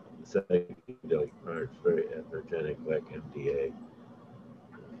the psychedelic part. It's very energetic, like MDA.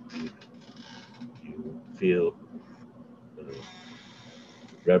 You feel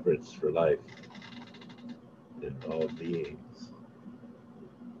reverence for life in all beings.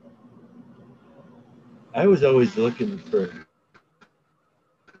 I was always looking for,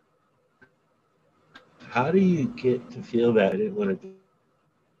 how do you get to feel that? I didn't want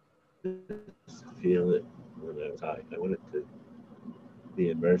to just feel it when I was high. I wanted to be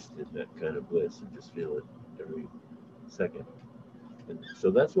immersed in that kind of bliss and just feel it every second. And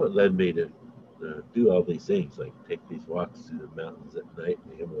so that's what led me to do all these things, like take these walks through the mountains at night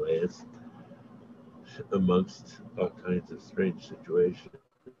in the Himalayas, amongst all kinds of strange situations.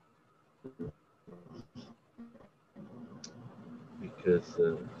 Because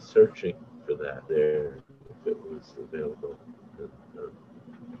searching for that there, if it was available. And,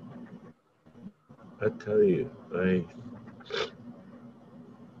 I tell you, I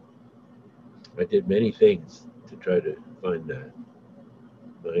did many things to try to find that.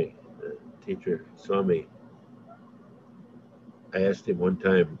 My teacher, Swami, I asked him one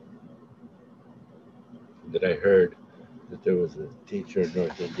time that I heard that there was a teacher in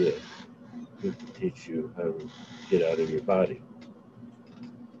North India who could teach you how to get out of your body.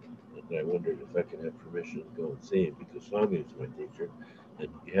 And I wondered if I could have permission to go and see him, because Swami was my teacher, and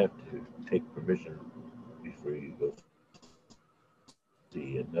you have to take permission before you go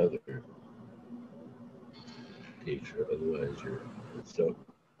see another teacher, otherwise you're so.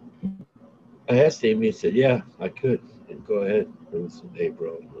 I asked him, he said, yeah, I could, and go ahead. It was in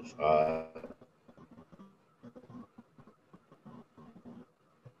April, it was hot.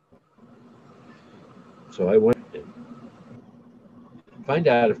 So I went and find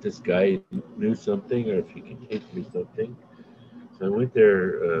out if this guy knew something or if he could teach me something. So I went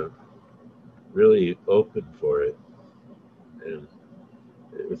there really open for it, and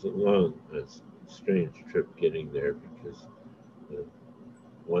it was a long, strange trip getting there, because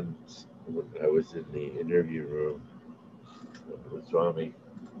once when I was in the interview room with Swami,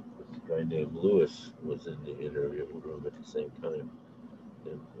 this guy named Lewis was in the interview room at the same time,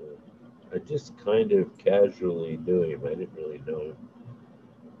 and I just kind of casually knew him. I didn't really know him.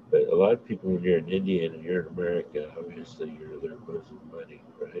 But a lot of people, when you're an Indian and you're in America, obviously you're their bosom buddy.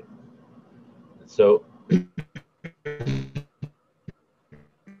 So we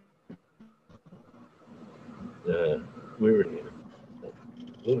were.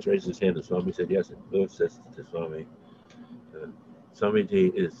 Lewis raised his hand, and Swami said yes. And Lewis says to Swami,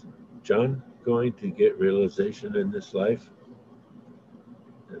 Swamiji, is John going to get realization in this life?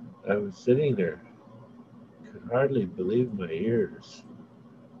 And I was sitting there, could hardly believe my ears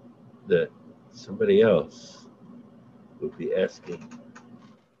that somebody else would be asking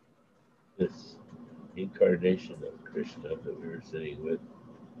this incarnation of Krishna that we were sitting with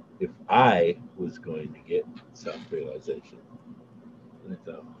if I was going to get self-realization. And I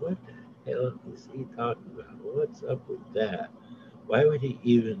thought, what the hell is he talking about? What's up with that? Why would he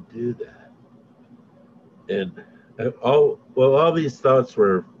even do that? And all these thoughts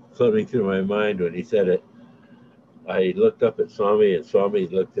were floating through my mind when he said it. I looked up at Swami, and Swami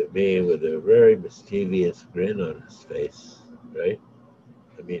looked at me with a very mischievous grin on his face, right?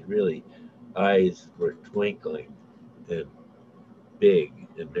 I mean, really, eyes were twinkling and big,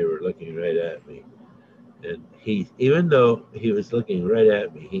 and they were looking right at me. And he, even though he was looking right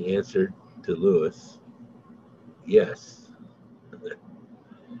at me, he answered to Lewis, yes.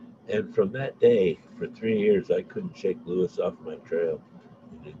 And from that day, for 3 years, I couldn't shake Lewis off my trail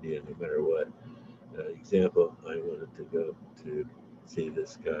in India, no matter what. Example, I wanted to go to see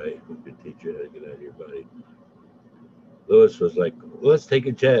this guy who could teach you how to get out of your body. Lewis was like, let's take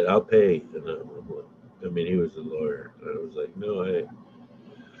a jet, I'll pay. And I mean, he was a lawyer. I was like, no,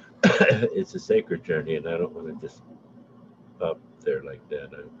 it's a sacred journey, and I don't want to just up there like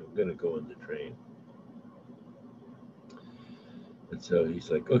that. I'm going to go on the train. And so he's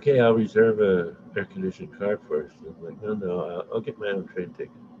like, okay, I'll reserve a air-conditioned car for us. I'm like, no, I'll get my own train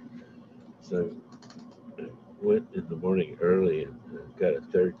ticket. So I went in the morning early and got a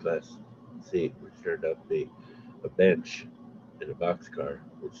third-class seat, which turned out to be a bench in a boxcar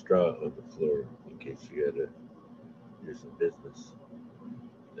with straw on the floor in case you had to do some business.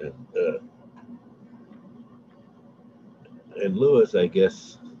 And Lewis, I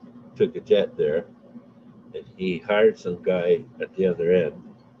guess, took a jet there, and he hired some guy at the other end,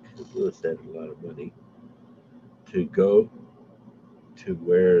 because Lewis had a lot of money, to go to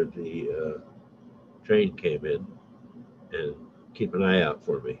where the train came in and keep an eye out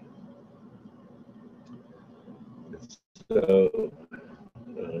for me. And so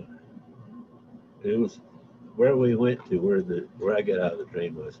it was where we went to, where I got out of the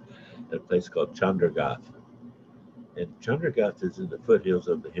train was a place called Chandragath. And Chandragath is in the foothills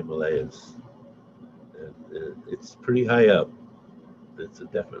of the Himalayas. And it's pretty high up. It's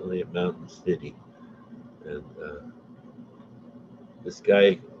definitely a mountain city. And this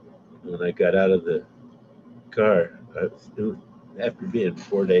guy, when I got out of the car, after being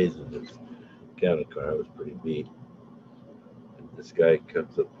 4 days in this cattle car, I was pretty beat. And this guy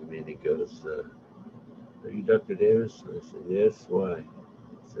comes up to me and he goes, are you Dr. Davis? And I said, yes, why?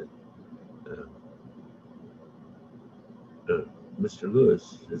 He said, Mr.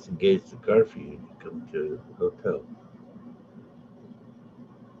 Lewis has engaged a car for you to come to the hotel.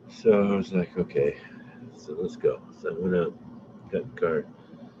 So I was like, okay, so let's go. So I went out, got in the car,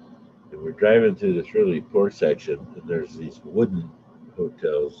 and we're driving through this really poor section, and there's these wooden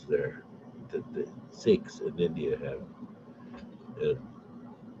hotels there that the Sikhs in India have. And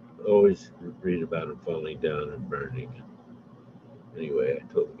always read about them falling down and burning. Anyway, I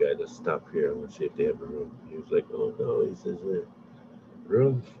told the guy to stop here. I want to see if they have a room. He was like, oh no, he says, the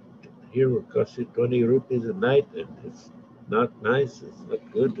room here will cost you 20 rupees a night, and it's not nice, it's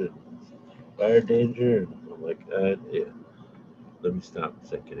not good, and fire danger. And I'm like, yeah, let me stop a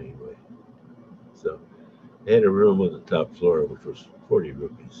second anyway. So they had a room on the top floor, which was 40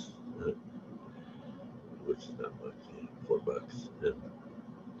 rupees, which is not much, $4. And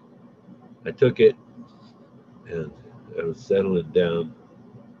I took it, and I was settling down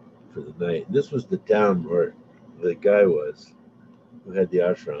for the night. This was the town where the guy was who had the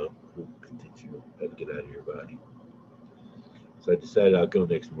ashram, who could teach you how to get out of your body. So I decided I'll go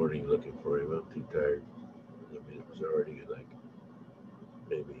next morning looking for him. I'm too tired. I mean, it was already like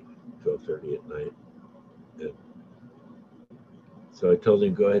maybe 12:30 at night. And so I told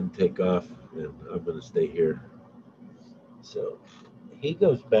him, go ahead and take off, and I'm going to stay here. So he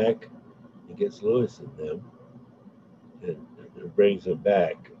goes back and gets Lewis and them and brings them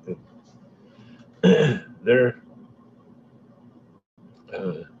back. And they're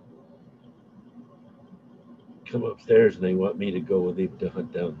come upstairs and they want me to go with him to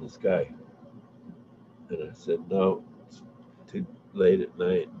hunt down this guy. And I said, no, it's too late at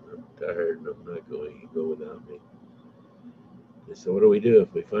night. I'm tired and I'm not going. You go without me. They said, what do we do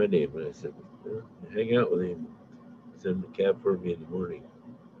if we find him? And I said, well, hang out with him. Send the cab for me in the morning.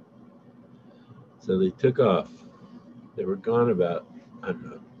 So they took off. They were gone about, I don't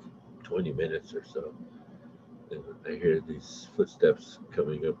know, 20 minutes or so. And I hear these footsteps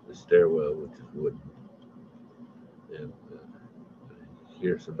coming up the stairwell, which is wooden. And I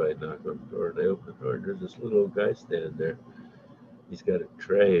hear somebody knock on the door, and I open the door, and there's this little guy standing there. He's got a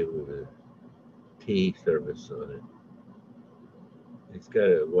tray with a tea service on it. He's got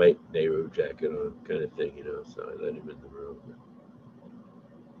a white Nehru jacket on, kind of thing, so I let him in the room.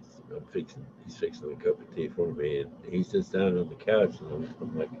 He's fixing a cup of tea for me, and he sits down on the couch, and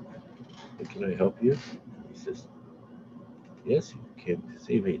I'm like, hey, can I help you? He says, yes, you came to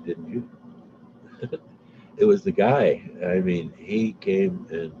see me, didn't you? It was the guy. I mean, he came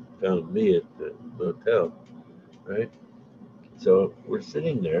and found me at the motel, right? So we're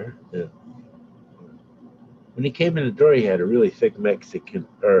sitting there, and when he came in the door, he had a really thick Mexican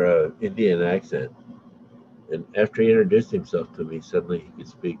or Indian accent. And after he introduced himself to me, suddenly he could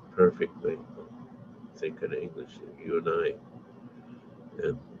speak perfectly, same kind of English, you and I.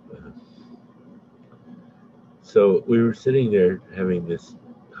 And so we were sitting there having this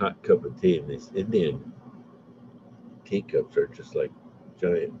hot cup of tea, and these Indian teacups are just like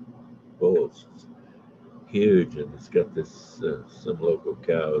giant bowls. It's huge, and it's got this some local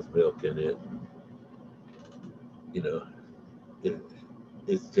cow's milk in it. It,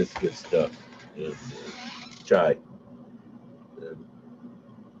 it's just good stuff. And chai. And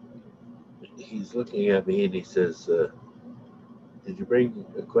he's looking at me and he says, did you bring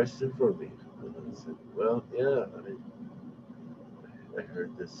a question for me? And I said, well, yeah, I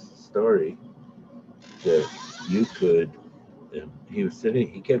heard this story that you could. And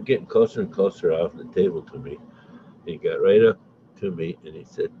he kept getting closer and closer off the table to me. He got right up to me and he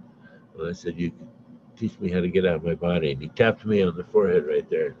said, well, I said, you could teach me how to get out of my body. And he tapped me on the forehead right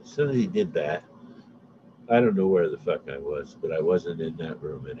there. As soon as he did that, I don't know where the fuck I was, but I wasn't in that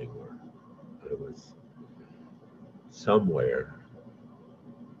room anymore. I was somewhere,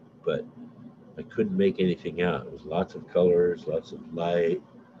 but I couldn't make anything out. It was lots of colors, lots of light,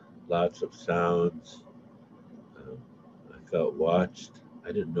 lots of sounds. I felt watched.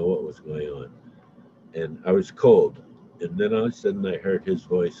 I didn't know what was going on. And I was cold. And then all of a sudden I heard his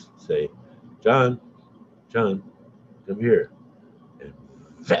voice say, John, come here. And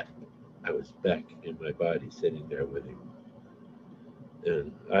zap, I was back in my body sitting there with him.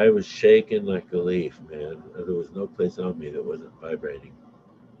 And I was shaking like a leaf, man. There was no place on me that wasn't vibrating.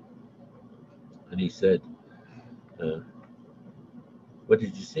 And he said, what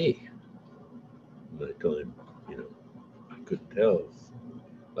did you see? And I told him, I couldn't tell.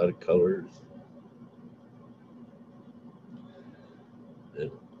 A lot of colors.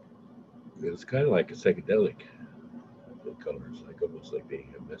 And it was kind of like a psychedelic, the colors, like almost like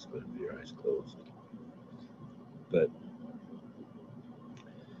being a mescaline with your eyes closed. But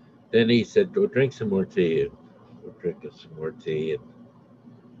then he said, go drink some more tea. And we're drinking some more tea. And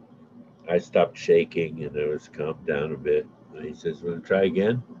I stopped shaking and I was calmed down a bit. And he says, want to try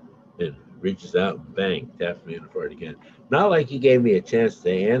again? And reaches out and bang, taps me in the forehead again. Not like he gave me a chance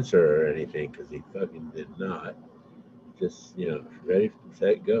to answer or anything, because he fucking did not. Just, ready,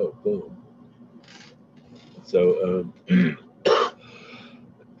 set, go, boom. So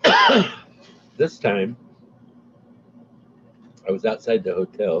this time, I was outside the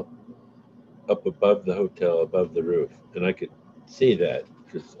hotel, up above the hotel, above the roof, and I could see that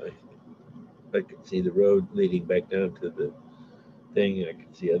because I could see the road leading back down to the thing. I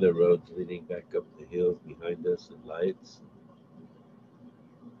could see other roads leading back up the hills behind us and lights.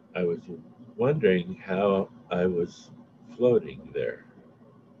 I was wondering how I was floating there.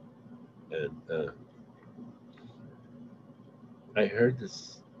 And I heard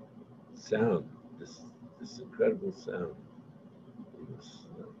this sound, this incredible sound. It was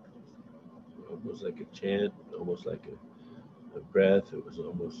almost like a chant, almost like a breath. It was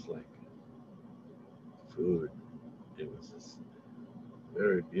almost like food. It was this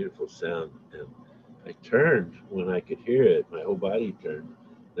very beautiful sound. And I turned when I could hear it. My whole body turned.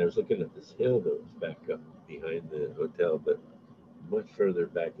 And I was looking at this hill that was back up behind the hotel, but much further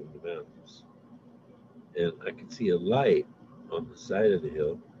back in the mountains. And I could see a light on the side of the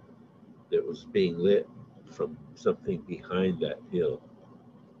hill that was being lit from something behind that hill.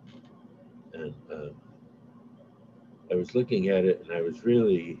 And I was looking at it and I was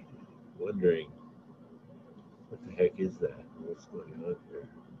really wondering, what the heck is that? What's going on here?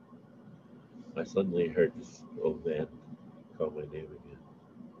 I suddenly heard this old man call my name again.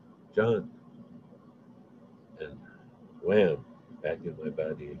 John. And wham, back in my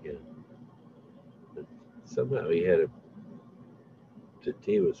body again. But somehow the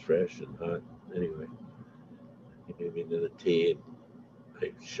tea was fresh and hot. Anyway, he gave me another tea and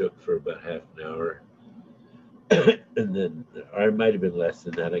I shook for about half an hour. And then, or it might have been less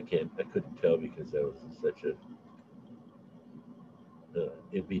than that. I couldn't tell because I was in such a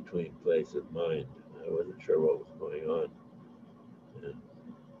in between place of mind. I wasn't sure what was going on. And,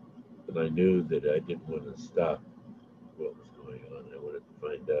 but I knew that I didn't want to stop what was going on. I wanted to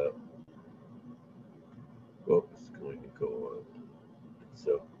find out what was going to go on. And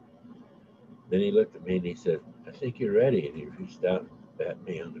so then he looked at me and he said, I think you're ready. And he reached out and pat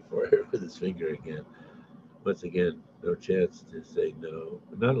me on the forehead with his finger again. Once again, no chance to say no.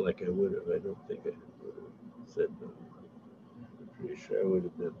 Not like I would have. I don't think I would have said no. I'm pretty sure I would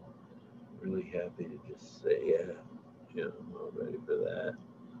have been really happy to just say, yeah, I'm all ready for that.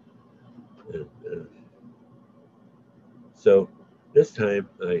 And so this time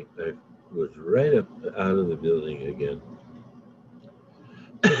I was right up out of the building again.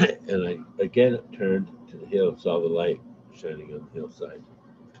 And I again turned to the hill, saw the light shining on the hillside.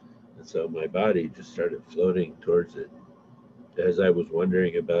 And so my body just started floating towards it. As I was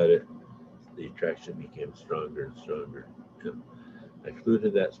wondering about it, the attraction became stronger and stronger. And I flew to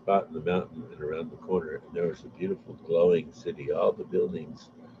that spot in the mountain and around the corner, and there was a beautiful glowing city. All the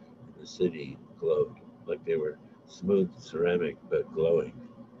buildings in the city glowed like they were smooth ceramic, but glowing.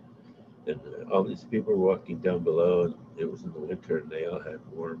 And all these people were walking down below, and it was in the winter, and they all had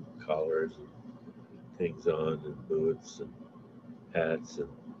warm collars and things on, and boots and hats, and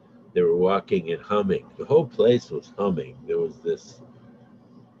they were walking and humming. The whole place was humming. There was this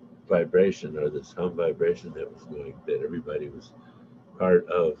vibration, or this hum vibration that was going, that everybody was part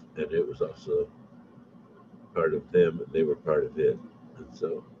of, and it was also part of them, and they were part of it. And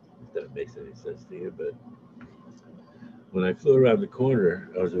so, if that makes any sense to you, but when I flew around the corner,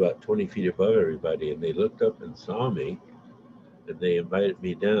 I was about 20 feet above everybody, and they looked up and saw me, and they invited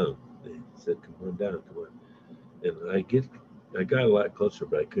me down. They said, come on down, come on. And I got a lot closer,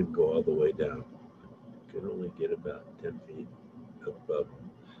 but I couldn't go all the way down. I could only get about 10 feet above them.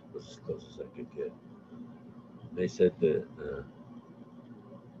 It was as close as I could get. And they said that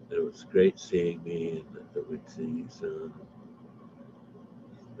it was great seeing me, and that we'd see you soon.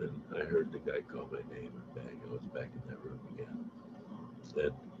 And I heard the guy call my name, and bang, I was back in that room again.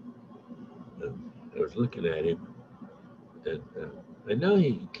 And I was looking at him, and I know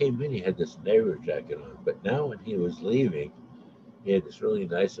he came in, he had this neighbor jacket on, but now when he was leaving, he had this really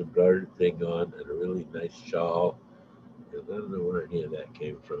nice embroidered thing on and a really nice shawl. And I don't know where any of that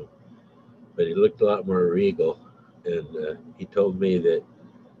came from, but he looked a lot more regal. And he told me that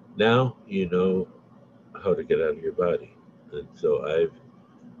now you know how to get out of your body. And so I've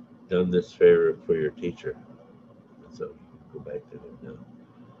done this favor for your teacher. And so you can go back to him now.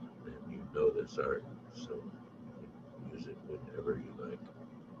 And you know this art, so use it whenever you like.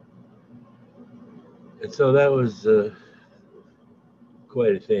 And so that was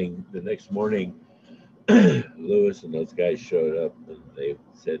quite a thing. The next morning, Lewis and those guys showed up, and they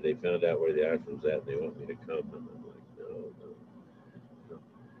said they found out where the ashram was at, and they want me to come. And I'm like, no.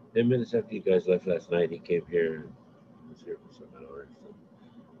 10 minutes after you guys left last night, he came here and was here for some hours. So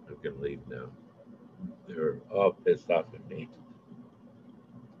I'm going to leave now. They were all pissed off at me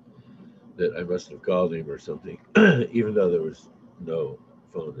that I must have called him or something, even though there was no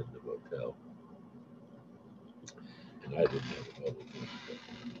phone in the motel. And I didn't have a mobile phone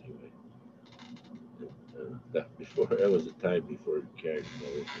anyway. And, that was a time before carrying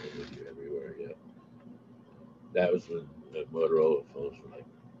mobile phone with you everywhere yet. That was when the Motorola phones were like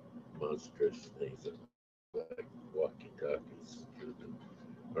monstrous things, like walkie-talkies for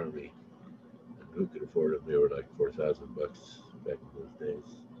the army. And who could afford them? They were like $4,000 back in those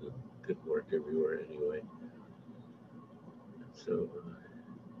days. It couldn't work everywhere anyway. So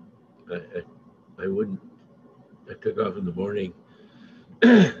I wouldn't. I took off in the morning,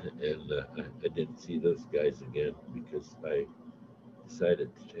 and I didn't see those guys again because I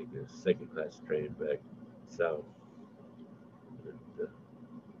decided to take a second-class train back south. And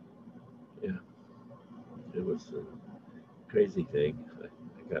yeah, it was a crazy thing.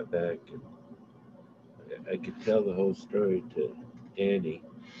 I got back, and I could tell the whole story to Danny.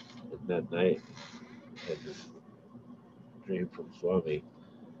 And that night, I had this dream from Swami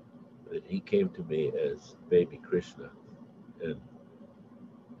that he came to me as baby Krishna. And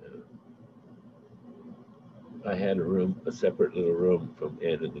I had a separate little room from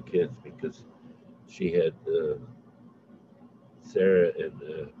Ann and the kids, because she had Sarah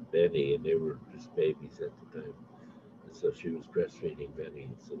and Benny, and they were just babies at the time. And so she was breastfeeding Benny,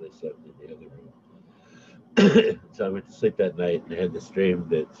 and so they slept in the other room. So I went to sleep that night and had this dream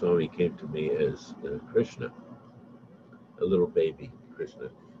that Swami came to me as Krishna, a little baby Krishna.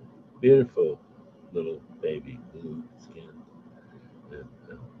 Beautiful little baby, blue skin.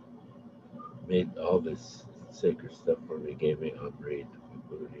 and made all this sacred stuff for me, gave me Amrit,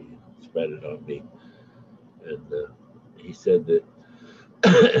 Vibhuti, spread it on me. And he said that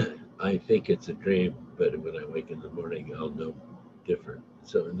I think it's a dream, but when I wake in the morning, I'll know different.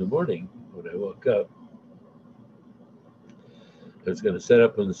 So in the morning, when I woke up, I was going to set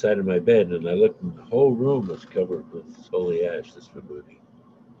up on the side of my bed, and I looked, and the whole room was covered with holy ash, this vibhuti.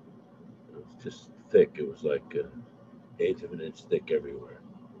 It was just thick. It was like an eighth of an inch thick everywhere,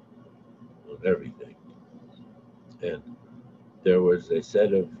 on everything. And there was a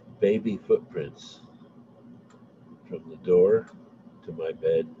set of baby footprints from the door to my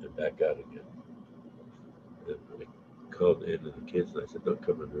bed and back out again. And I called in to the kids, and I said, don't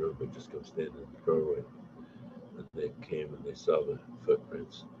come in the room, but just go stand in the doorway. And they came and they saw the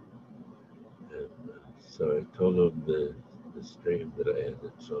footprints. And so I told them the dream that I had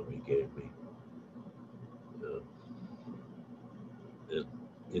that Swami gave me. And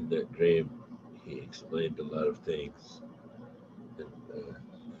in that dream, he explained a lot of things and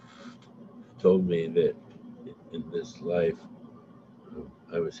told me that in this life,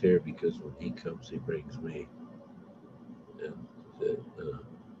 I was here because when he comes, he brings me. And that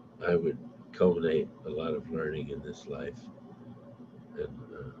I would culminate a lot of learning in this life. And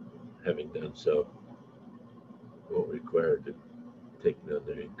having done so, won't require to take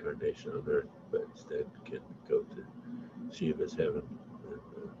another incarnation on earth, but instead can go to Shiva's heaven and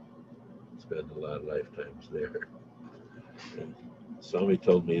spend a lot of lifetimes there. And Swami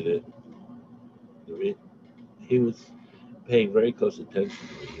told me that he was paying very close attention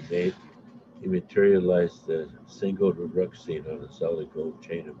to me. He materialized a single Rudrakshin on a solid gold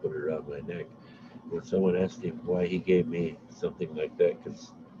chain and put it around my neck. When someone asked him why he gave me something like that,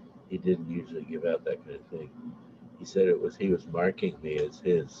 because he didn't usually give out that kind of thing, he said he was marking me as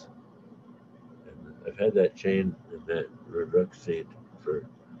his. And I've had that chain and that Rudrakshin for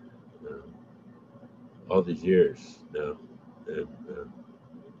all these years now. And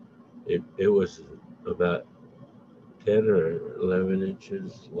it was about 10 or 11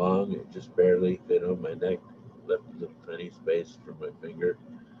 inches long. It just barely fit on my neck, left a little tiny space for my finger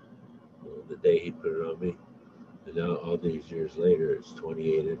the day he put it on me. And now, all these years later, it's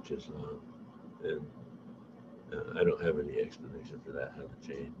 28 inches long. And I don't have any explanation for that, how the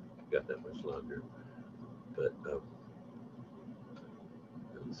chain got that much longer. But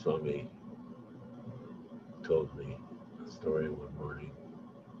Swami told me a story one morning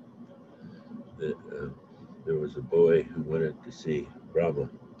that there was a boy who wanted to see Brahma.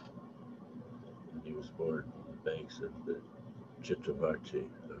 And he was born on the banks of the Chitravarti,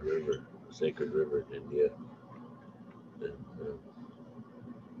 a river, a sacred river in India. And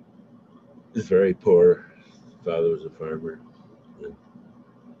he was very poor. His father was a farmer. And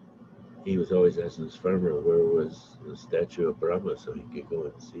he was always asking his farmer where was the statue of Brahma so he could go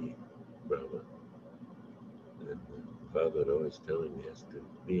and see Brahma. And the father would always tell him he has to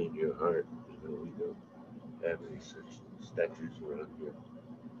be in your heart. You know, we don't have any such statues around here.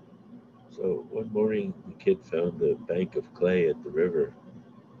 So one morning, the kid found a bank of clay at the river,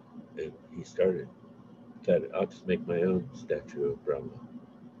 and he started, thought, I'll just make my own statue of Brahma.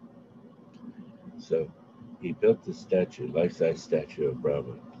 So he built the statue, life-size statue of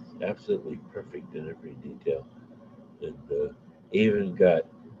Brahma, absolutely perfect in every detail, and even got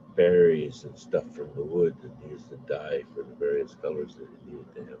berries and stuff from the wood and used to dye for the various colors that he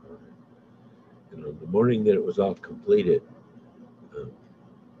needed to have on it. And on the morning that it was all completed,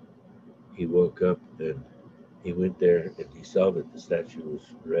 he woke up and he went there and he saw that the statue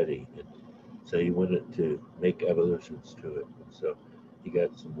was ready. And so he wanted to make evolutions to it. And so he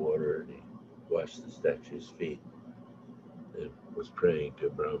got some water and he washed the statue's feet and was praying to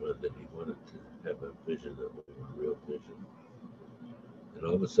Brahma that he wanted to have a vision that was a real vision. And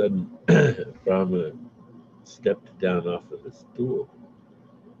all of a sudden, Brahma stepped down off of the stool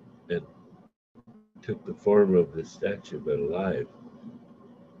and took the form of the statue, but alive.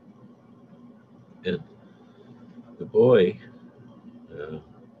 And the boy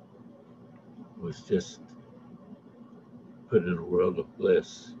was just put in a world of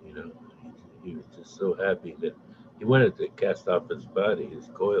bliss, you know. He was just so happy that he wanted to cast off his body, his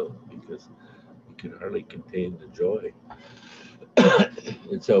coil, because he could hardly contain the joy.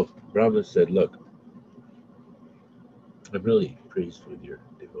 And so Brahma said, look, I'm really pleased with your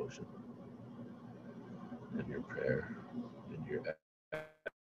devotion and your prayer and your actions.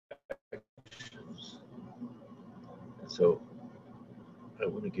 And so I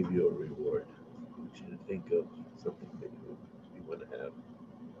want to give you a reward. I want you to think of something that you want to have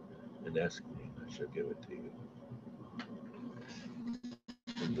and ask me, and I shall give it to you.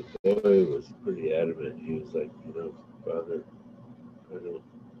 And the boy was pretty adamant. He was like, you know, Father, I don't,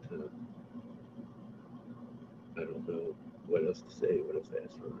 I don't know what else to say, what else to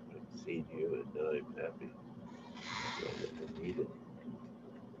ask for. I've seen you, and now I'm happy. So I need it.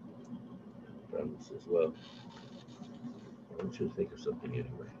 Brahma says, well, I want you to think of something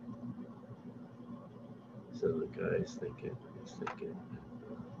anyway. So the guy's thinking, he's thinking.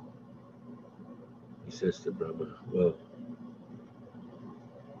 He says to Brahma, well,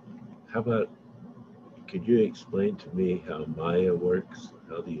 how about, could you explain to me how Maya works,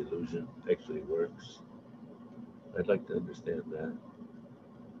 how the illusion actually works? I'd like to understand that.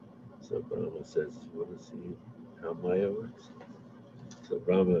 So Brahma says, want to see how Maya works? So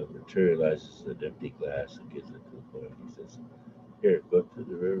Brahma materializes an empty glass and gives it to the boy. He says, here, go to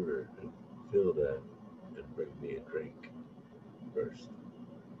the river and fill that and bring me a drink first.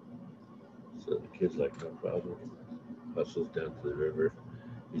 So the kid's like, no problem. Hustles down to the river.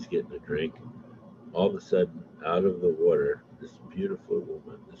 He's getting a drink. All of a sudden, out of the water, this beautiful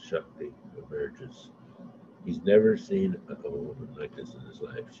woman, this Shakti, emerges. He's never seen a woman like this in his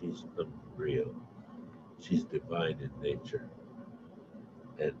life. She's unreal. She's divine in nature.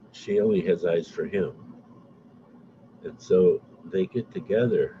 And she only has eyes for him. And so they get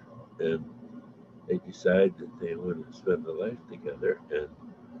together and they decide that they want to spend a life together. And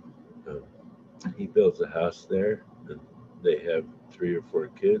he builds a house there, and they have 3 or 4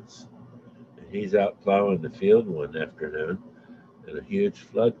 kids. And he's out plowing the field one afternoon, and a huge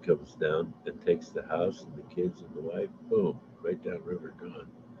flood comes down and takes the house and the kids and the wife, boom, right down river, gone.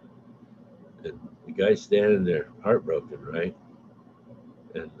 And the guy's standing there, heartbroken, right?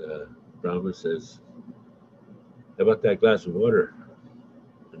 And Brahma says, how about that glass of water?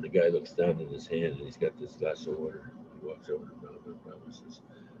 And the guy looks down in his hand, and he's got this glass of water. He walks over to Brahma, and Brahma says,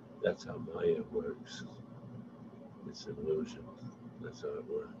 that's how Maya works. It's an illusion. That's how it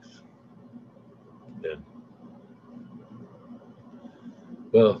works. And,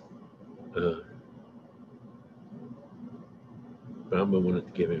 well, Brahma wanted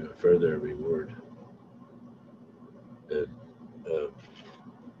to give him a further reward. And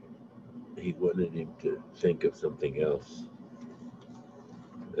he wanted him to think of something else.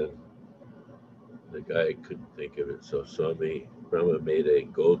 And the guy couldn't think of it. So Brahma made a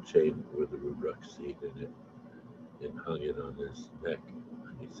gold chain with a rudrak seed in it and hung it on his neck.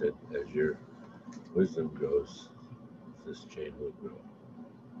 And he said, as your wisdom grows, this chain will grow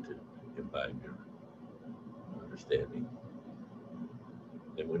to imbibe your understanding.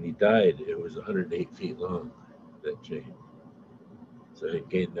 And when he died, it was 108 feet long, that chain. So he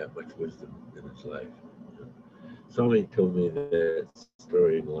gained that much wisdom in his life. Somebody told me that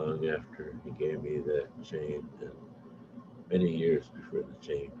story long after he gave me that chain, and many years before the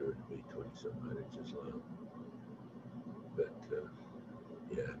chain grew to be 20-some inches long. But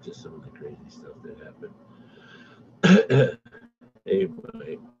yeah, just some of the crazy stuff that happened. Hey,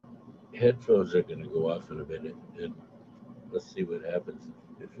 my headphones are going to go off in a minute, and let's see what happens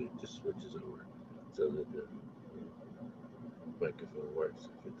if it just switches over so that the microphone works.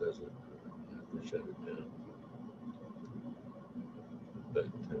 If it doesn't, I have to shut it down. But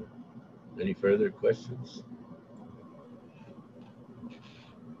any further questions?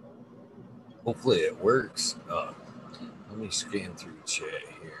 Hopefully it works. Let me scan through chat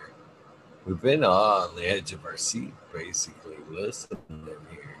here. We've been on the edge of our seat, basically, listening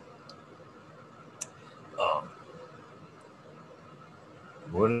here.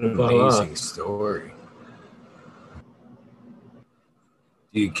 What an amazing story.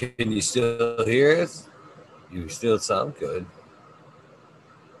 Can you still hear us? You still sound good.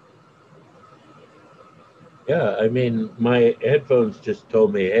 Yeah, I mean, my headphones just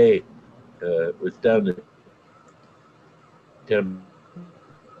told me, hey, it was down to 10%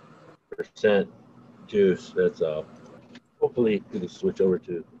 juice, that's all. Hopefully it'll switch over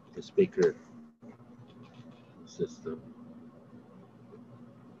to the speaker system.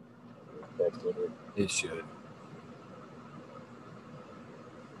 It should.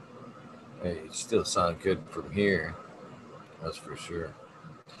 Hey, it still sound good from here. That's for sure.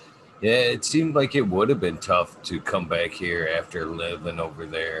 Yeah, it seemed like it would have been tough to come back here after living over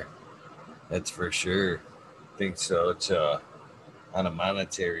there. That's for sure. I think so. It's on a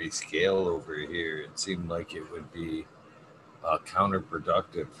monetary scale over here. It seemed like it would be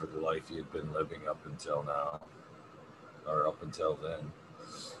counterproductive for the life you'd been living up until now, or up until then.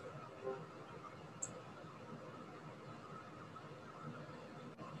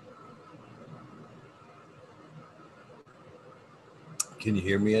 Can you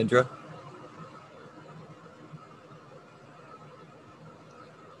hear me, Indra?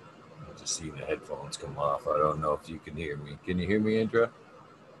 I just seen the headphones come off. I don't know if you can hear me. Can you hear me, Indra?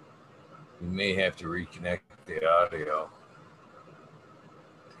 You may have to reconnect the audio.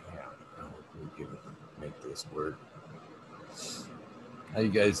 this work. How you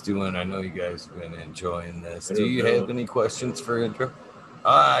guys doing? I know you guys have been enjoying this. Do you have any questions for intro?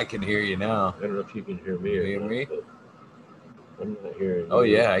 I can hear you now. I don't know if you can hear me Can or you hear me? I'm not hearing Oh,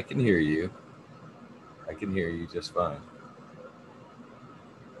 you. yeah, I can hear you. I can hear you just fine.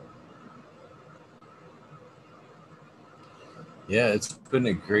 Yeah, it's been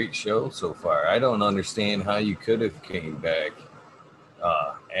a great show so far. I don't understand how you could have came back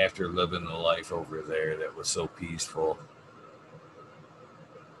after living the life over there that was so peaceful.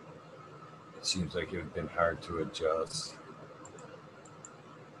 It seems like it would have been hard to adjust.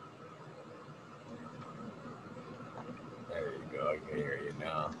 There you go. I can hear you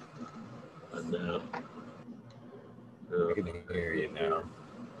now. No. I can hear you now.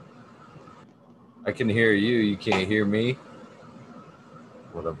 I can hear you. You can't hear me?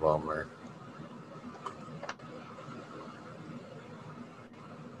 What a bummer.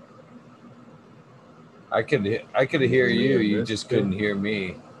 I could hear you. You just couldn't hear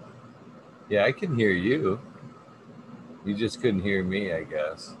me. Yeah, I can hear you. You just couldn't hear me, I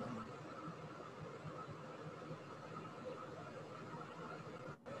guess.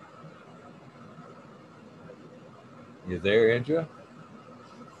 You there, Indra?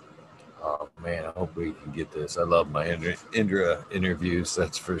 Oh man, I hope we can get this. I love my Indra interviews,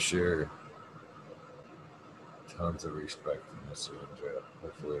 that's for sure. Tons of respect from Mr. Indra.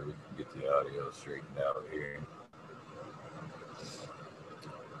 Hopefully we can get the audio straightened out here.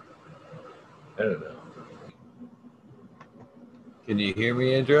 I don't know. Can you hear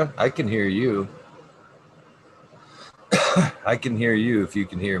me, Indra? I can hear you. I can hear you if you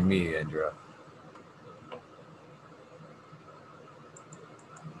can hear me, Indra.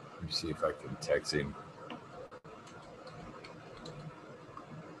 Let me see if I can text him.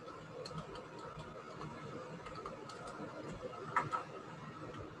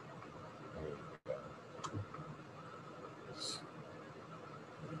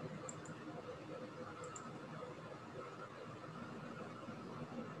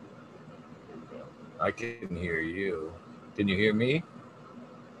 I can hear you. Can you hear me?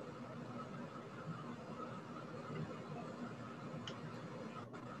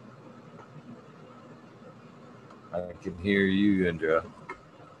 I can hear you, Indra.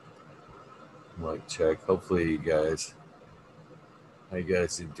 Mic check. Hopefully you guys, how you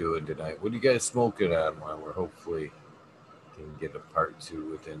guys are doing tonight? What are you guys smoking on while we're hopefully can get a part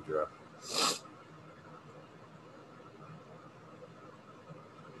 2 with Indra?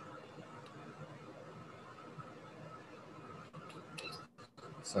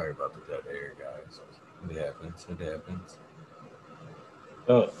 Sorry about the dead air, guys. It happens. It happens.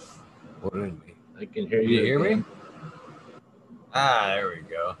 Oh, What did me? I can hear you. Can you hear again. me? Ah, there we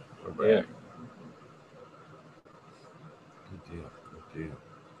go. We're back. Yeah. Good deal. Good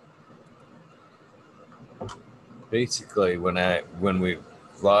deal. Basically, when we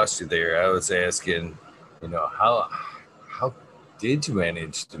lost you there, I was asking, how did you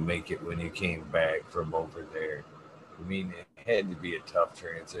manage to make it when you came back from over there? I mean, it had to be a tough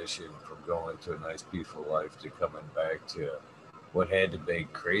transition from going to a nice, peaceful life to coming back to what had to be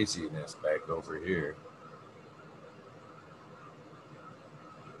craziness back over here.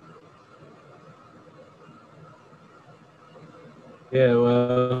 Yeah,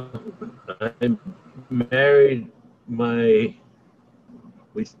 well, I married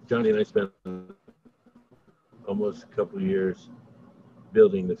Johnny and I spent almost a couple of years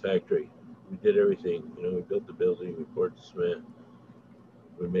building the factory. We did everything. We built the building, we poured the cement,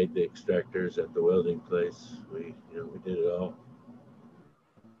 we made the extractors at the welding place. We did it all.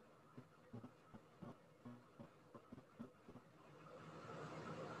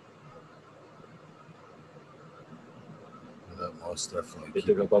 That most definitely. It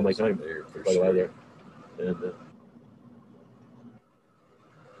took up all my time there for quite a while there, and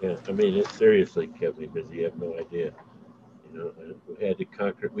yeah, I mean, it seriously kept me busy. You have no idea. We had to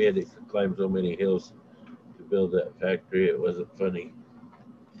climb so many hills to build that factory. It wasn't funny.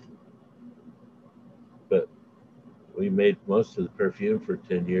 But we made most of the perfume for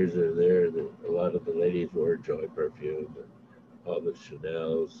 10 years over there. A lot of the ladies wore Joy perfume, and all the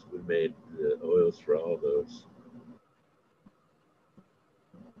Chanels. We made the oils for all those.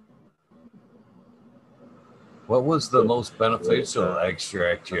 What was the most beneficial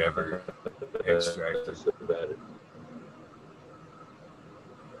extract you ever extracted? About it.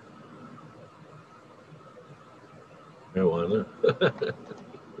 Marijuana.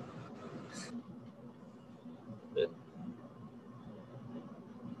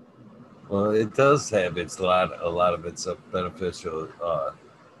 Well, it does have a lot of its beneficial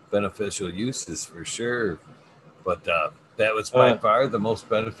uses for sure, but that was by far the most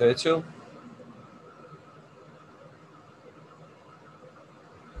beneficial.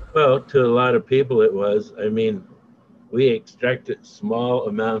 Well, to a lot of people it was. I mean, we extracted small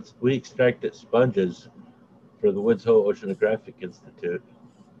amounts. We extracted sponges for the Woods Hole Oceanographic Institute,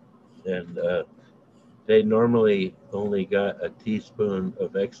 and they normally only got a teaspoon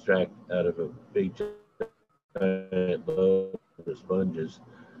of extract out of a big giant load of sponges,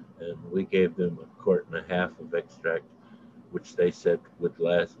 and we gave them 1.5 quarts of extract, which they said would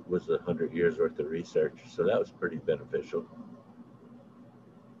last was 100 years worth of research. So that was pretty beneficial.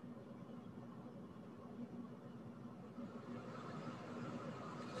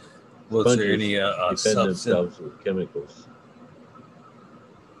 Was there any defend substance? themselves with chemicals.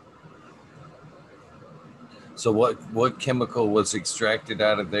 So what chemical was extracted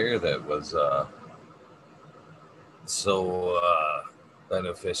out of there that was so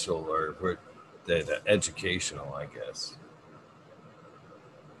beneficial or that educational, I guess?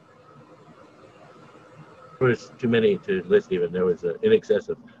 There was too many to list even. There was in excess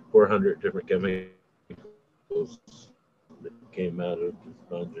of 400 different chemicals that came out of the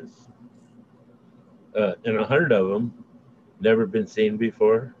sponges. And 100 of them never been seen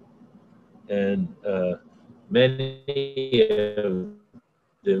before. And many of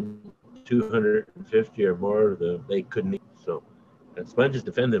them, 250 or more of them, they couldn't eat. So, and sponges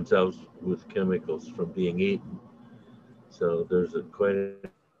defend themselves with chemicals from being eaten. So there's quite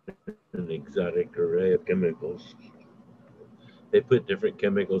an exotic array of chemicals. They put different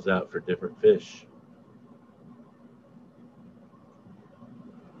chemicals out for different fish.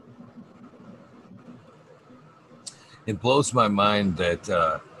 It blows my mind that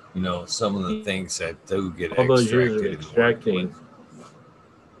some of the things that do get all those years of extracting.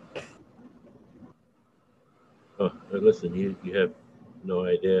 Oh, listen, you have no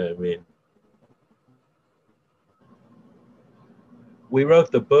idea. I mean, we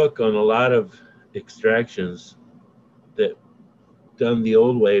wrote the book on a lot of extractions that done the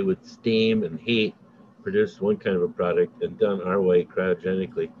old way with steam and heat produced one kind of a product, and done our way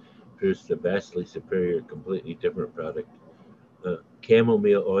cryogenically produced a vastly superior, completely different product.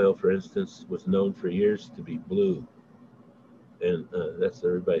 Chamomile oil, for instance, was known for years to be blue, and that's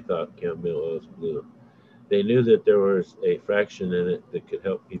everybody thought chamomile oil was blue. They knew that there was a fraction in it that could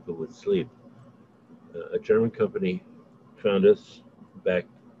help people with sleep. A German company found us back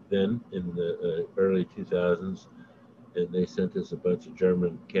then in the early 2000s, and they sent us a bunch of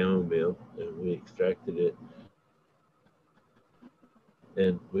German chamomile, and we extracted it.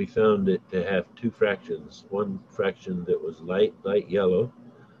 And we found it to have two fractions. One fraction that was light yellow,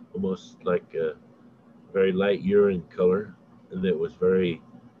 almost like a very light urine color, and that was very,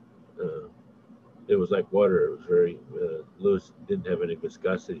 it was like water. It was very loose, didn't have any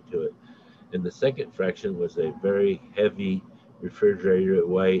viscosity to it. And the second fraction was a very heavy refrigerated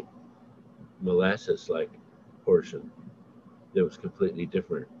white molasses-like portion that was completely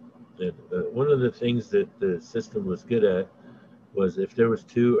different. And one of the things that the system was good at was if there was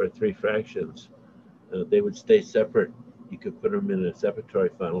 2 or 3 fractions, they would stay separate. You could put them in a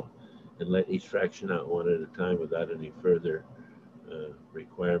separatory funnel and let each fraction out one at a time without any further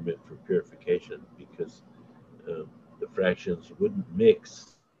requirement for purification, because the fractions wouldn't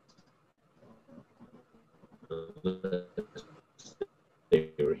mix unless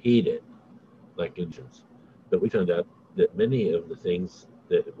they were heated like engines. But we found out that many of the things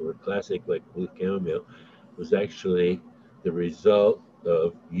that were classic, like blue chamomile, was actually the result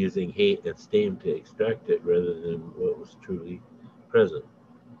of using heat and steam to extract it rather than what was truly present.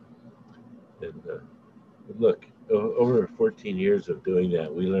 And look, over 14 years of doing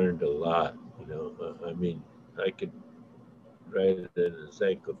that, we learned a lot. I mean, I could write an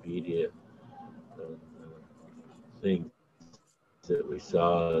encyclopedia of things that we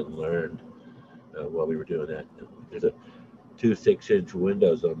saw and learned while we were doing that. There's 2 6-inch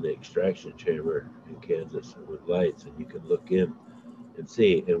windows on the extraction chamber in Kansas with lights, and you can look in and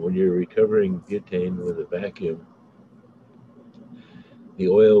see. And when you're recovering butane with a vacuum, the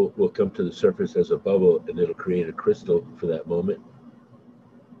oil will come to the surface as a bubble, and it'll create a crystal for that moment.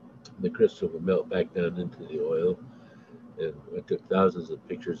 The crystal will melt back down into the oil. And I took thousands of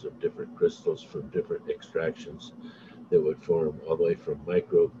pictures of different crystals from different extractions that would form all the way from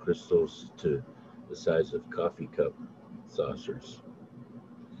micro crystals to the size of coffee cup saucers.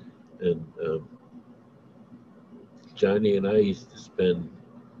 And Johnny and I used to spend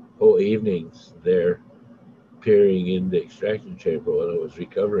whole evenings there peering in the extraction chamber while I was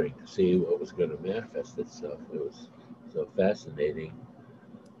recovering to see what was going to manifest itself. It was so fascinating.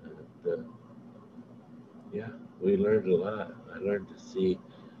 And, yeah, we learned a lot. I learned to see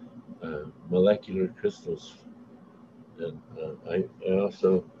molecular crystals. And I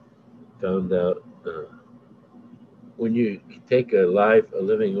also found out when you take a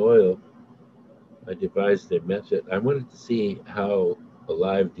living oil, I devised a method. I wanted to see how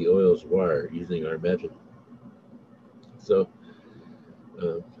alive the oils were using our method. So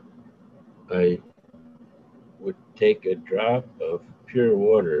uh, I would take a drop of pure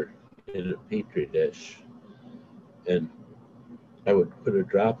water in a petri dish, and I would put a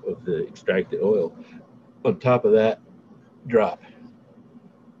drop of the extracted oil on top of that drop,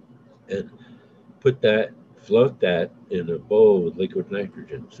 and float that in a bowl with liquid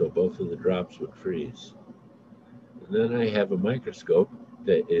nitrogen, so both of the drops would freeze. And then I have a microscope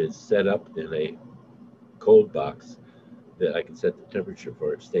that is set up in a cold box that I can set the temperature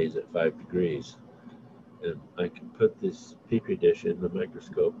for. It stays at 5 degrees. And I can put this petri dish in the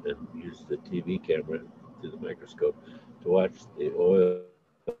microscope and use the TV camera through the microscope to watch the oil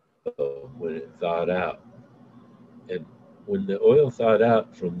when it thawed out. And when the oil thawed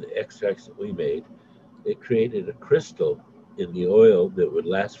out from the extracts that we made, it created a crystal in the oil that would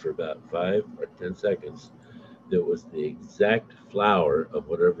last for about 5 or 10 seconds. That was the exact flower of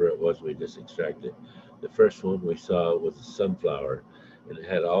whatever it was we just extracted. The first one we saw was a sunflower, and it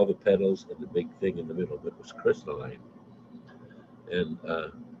had all the petals and the big thing in the middle that was crystalline. And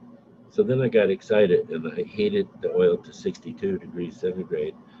so then I got excited and I heated the oil to 62 degrees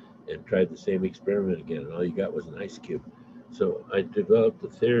centigrade and tried the same experiment again, and all you got was an ice cube. So I developed the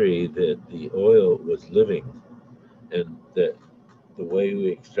theory that the oil was living, and that the way we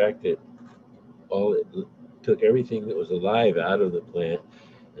extracted it took everything that was alive out of the plant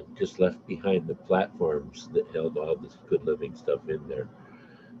and just left behind the platforms that held all this good living stuff in there.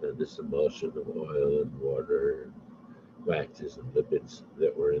 This emulsion of oil and water and waxes and lipids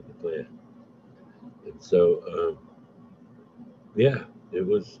that were in the plant. And so, yeah, it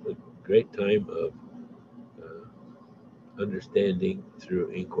was a great time of understanding through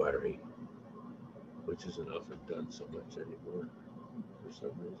inquiry, which isn't often done so much anymore for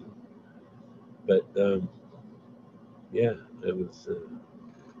some reason. But yeah, it was.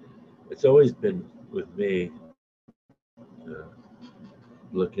 It's always been with me. Uh,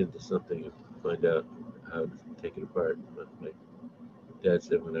 Look into something and find out how to take it apart. My dad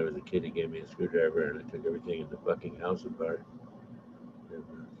said when I was a kid, he gave me a screwdriver and I took everything in the fucking house apart. And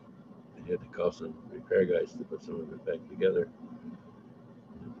I had to call some repair guys to put some of it back together.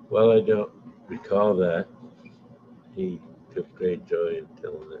 Well, I don't recall that. He took great joy in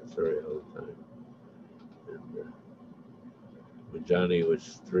telling that story all the time. And when Johnny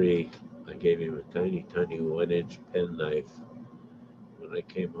was 3, I gave him a tiny, tiny 1-inch penknife. When I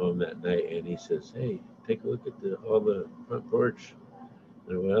came home that night, and he says, "Hey, take a look at all the front porch."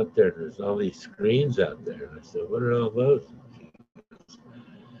 And I went out there, and there's all these screens out there. And I said, "What are all those?"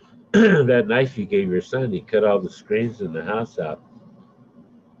 That knife you gave your son, he cut all the screens in the house out.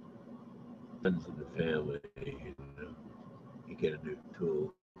 Friends of the family, you get a new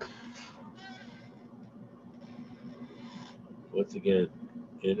tool. Once again,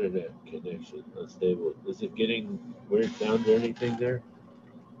 internet connection unstable. Is it getting weird sound or anything there?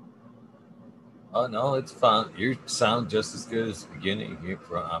 Oh no, it's fine. You sound just as good as the beginning here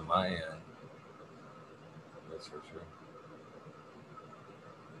on my end. That's for sure.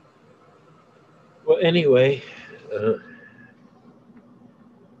 Well, anyway,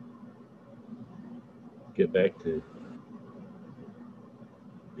 get back to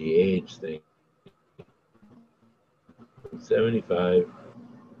the age thing. 75.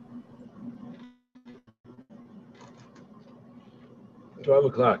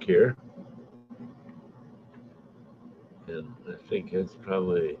 $12 here. And I think that's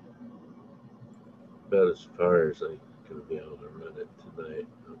probably about as far as I'm going to be able to run it tonight.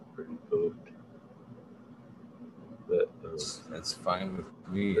 I'm pretty booked. But that's fine with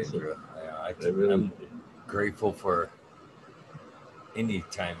me, listen, Andrew. I'm grateful for any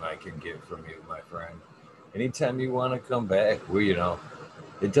time I can get from you, my friend. Anytime you want to come back,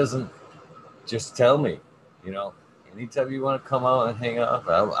 it doesn't just tell me, you know, anytime you want to come out and hang out,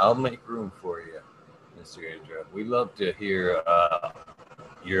 I'll make room for you, Mr. Andrew. We love to hear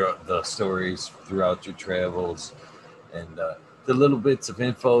the stories throughout your travels and the little bits of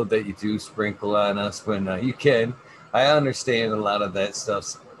info that you do sprinkle on us when you can. I understand a lot of that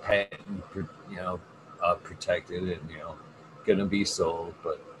stuff's patent, protected and gonna be sold,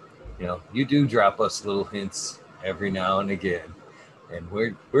 but you do drop us little hints every now and again, and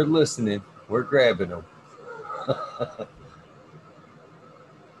we're listening, we're grabbing them.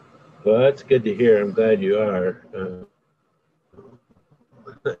 Well, that's good to hear. I'm glad you are.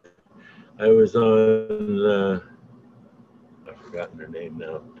 I was on, I've forgotten her name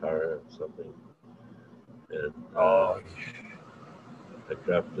now, Tara something. And I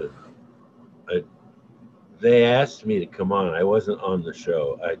dropped it. I They asked me to come on. I wasn't on the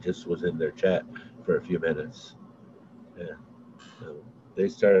show. I just was in their chat for a few minutes. And they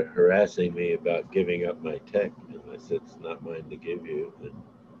started harassing me about giving up my tech. And I said, it's not mine to give you. And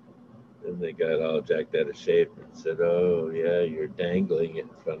then they got all jacked out of shape and said, oh, yeah, you're dangling it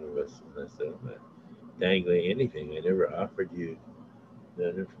in front of us. And I said, I'm not dangling anything. I never offered you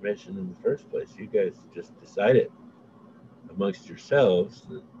that information in the first place. You guys just decided amongst yourselves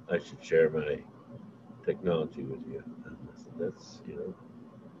that I should share my technology with you. And I said, that's,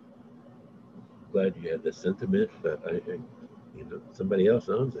 glad you had the sentiment, but I somebody else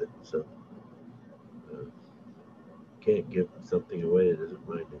owns it. So can't give something away that isn't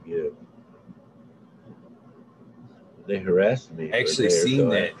mine to give. They harassed me Actually for a day or seen so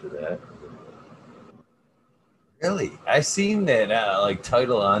that. after that. Really? I seen that like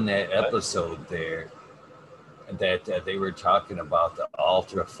title on that episode there. That they were talking about the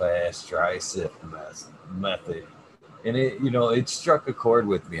ultra fast dry sift method, and it struck a chord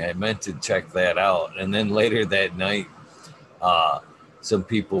with me. I meant to check that out, and then later that night, some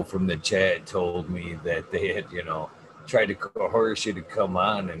people from the chat told me that they had tried to coerce you to come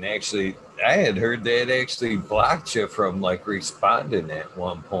on, and actually I had heard they had actually blocked you from like responding at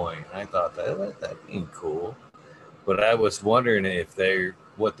one point. I thought that ain't cool, but I was wondering if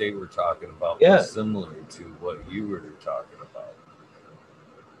what they were talking about was similar to what you were talking about.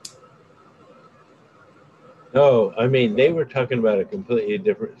 No, I mean, they were talking about a completely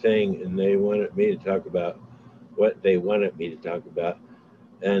different thing, and they wanted me to talk about what they wanted me to talk about.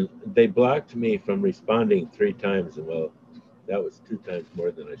 And they blocked me from responding 3 times. And well, that was 2 times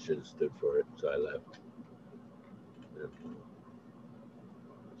more than I should have stood for it. So I left. And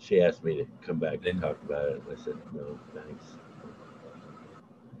she asked me to come back and talk about it. And I said, no, thanks.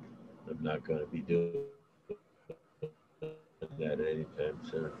 I'm not going to be doing that anytime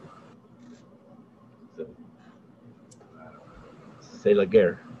soon. So, c'est la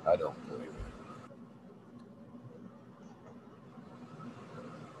guerre. I don't believe it.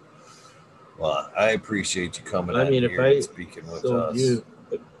 Well, I appreciate you coming on here and speaking with us.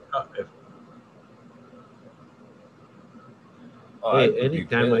 Hey,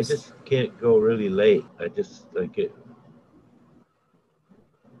 anytime. I just can't go really late. I just like it.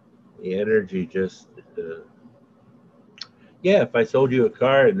 The energy just. Yeah, if I sold you a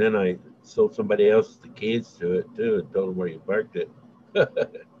car and then I sold somebody else the keys to it too and told them where you parked it,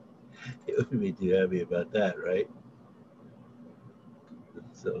 it would be too happy about that, right?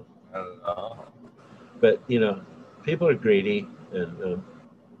 So. I don't know. But people are greedy and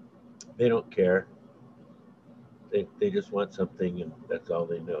they don't care. They just want something, and that's all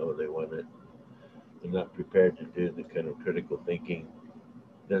they know. They want it. They're not prepared to do the kind of critical thinking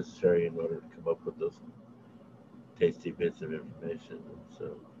necessary in order to come up with those tasty bits of information. And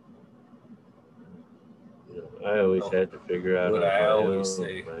so, I always had to figure out what I always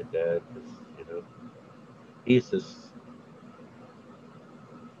say. My dad, he's just.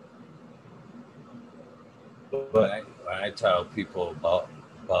 When I tell people about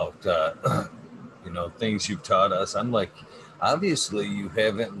things you've taught us, I'm like, obviously you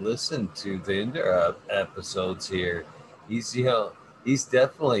haven't listened to the Indra episodes here. He's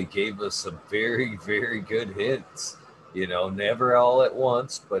definitely gave us some very, very good hits. Never all at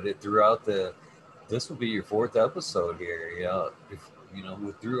once, but throughout this will be your 4th episode here.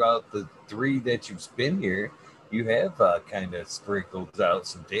 Throughout the 3 that you've been here, you have kind of sprinkled out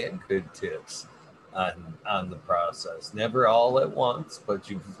some damn good tips on the process. Never all at once, but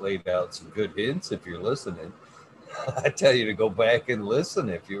you've laid out some good hints if you're listening. I tell you to go back and listen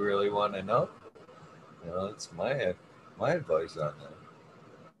if you really want to know. That's my advice on that.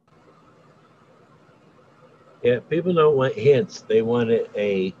 Yeah, people don't want hints. They want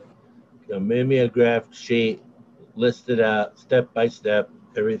a mimeographed sheet listed out step by step,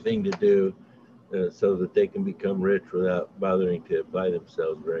 everything to do so that they can become rich without bothering to apply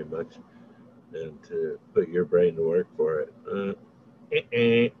themselves very much and to put your brain to work for it. Not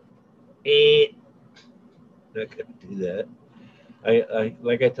going to do that. I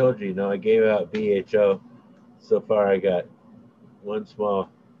like I told you, I gave out BHO. So far, I got 1 small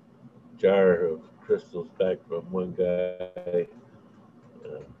jar of crystals back from one guy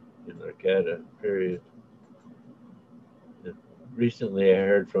in Arcata, period. And recently, I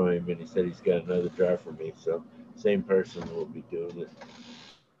heard from him, and he said he's got another jar for me. So, same person will be doing it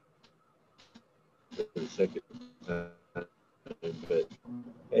for the second time. But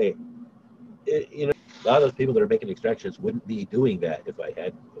hey, a lot of those people that are making extractions wouldn't be doing that if I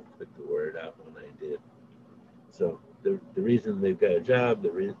hadn't put the word out when I did. So the reason they've got a job,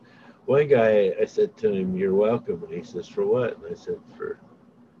 one guy, I said to him, "You're welcome," and he says, "For what?" And I said, "For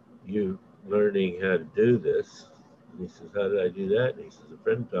you learning how to do this. And he says, how did I do that? And he says, a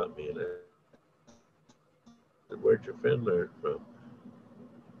friend taught me. And I said, where'd your friend learn from?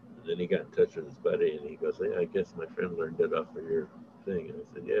 And then he got in touch with his buddy, and he goes, yeah, I guess my friend learned it off of your thing. And I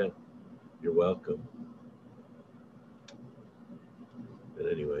said, yeah, you're welcome.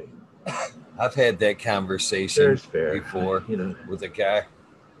 But anyway, I've had that conversation fair, before you know, with a guy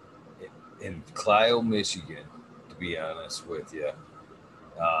in Clio, Michigan, to be honest with you.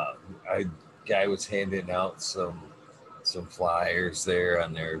 A guy was handing out some flyers there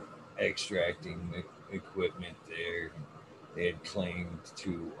on their extracting equipment there. They had claimed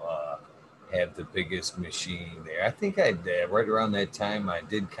to have the biggest machine there. I think I did. Right around that time, I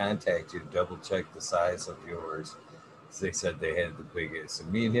did contact you to double check the size of yours. They said they had the biggest.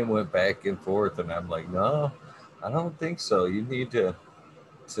 And me and him went back and forth, and I'm like, no, I don't think so. You need to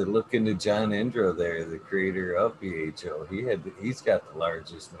look into John Indra there, the creator of BHO. He's got the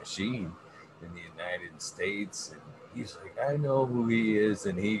largest machine in the United States, and he's like, I know who he is,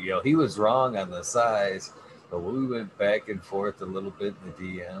 and he was wrong on the size, but we went back and forth a little bit in the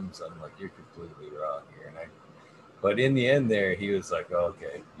DMs. I'm like, you're completely wrong here, but in the end, there he was like,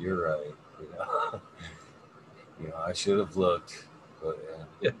 okay, you're right, I should have looked, but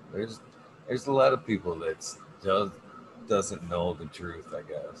yeah. There's a lot of people that doesn't know the truth, I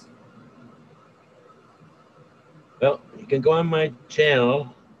guess. Well, you can go on my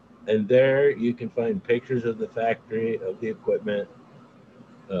channel, and there you can find pictures of the factory, of the equipment,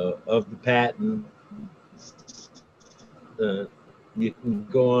 of the patent. You can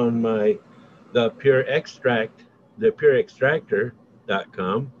go on the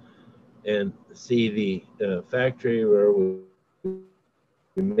pureextractor.com and see the factory where we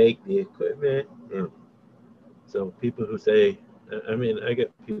make the equipment. And so people who say, I mean, I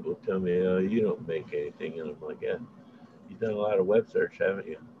get people tell me, oh, you don't make anything. And I'm like, yeah, you've done a lot of web search, haven't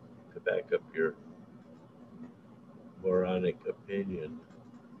you, to back up your moronic opinion.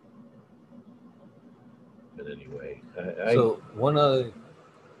 But anyway,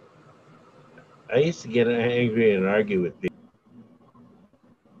 I used to get angry and argue with people.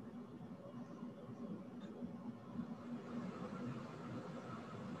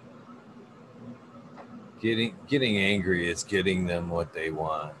 Getting angry is getting them what they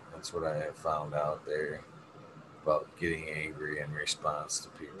want. That's what I have found out there about getting angry in response to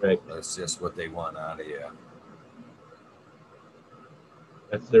people. Right. That's just what they want out of you.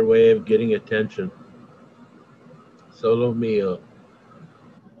 That's their way of getting attention. Solo meal.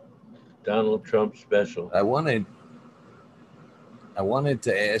 Donald Trump special. I wanted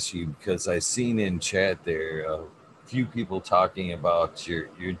to ask you, because I seen in chat there a few people talking about your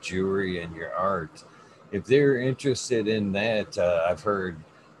jewelry and your art. If they're interested in that, I've heard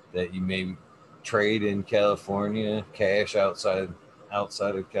that you may trade in California, cash outside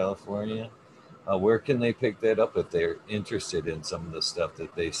of California. Where can they pick that up if they're interested in some of the stuff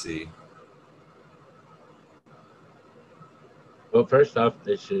that they see? Well, first off,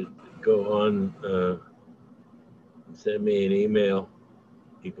 they should go on, send me an email.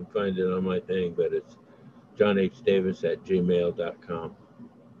 You can find it on my thing, but it's johnhdavis@gmail.com.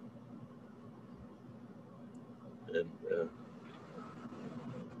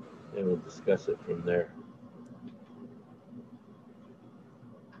 And we'll discuss it from there.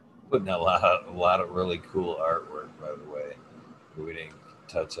 Putting a lot of really cool artwork, by the way. We didn't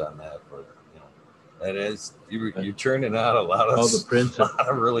touch on that, but that is you're churning out a lot of all the prints, a lot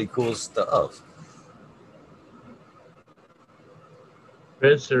of really cool stuff.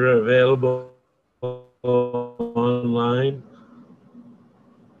 Prints are available online.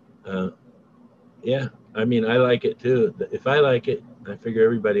 Yeah, I mean, I like it too. If I like it, I figure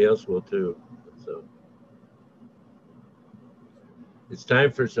everybody else will too. So it's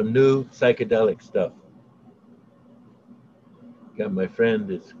time for some new psychedelic stuff. Got my friend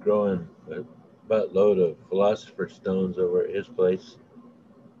that's growing a buttload of philosopher's stones over at his place.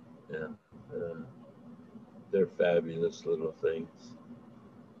 And they're fabulous little things.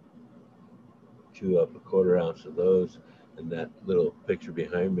 Chew up a 1/4 ounce of those, and that little picture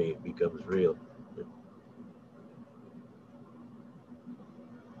behind me becomes real.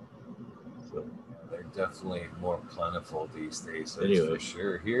 So they're definitely more plentiful these days, that's for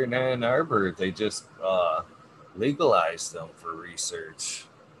sure. Here in Ann Arbor, they just legalized them for research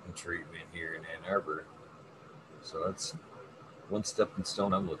and treatment here in Ann Arbor. So that's one stepping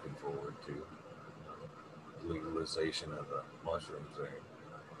stone I'm looking forward to. Legalization of the mushrooms there.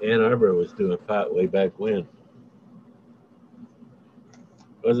 Ann Arbor was doing pot way back when.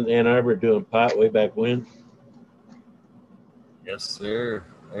 Wasn't Ann Arbor doing pot way back when? Yes, sir.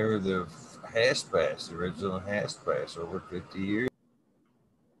 They were the hash bash, the original hash bash, over 50 years.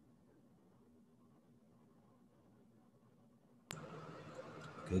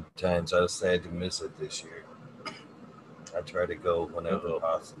 Good times. I was sad to miss it this year. I try to go whenever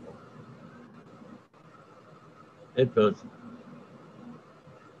possible. Headphones.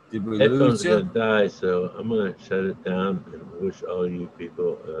 Did we Headphones lose are you? gonna die, so I'm gonna shut it down and wish all you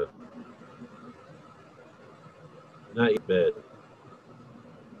people a night bed.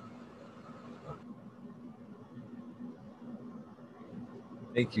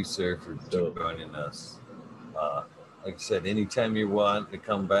 Thank you, sir, for joining us. Like I said, anytime you want to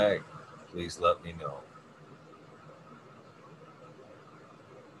come back, please let me know.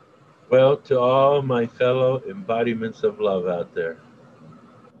 Well, to all my fellow embodiments of love out there,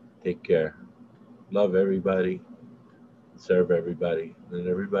 take care. Love everybody, serve everybody, and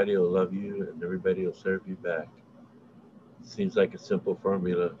everybody will love you and everybody will serve you back. It seems like a simple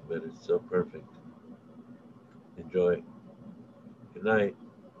formula, but it's so perfect. Enjoy. Good night.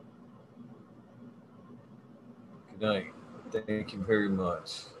 Good night. Thank you very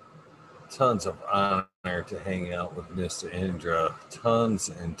much. Tons of honor to hang out with Mr. Indra. Tons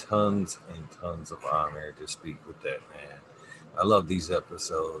and tons and tons of honor to speak with that man. I love these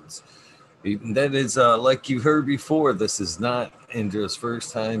episodes. That is, like you heard before, this is not Indra's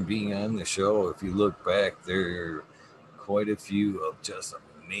first time being on the show. If you look back, there are quite a few of just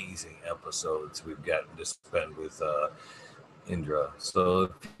amazing episodes we've gotten to spend with Indra. So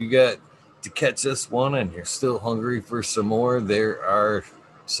if you got to catch this one and you're still hungry for some more, there are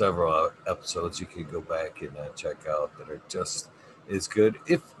several episodes you could go back and check out that are just as good,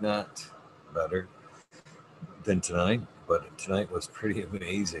 if not better, than tonight. But tonight was pretty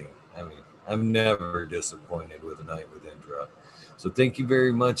amazing. I mean, I'm never disappointed with a night with Indra. So thank you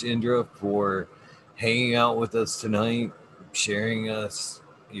very much, Indra, for hanging out with us tonight, sharing us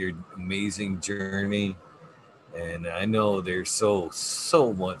your amazing journey. And I know there's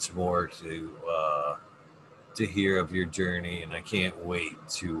so much more to hear of your journey, and I can't wait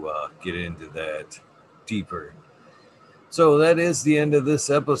to get into that deeper. So that is the end of this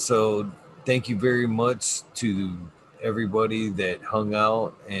episode. Thank you very much to everybody that hung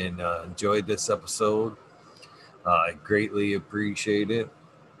out and enjoyed this episode. I greatly appreciate it.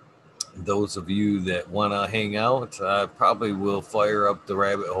 Those of you that want to hang out, I probably will fire up the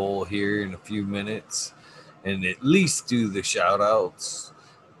rabbit hole here in a few minutes and at least do the shout outs.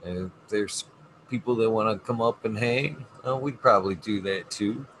 And if there's people that want to come up and hang, we'd probably do that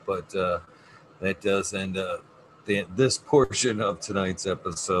too. But that does end up this portion of tonight's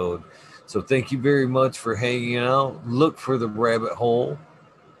episode. So thank you very much for hanging out. Look for the rabbit hole.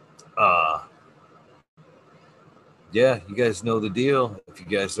 Yeah, you guys know the deal. If you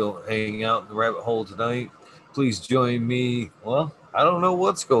guys don't hang out in the rabbit hole tonight, please join me. Well, I don't know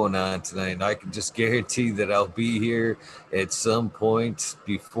what's going on tonight, and I can just guarantee that I'll be here at some point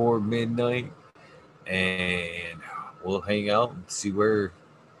before midnight, and we'll hang out and see where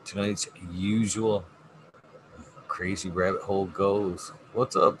tonight's usual crazy rabbit hole goes.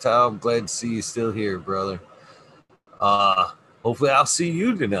 What's up, Tom? Glad to see you still here, brother. Hopefully I'll see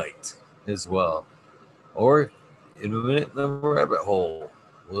you tonight as well, or in a minute in the rabbit hole.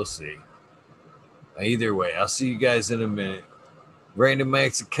 We'll see. Either way, I'll see you guys in a minute. Random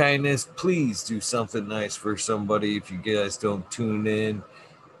acts of kindness, please do something nice for somebody. If you guys don't tune in,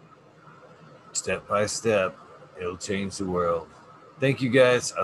 step by step, it'll change the world. Thank you guys.